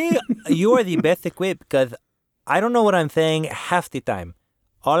 I think you are the best equipped because I don't know what I'm saying half the time.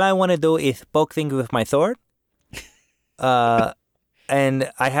 All I want to do is poke things with my sword.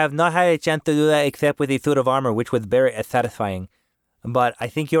 And I have not had a chance to do that except with the suit of armor, which was very satisfying. But I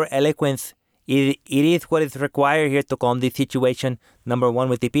think your eloquence, it is what is required here to calm the situation, number one,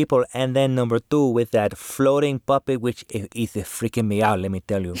 with the people, and then number two, with that floating puppet, which is freaking me out, let me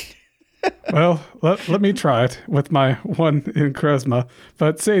tell you. Well, let me try it with my 1 in charisma.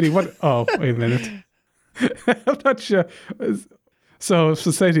 But Sadie, what... Oh, wait a minute. I'm not sure. So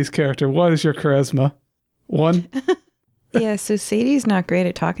Sadie's character, what is your charisma? 1? Yeah, so Sadie's not great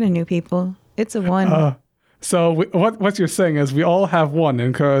at talking to new people. It's a 1. So what you're saying is we all have 1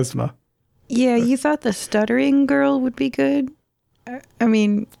 in charisma. Yeah, you thought the stuttering girl would be good? I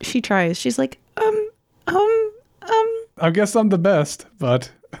mean, she tries. She's like, I guess I'm the best,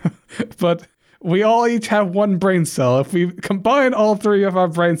 but we all each have 1 brain cell. If we combine all 3 of our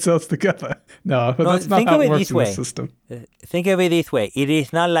brain cells together, no, that's not how it works in the system. Think of it this way: it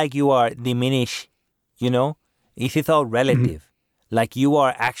is not like you are diminished. It is all relative. Like you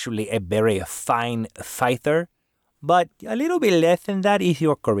are actually a very fine fighter, but a little bit less than that is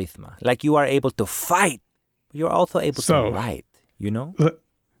your charisma. Like you are able to fight, but you're also able to write.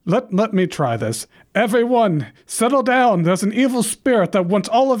 Let me try this. Everyone, settle down. There's an evil spirit that wants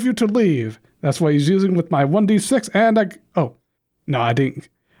all of you to leave. That's what he's using with my 1d6, and I didn't.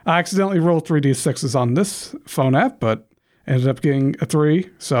 I accidentally rolled 3d6s on this phone app, but ended up getting a 3,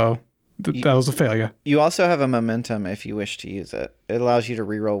 so that was a failure. You also have a momentum if you wish to use it. It allows you to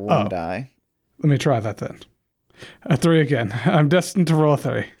reroll 1 die. Let me try that then. A 3 again. I'm destined to roll a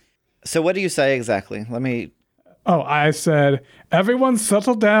 3. So what do you say exactly? I said, everyone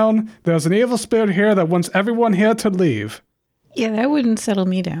settle down. There's an evil spirit here that wants everyone here to leave. Yeah, that wouldn't settle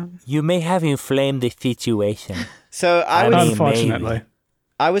me down. You may have inflamed the situation. So Unfortunately.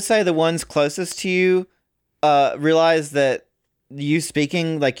 I would say the ones closest to you realize that you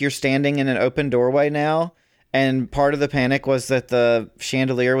speaking, like you're standing in an open doorway now, and part of the panic was that the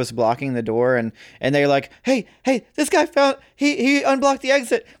chandelier was blocking the door, and they're like, hey, this guy he unblocked the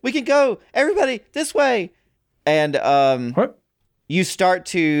exit. We can go. Everybody, this way. And What? You start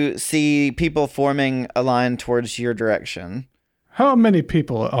to see people forming a line towards your direction. How many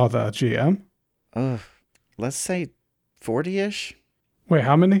people are there, GM? Let's say 40-ish. Wait,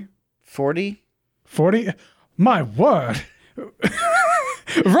 how many? 40? 40? My word!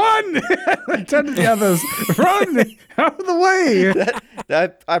 Run! Tell the others, run out of the way! I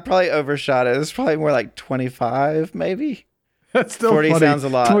probably overshot it. It's probably more like 25, maybe. That's still 40 funny. sounds a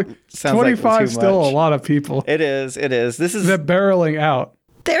lot. Sounds 25 like too still much. a lot of people. It is. They're barreling out.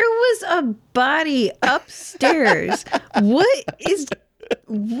 There was a body upstairs. What?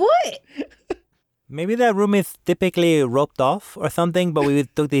 Maybe that room is typically roped off or something, but we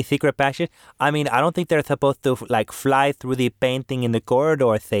took the secret passage. I mean, I don't think they're supposed to fly through the painting in the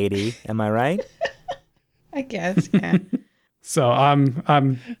corridor, Sadie. Am I right? I guess, yeah. So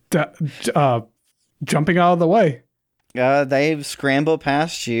I'm jumping out of the way. They've scrambled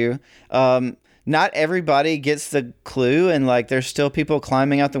past you. Not everybody gets the clue, and there's still people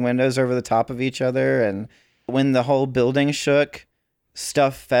climbing out the windows over the top of each other. And when the whole building shook,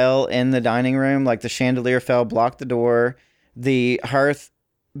 stuff fell in the dining room. The chandelier fell, blocked the door. The hearth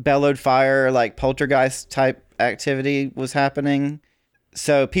bellowed fire, poltergeist type activity was happening.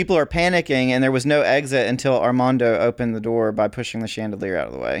 So people are panicking, and there was no exit until Armando opened the door by pushing the chandelier out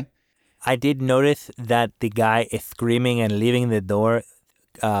of the way. I did notice that the guy is screaming and leaving the door.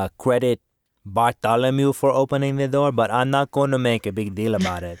 Credit Bartholomew for opening the door, but I'm not going to make a big deal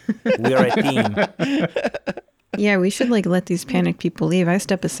about it. We're a team. Yeah, we should let these panicked people leave. I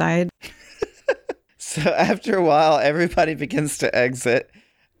step aside. So after a while, everybody begins to exit,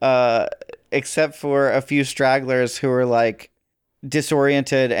 except for a few stragglers who are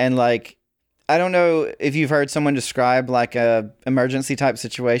disoriented and I don't know if you've heard someone describe a emergency type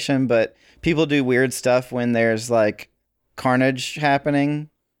situation, but people do weird stuff when there's carnage happening.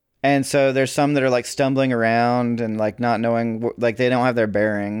 And so there's some that are stumbling around and not knowing, they don't have their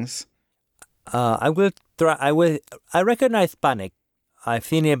bearings. I recognize panic. I've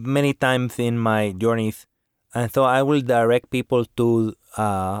seen it many times in my journeys. And so I will direct people to,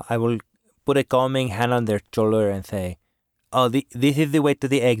 I will put a calming hand on their shoulder and say, this is the way to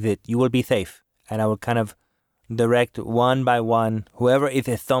the exit. You will be safe. And I will kind of direct one by one. Whoever is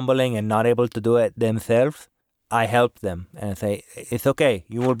stumbling and not able to do it themselves, I help them and say, it's okay.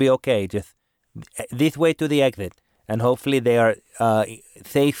 You will be okay. Just this way to the exit. And hopefully they are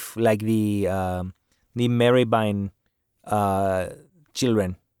safe like the Marybine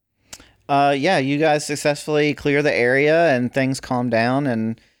children. Yeah, you guys successfully clear the area and things calm down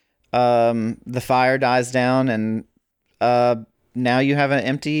and the fire dies down and now you have an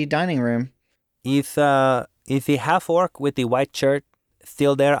empty dining room. Is the half-orc with the white shirt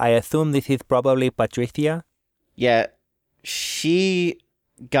still there? I assume this is probably Patricia. Yeah, she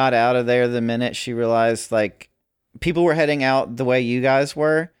got out of there the minute she realized, like, people were heading out the way you guys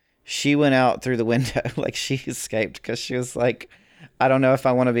were. She went out through the window, like, she escaped because she was like, I don't know if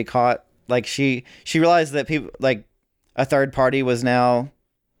I want to be caught. Like, she realized that people, like, a third party was now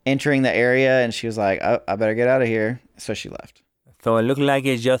entering the area, and she was like, oh, I better get out of here. So she left. So it looks like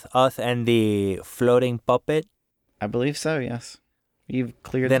it's just us and the floating puppet. I believe so, yes. You've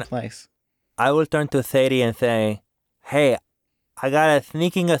cleared Then the place. I will turn to Sadie and say, hey, I got a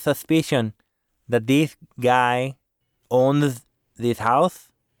sneaking suspicion that this guy owns this house.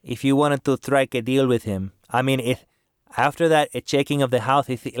 If you wanted to strike a deal with him, I mean, after that, a checking of the house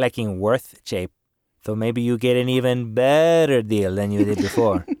is like in worse shape. So maybe you get an even better deal than you did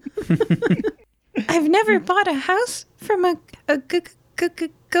before. I've never bought a house from a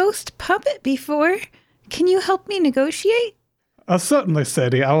ghost puppet before. Can you help me negotiate? Certainly,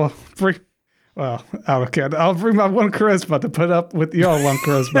 Sadie. I'll bring my one charisma to put up with your one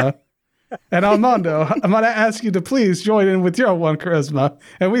charisma. And Armando, I'm going to ask you to please join in with your one charisma,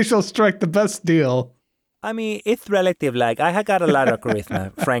 and we shall strike the best deal. I mean, it's relative. Like, I have got a lot of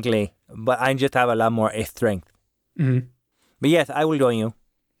charisma, frankly, but I just have a lot more strength. Mm-hmm. But yes, I will join you.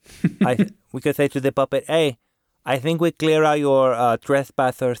 We could say to the puppet, hey, I think we clear out your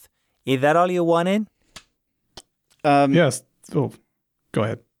trespassers. Is that all you wanted? Yes. Oh, go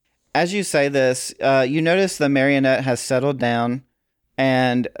ahead. As you say this, you notice the marionette has settled down,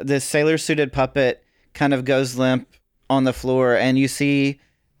 and this sailor-suited puppet kind of goes limp on the floor, and you see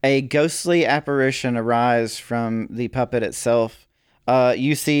a ghostly apparition arise from the puppet itself.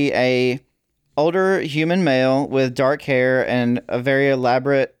 You see a older human male with dark hair and a very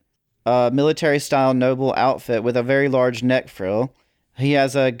elaborate military-style noble outfit with a very large neck frill. He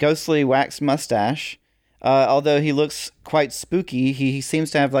has a ghostly wax mustache. Although he looks quite spooky, he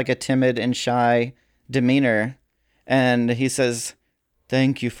seems to have like a timid and shy demeanor. And he says,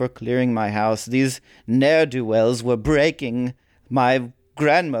 "Thank you for clearing my house. These ne'er-do-wells were breaking my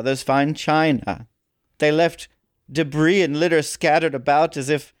grandmother's fine china. They left debris and litter scattered about as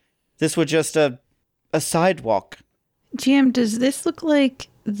if this were just a sidewalk." GM, does this look like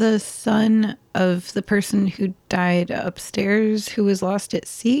the son of the person who died upstairs who was lost at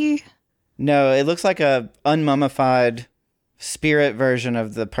sea? No, it looks like a unmummified spirit version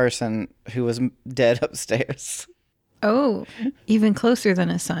of the person who was dead upstairs. Oh, even closer than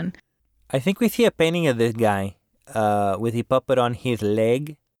a son. I think we see a painting of this guy with the puppet on his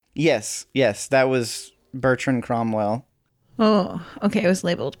leg. Yes, that was Bertrand Cromwell. Oh, okay, it was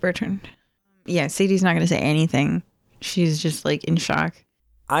labeled Bertrand. Yeah, Sadie's not going to say anything. She's just like in shock.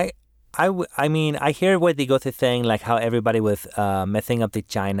 I mean, I hear what the ghost is saying, like how everybody was messing up the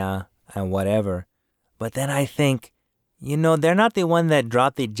china and whatever. But then I think, they're not the one that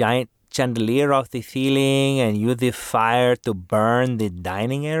dropped the giant chandelier off the ceiling and used the fire to burn the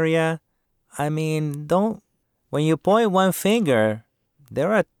dining area. I mean, when you point one finger,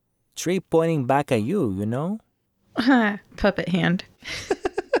 there are three pointing back at you, Puppet hand.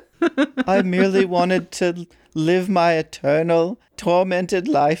 I merely wanted to live my eternal, tormented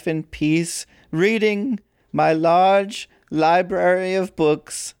life in peace, reading my large library of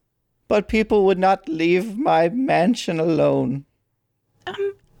books. But people would not leave my mansion alone.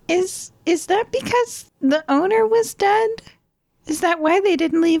 Is that because the owner was dead? Is that why they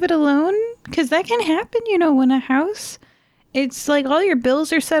didn't leave it alone? Because that can happen, when a house, it's like all your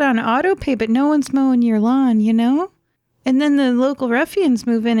bills are set on auto pay, but no one's mowing your lawn, And then the local ruffians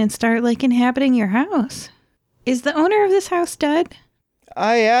move in and start, inhabiting your house. Is the owner of this house dead?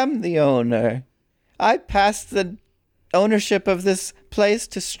 I am the owner. I passed the ownership of this place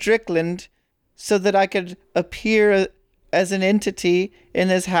to Strickland so that I could appear as an entity in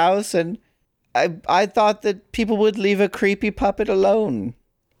this house, and I thought that people would leave a creepy puppet alone.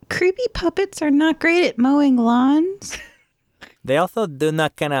 Creepy puppets are not great at mowing lawns. They also do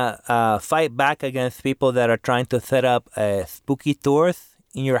not kind of fight back against people that are trying to set up spooky tours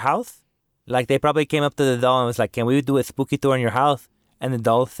in your house. Like, they probably came up to the doll and was like, can we do a spooky tour in your house? And the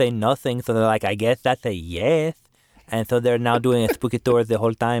dolls say nothing, so they're like, I guess that's a yes. And so they're now doing a spooky tour the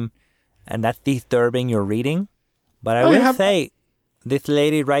whole time. And that's disturbing your reading. But I will say, this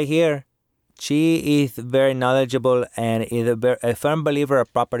lady right here, she is very knowledgeable and is a firm believer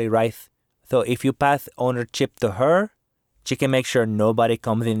of property rights. So if you pass ownership to her, she can make sure nobody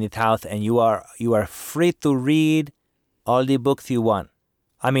comes in this house, and you are free to read all the books you want.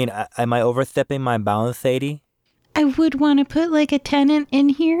 I mean, am I overstepping my bounds, Sadie? I would want to put like a tenant in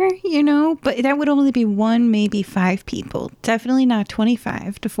here, but that would only be 1, maybe 5 people. Definitely not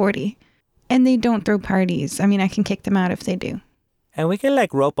 25 to 40. And they don't throw parties. I mean, I can kick them out if they do. And we can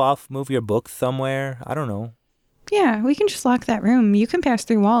rope off, move your books somewhere. I don't know. Yeah, we can just lock that room. You can pass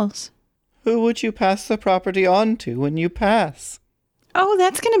through walls. Who would you pass the property on to when you pass? Oh,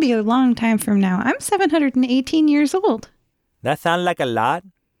 that's going to be a long time from now. I'm 718 years old. That sounds like a lot,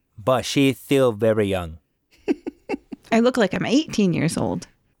 but she's still very young. I look like I'm 18 years old.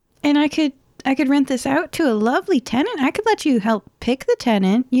 And I could rent this out to a lovely tenant. I could let you help pick the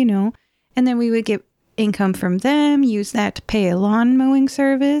tenant, and then we would get income from them, use that to pay a lawn mowing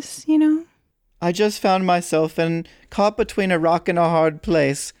service, I just found myself caught between a rock and a hard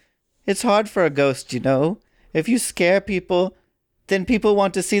place. It's hard for a ghost, If you scare people, then people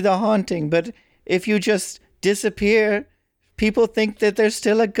want to see the haunting. But if you just disappear, people think that there's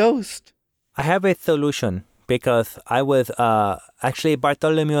still a ghost. I have a solution, because I was, actually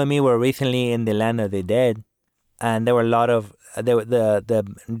Bartholomew and me were recently in the land of the dead. And there were a lot of, the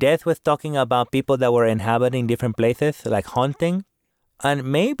death was talking about people that were inhabiting different places, like haunting. And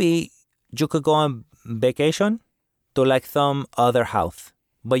maybe you could go on vacation to some other house.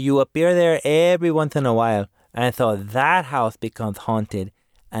 But you appear there every once in a while. And so that house becomes haunted.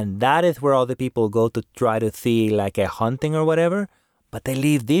 And that is where all the people go to try to see a haunting or whatever. But they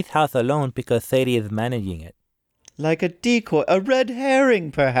leave this house alone because Sadie is managing it. Like a decoy, a red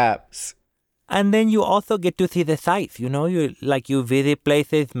herring, perhaps. And then you also get to see the sights, you visit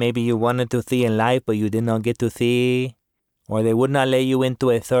places maybe you wanted to see in life, but you did not get to see. Or they would not let you into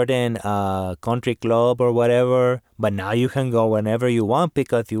a certain country club or whatever. But now you can go whenever you want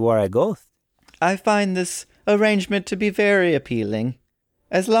because you are a ghost. I find this arrangement to be very appealing,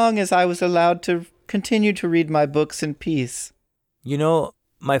 as long as I was allowed to continue to read my books in peace.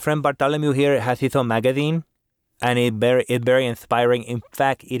 My friend Bartholomew here has his own magazine, and it's very inspiring. In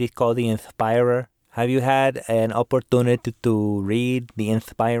fact, it is called The Inspirer. Have you had an opportunity to read The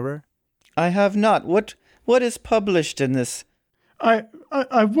Inspirer? I have not. What is published in this? I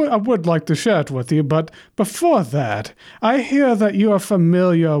would like to share it with you, but before that, I hear that you are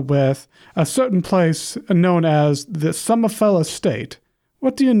familiar with a certain place known as the Summerfell Estate.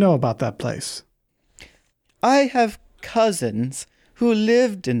 What do you know about that place? I have cousins who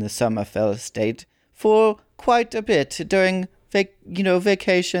lived in the Summerfell Estate for quite a bit during,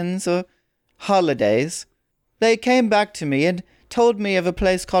 vacations or holidays. They came back to me and told me of a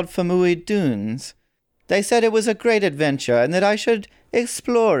place called Famui Dunes. They said it was a great adventure and that I should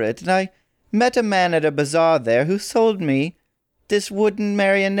explore it, and I met a man at a bazaar there who sold me this wooden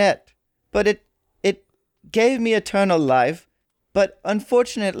marionette. But it gave me eternal life, but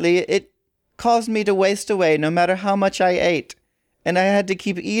unfortunately it caused me to waste away no matter how much I ate, and I had to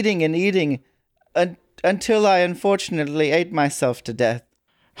keep eating and eating until I unfortunately ate myself to death.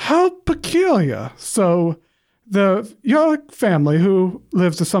 How peculiar. So your family who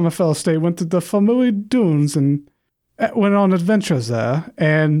lives at Summerfell Estate went to the Famui Dunes and went on adventures there,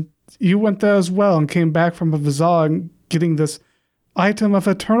 and you went there as well and came back from a bazaar and getting this item of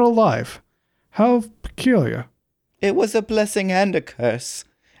eternal life. How peculiar. It was a blessing and a curse,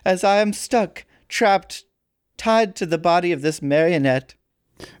 as I am stuck, trapped, tied to the body of this marionette.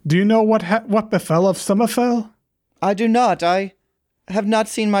 Do you know what befell of Summerfell? I do not. I have not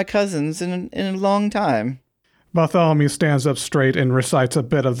seen my cousins in a long time. Bartholomew stands up straight and recites a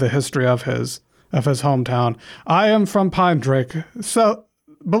bit of the history of his hometown. I am from Pine Drake, so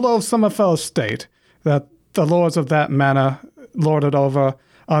below Summerfell Estate, that the lords of that manor lorded over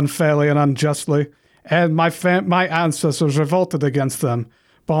unfairly and unjustly, and my ancestors revolted against them.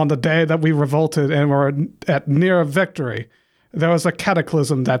 But on the day that we revolted and were at near victory, there was a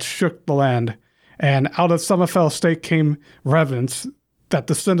cataclysm that shook the land, and out of Summerfell Estate came revenants that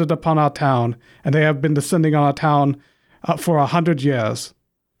descended upon our town, and they have been descending on our town for 100 years.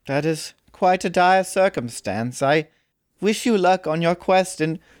 That is quite a dire circumstance. I wish you luck on your quest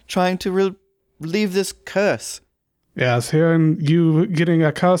in trying to relieve this curse. Yes, hearing you getting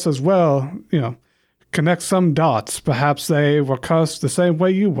a curse as well, connect some dots. Perhaps they were cursed the same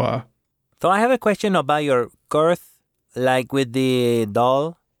way you were. So I have a question about your curse, like with the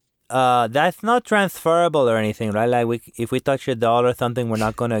doll. That's not transferable or anything, right? If we touch a doll or something, we're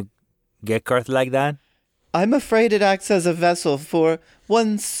not going to get cursed like that? I'm afraid it acts as a vessel for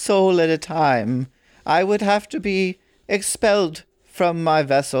one soul at a time. I would have to be expelled from my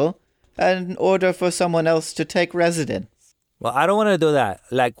vessel in order for someone else to take residence. Well, I don't want to do that.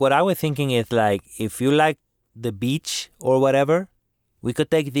 Like, what I was thinking is, like, if you like the beach or whatever, we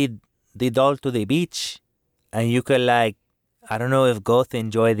could take the doll to the beach, and you could, like, I don't know if ghosts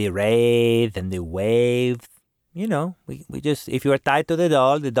enjoy the rays and the waves. You know, we just, if you are tied to the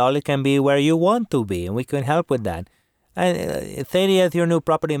doll can be where you want to be, and we can help with that. And Sadie, as your new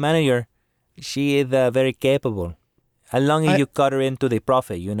property manager, she is very capable. As long as you cut her into the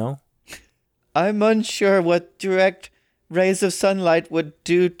profit, you know? I'm unsure what direct rays of sunlight would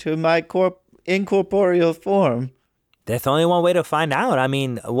do to my incorporeal form. There's only one way to find out. I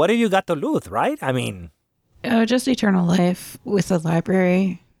mean, what have you got to lose, right? I mean... just eternal life with a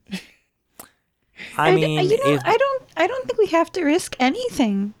library. I mean... I don't think we have to risk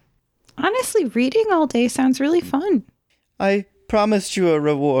anything. Honestly, reading all day sounds really fun. I promised you a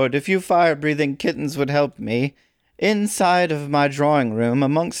reward if you fire-breathing kittens would help me. Inside of my drawing room,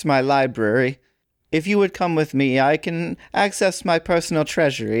 amongst my library, if you would come with me, I can access my personal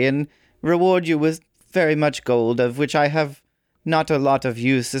treasury and reward you with very much gold, of which I have not a lot of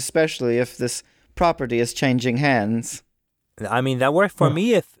use, especially if this property is changing hands. I mean, that works for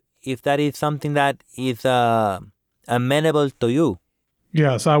me if that is something that is amenable to you.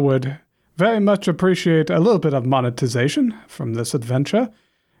 Yes, I would very much appreciate a little bit of monetization from this adventure.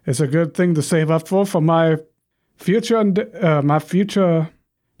 It's a good thing to save up for my future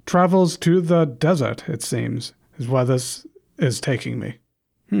travels to the desert, it seems, is where this is taking me.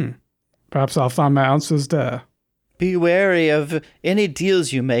 Perhaps I'll find my answers there. Be wary of any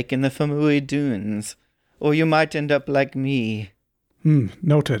deals you make in the Famui Dunes, or you might end up like me.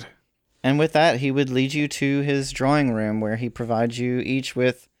 Noted. And with that, he would lead you to his drawing room, where he provides you each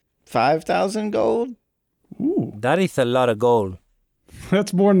with 5,000 gold. Ooh. That is a lot of gold.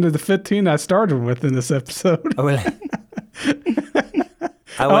 That's more than the 15 I started with in this episode. I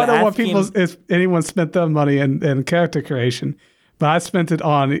don't know what if anyone spent their money in character creation, but I spent it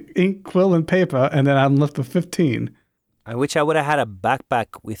on ink, quill, and paper, and then I'm left with 15. I wish I would have had a backpack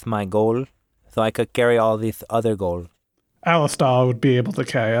with my gold, so I could carry all this other gold. Alistar would be able to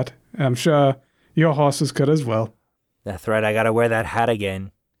carry it, and I'm sure your horses could as well. That's right, I gotta wear that hat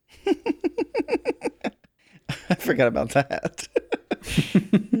again. I forgot about that.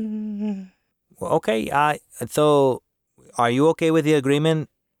 Well, okay, so are you okay with the agreement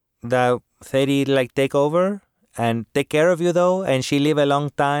that Sadie take over and take care of you though, and she live a long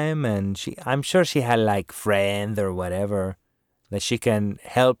time, and I'm sure she had friends or whatever that she can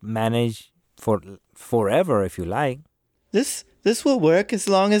help manage for forever if you like. This will work as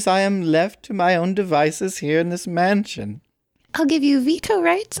long as I am left to my own devices here in this mansion. I'll give you veto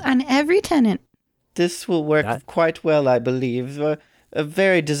rights on every tenant. This will work quite well, I believe. A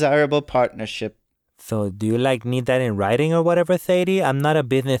very desirable partnership. So do you need that in writing or whatever, Sadie? I'm not a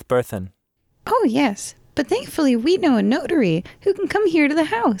business person. Oh, yes. But thankfully we know a notary who can come here to the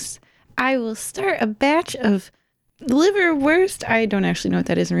house. I will start a batch of liverwurst. I don't actually know what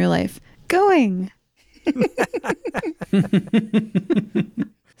that is in real life. Going.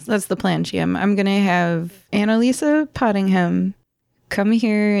 So that's the plan, GM. I'm going to have Annalisa Pottingham come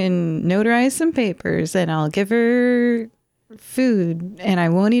here and notarize some papers, and I'll give her food, and I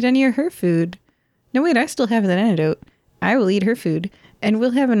won't eat any of her food. No, wait, I still have that antidote. I will eat her food, and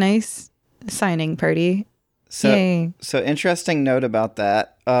we'll have a nice signing party. Yay. So interesting note about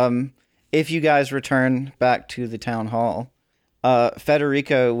that. If you guys return back to the town hall,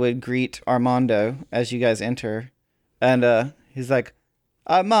 Federico would greet Armando as you guys enter, and he's like,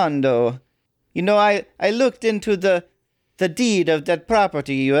 Armando, I looked into the deed of that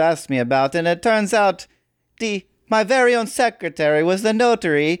property you asked me about, and it turns out my very own secretary was the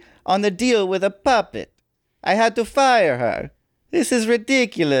notary on the deal with a puppet. I had to fire her. This is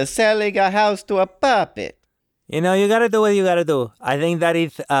ridiculous, selling a house to a puppet. You gotta do what you gotta do. I think that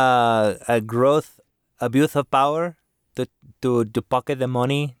is a gross abuse of power to pocket the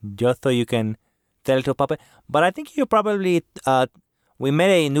money just so you can sell it to a puppet. But I think you probably... we met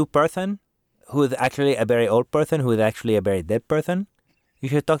a new person who is actually a very old person, who is actually a very dead person. You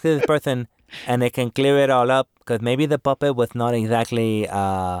should talk to this person and they can clear it all up, because maybe the puppet was not exactly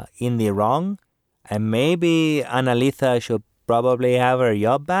in the wrong. And maybe Annalisa should probably have her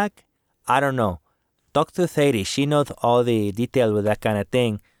job back. I don't know. Talk to Sadie. She knows all the details with that kind of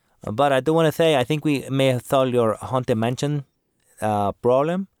thing. But I do want to say, I think we may have solved your haunted mansion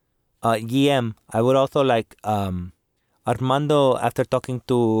problem. GM, I would also like Armando, after talking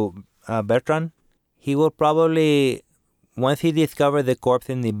to Bertrand, he will probably, once he discovers the corpse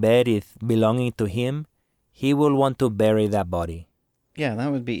in the bed is belonging to him, he will want to bury that body. Yeah,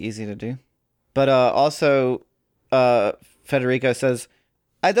 that would be easy to do. But also, Federico says,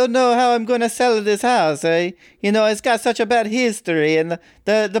 I don't know how I'm going to sell this house. It's got such a bad history, and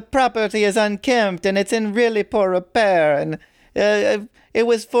the property is unkempt, and it's in really poor repair, and it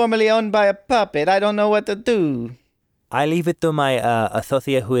was formerly owned by a puppet. I don't know what to do. I leave it to my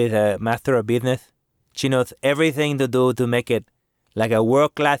associate who is a master of business. She knows everything to do to make it like a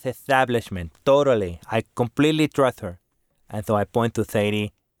world-class establishment. Totally. I completely trust her. And so I point to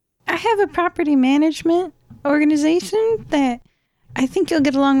Sadie. I have a property management organization that I think you'll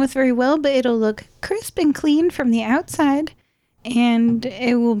get along with very well, but it'll look crisp and clean from the outside, and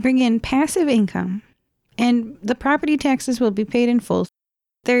it will bring in passive income. And the property taxes will be paid in full.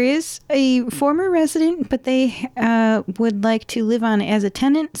 There is a former resident, but they would like to live on as a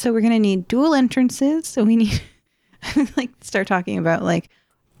tenant, so we're going to need dual entrances. So we need, start talking about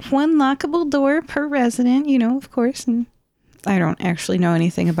one lockable door per resident, of course. And I don't actually know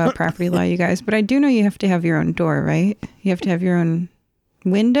anything about property law, you guys, but I do know you have to have your own door, right? You have to have your own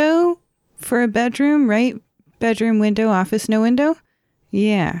window for a bedroom, right? Bedroom window, office, no window?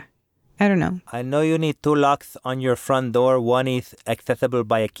 Yeah. I don't know. I know you need 2 locks on your front door. One is accessible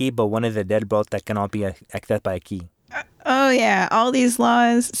by a key, but one is a deadbolt that cannot be accessed by a key. Oh, yeah. All these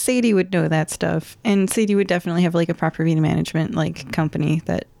laws. Sadie would know that stuff. And Sadie would definitely have a property management company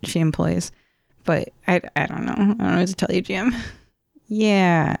that she employs. But I don't know. I don't know what to tell you, Jim.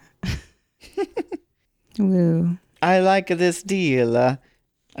 Yeah. Woo. I like this deal.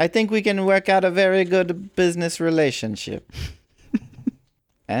 I think we can work out a very good business relationship.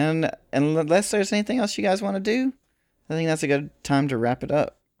 And unless there's anything else you guys want to do, I think that's a good time to wrap it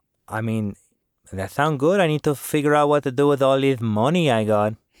up. I mean, that sounds good. I need to figure out what to do with all this money I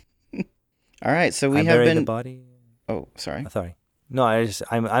got. All right, so we I have buried been... the body. Oh, sorry. Sorry. No,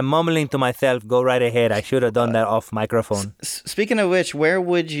 I'm mumbling to myself. Go right ahead. I should have done that off microphone. Speaking of which, where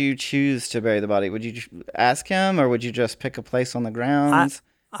would you choose to bury the body? Would you ask him, or would you just pick a place on the grounds?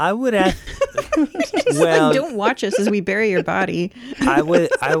 I would ask. Well, don't watch us as we bury your body. I would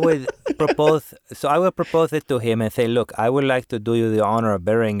propose. So I would propose it to him and say, look, I would like to do you the honor of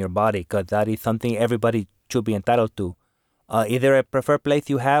burying your body because that is something everybody should be entitled to. Is there a preferred place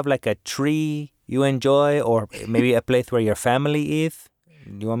you have, like a tree you enjoy, or maybe a place where your family is?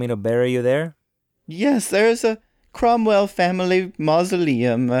 Do you want me to bury you there? Yes, there's a Cromwell family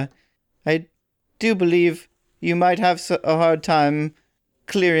mausoleum. I do believe you might have a hard time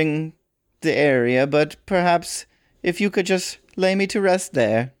clearing the area, but perhaps if you could just lay me to rest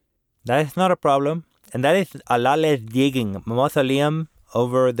there. That is not a problem. And that is a lot less digging. Mausoleum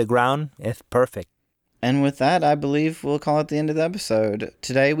over the ground is perfect. And with that, I believe we'll call it the end of the episode.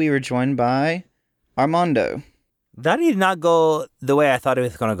 Today we were joined by Armando. That did not go the way I thought it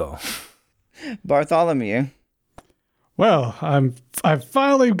was going to go. Bartholomew. Well, I've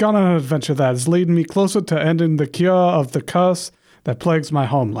finally gone on an adventure that is leading me closer to ending the cure of the curse that plagues my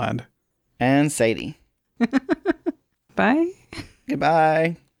homeland. And Sadie. Bye.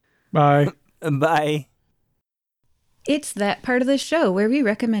 Goodbye. Bye. Bye. It's that part of the show where we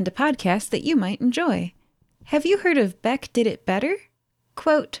recommend a podcast that you might enjoy. Have you heard of Beck Did It Better?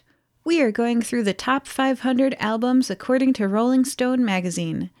 Quote, we are going through the top 500 albums according to Rolling Stone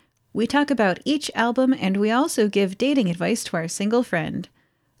magazine. We talk about each album and we also give dating advice to our single friend.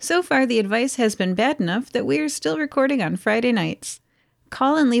 So far, the advice has been bad enough that we are still recording on Friday nights.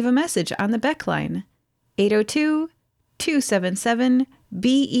 Call and leave a message on the Beck line,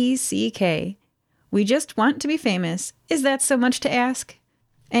 802-277-BECK. We just want to be famous. Is that so much to ask?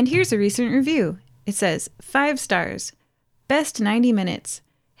 And here's a recent review. It says, 5 stars. Best 90 minutes.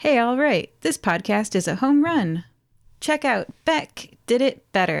 Hey, all right, this podcast is a home run. Check out Beck Did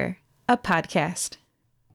It Better, a podcast.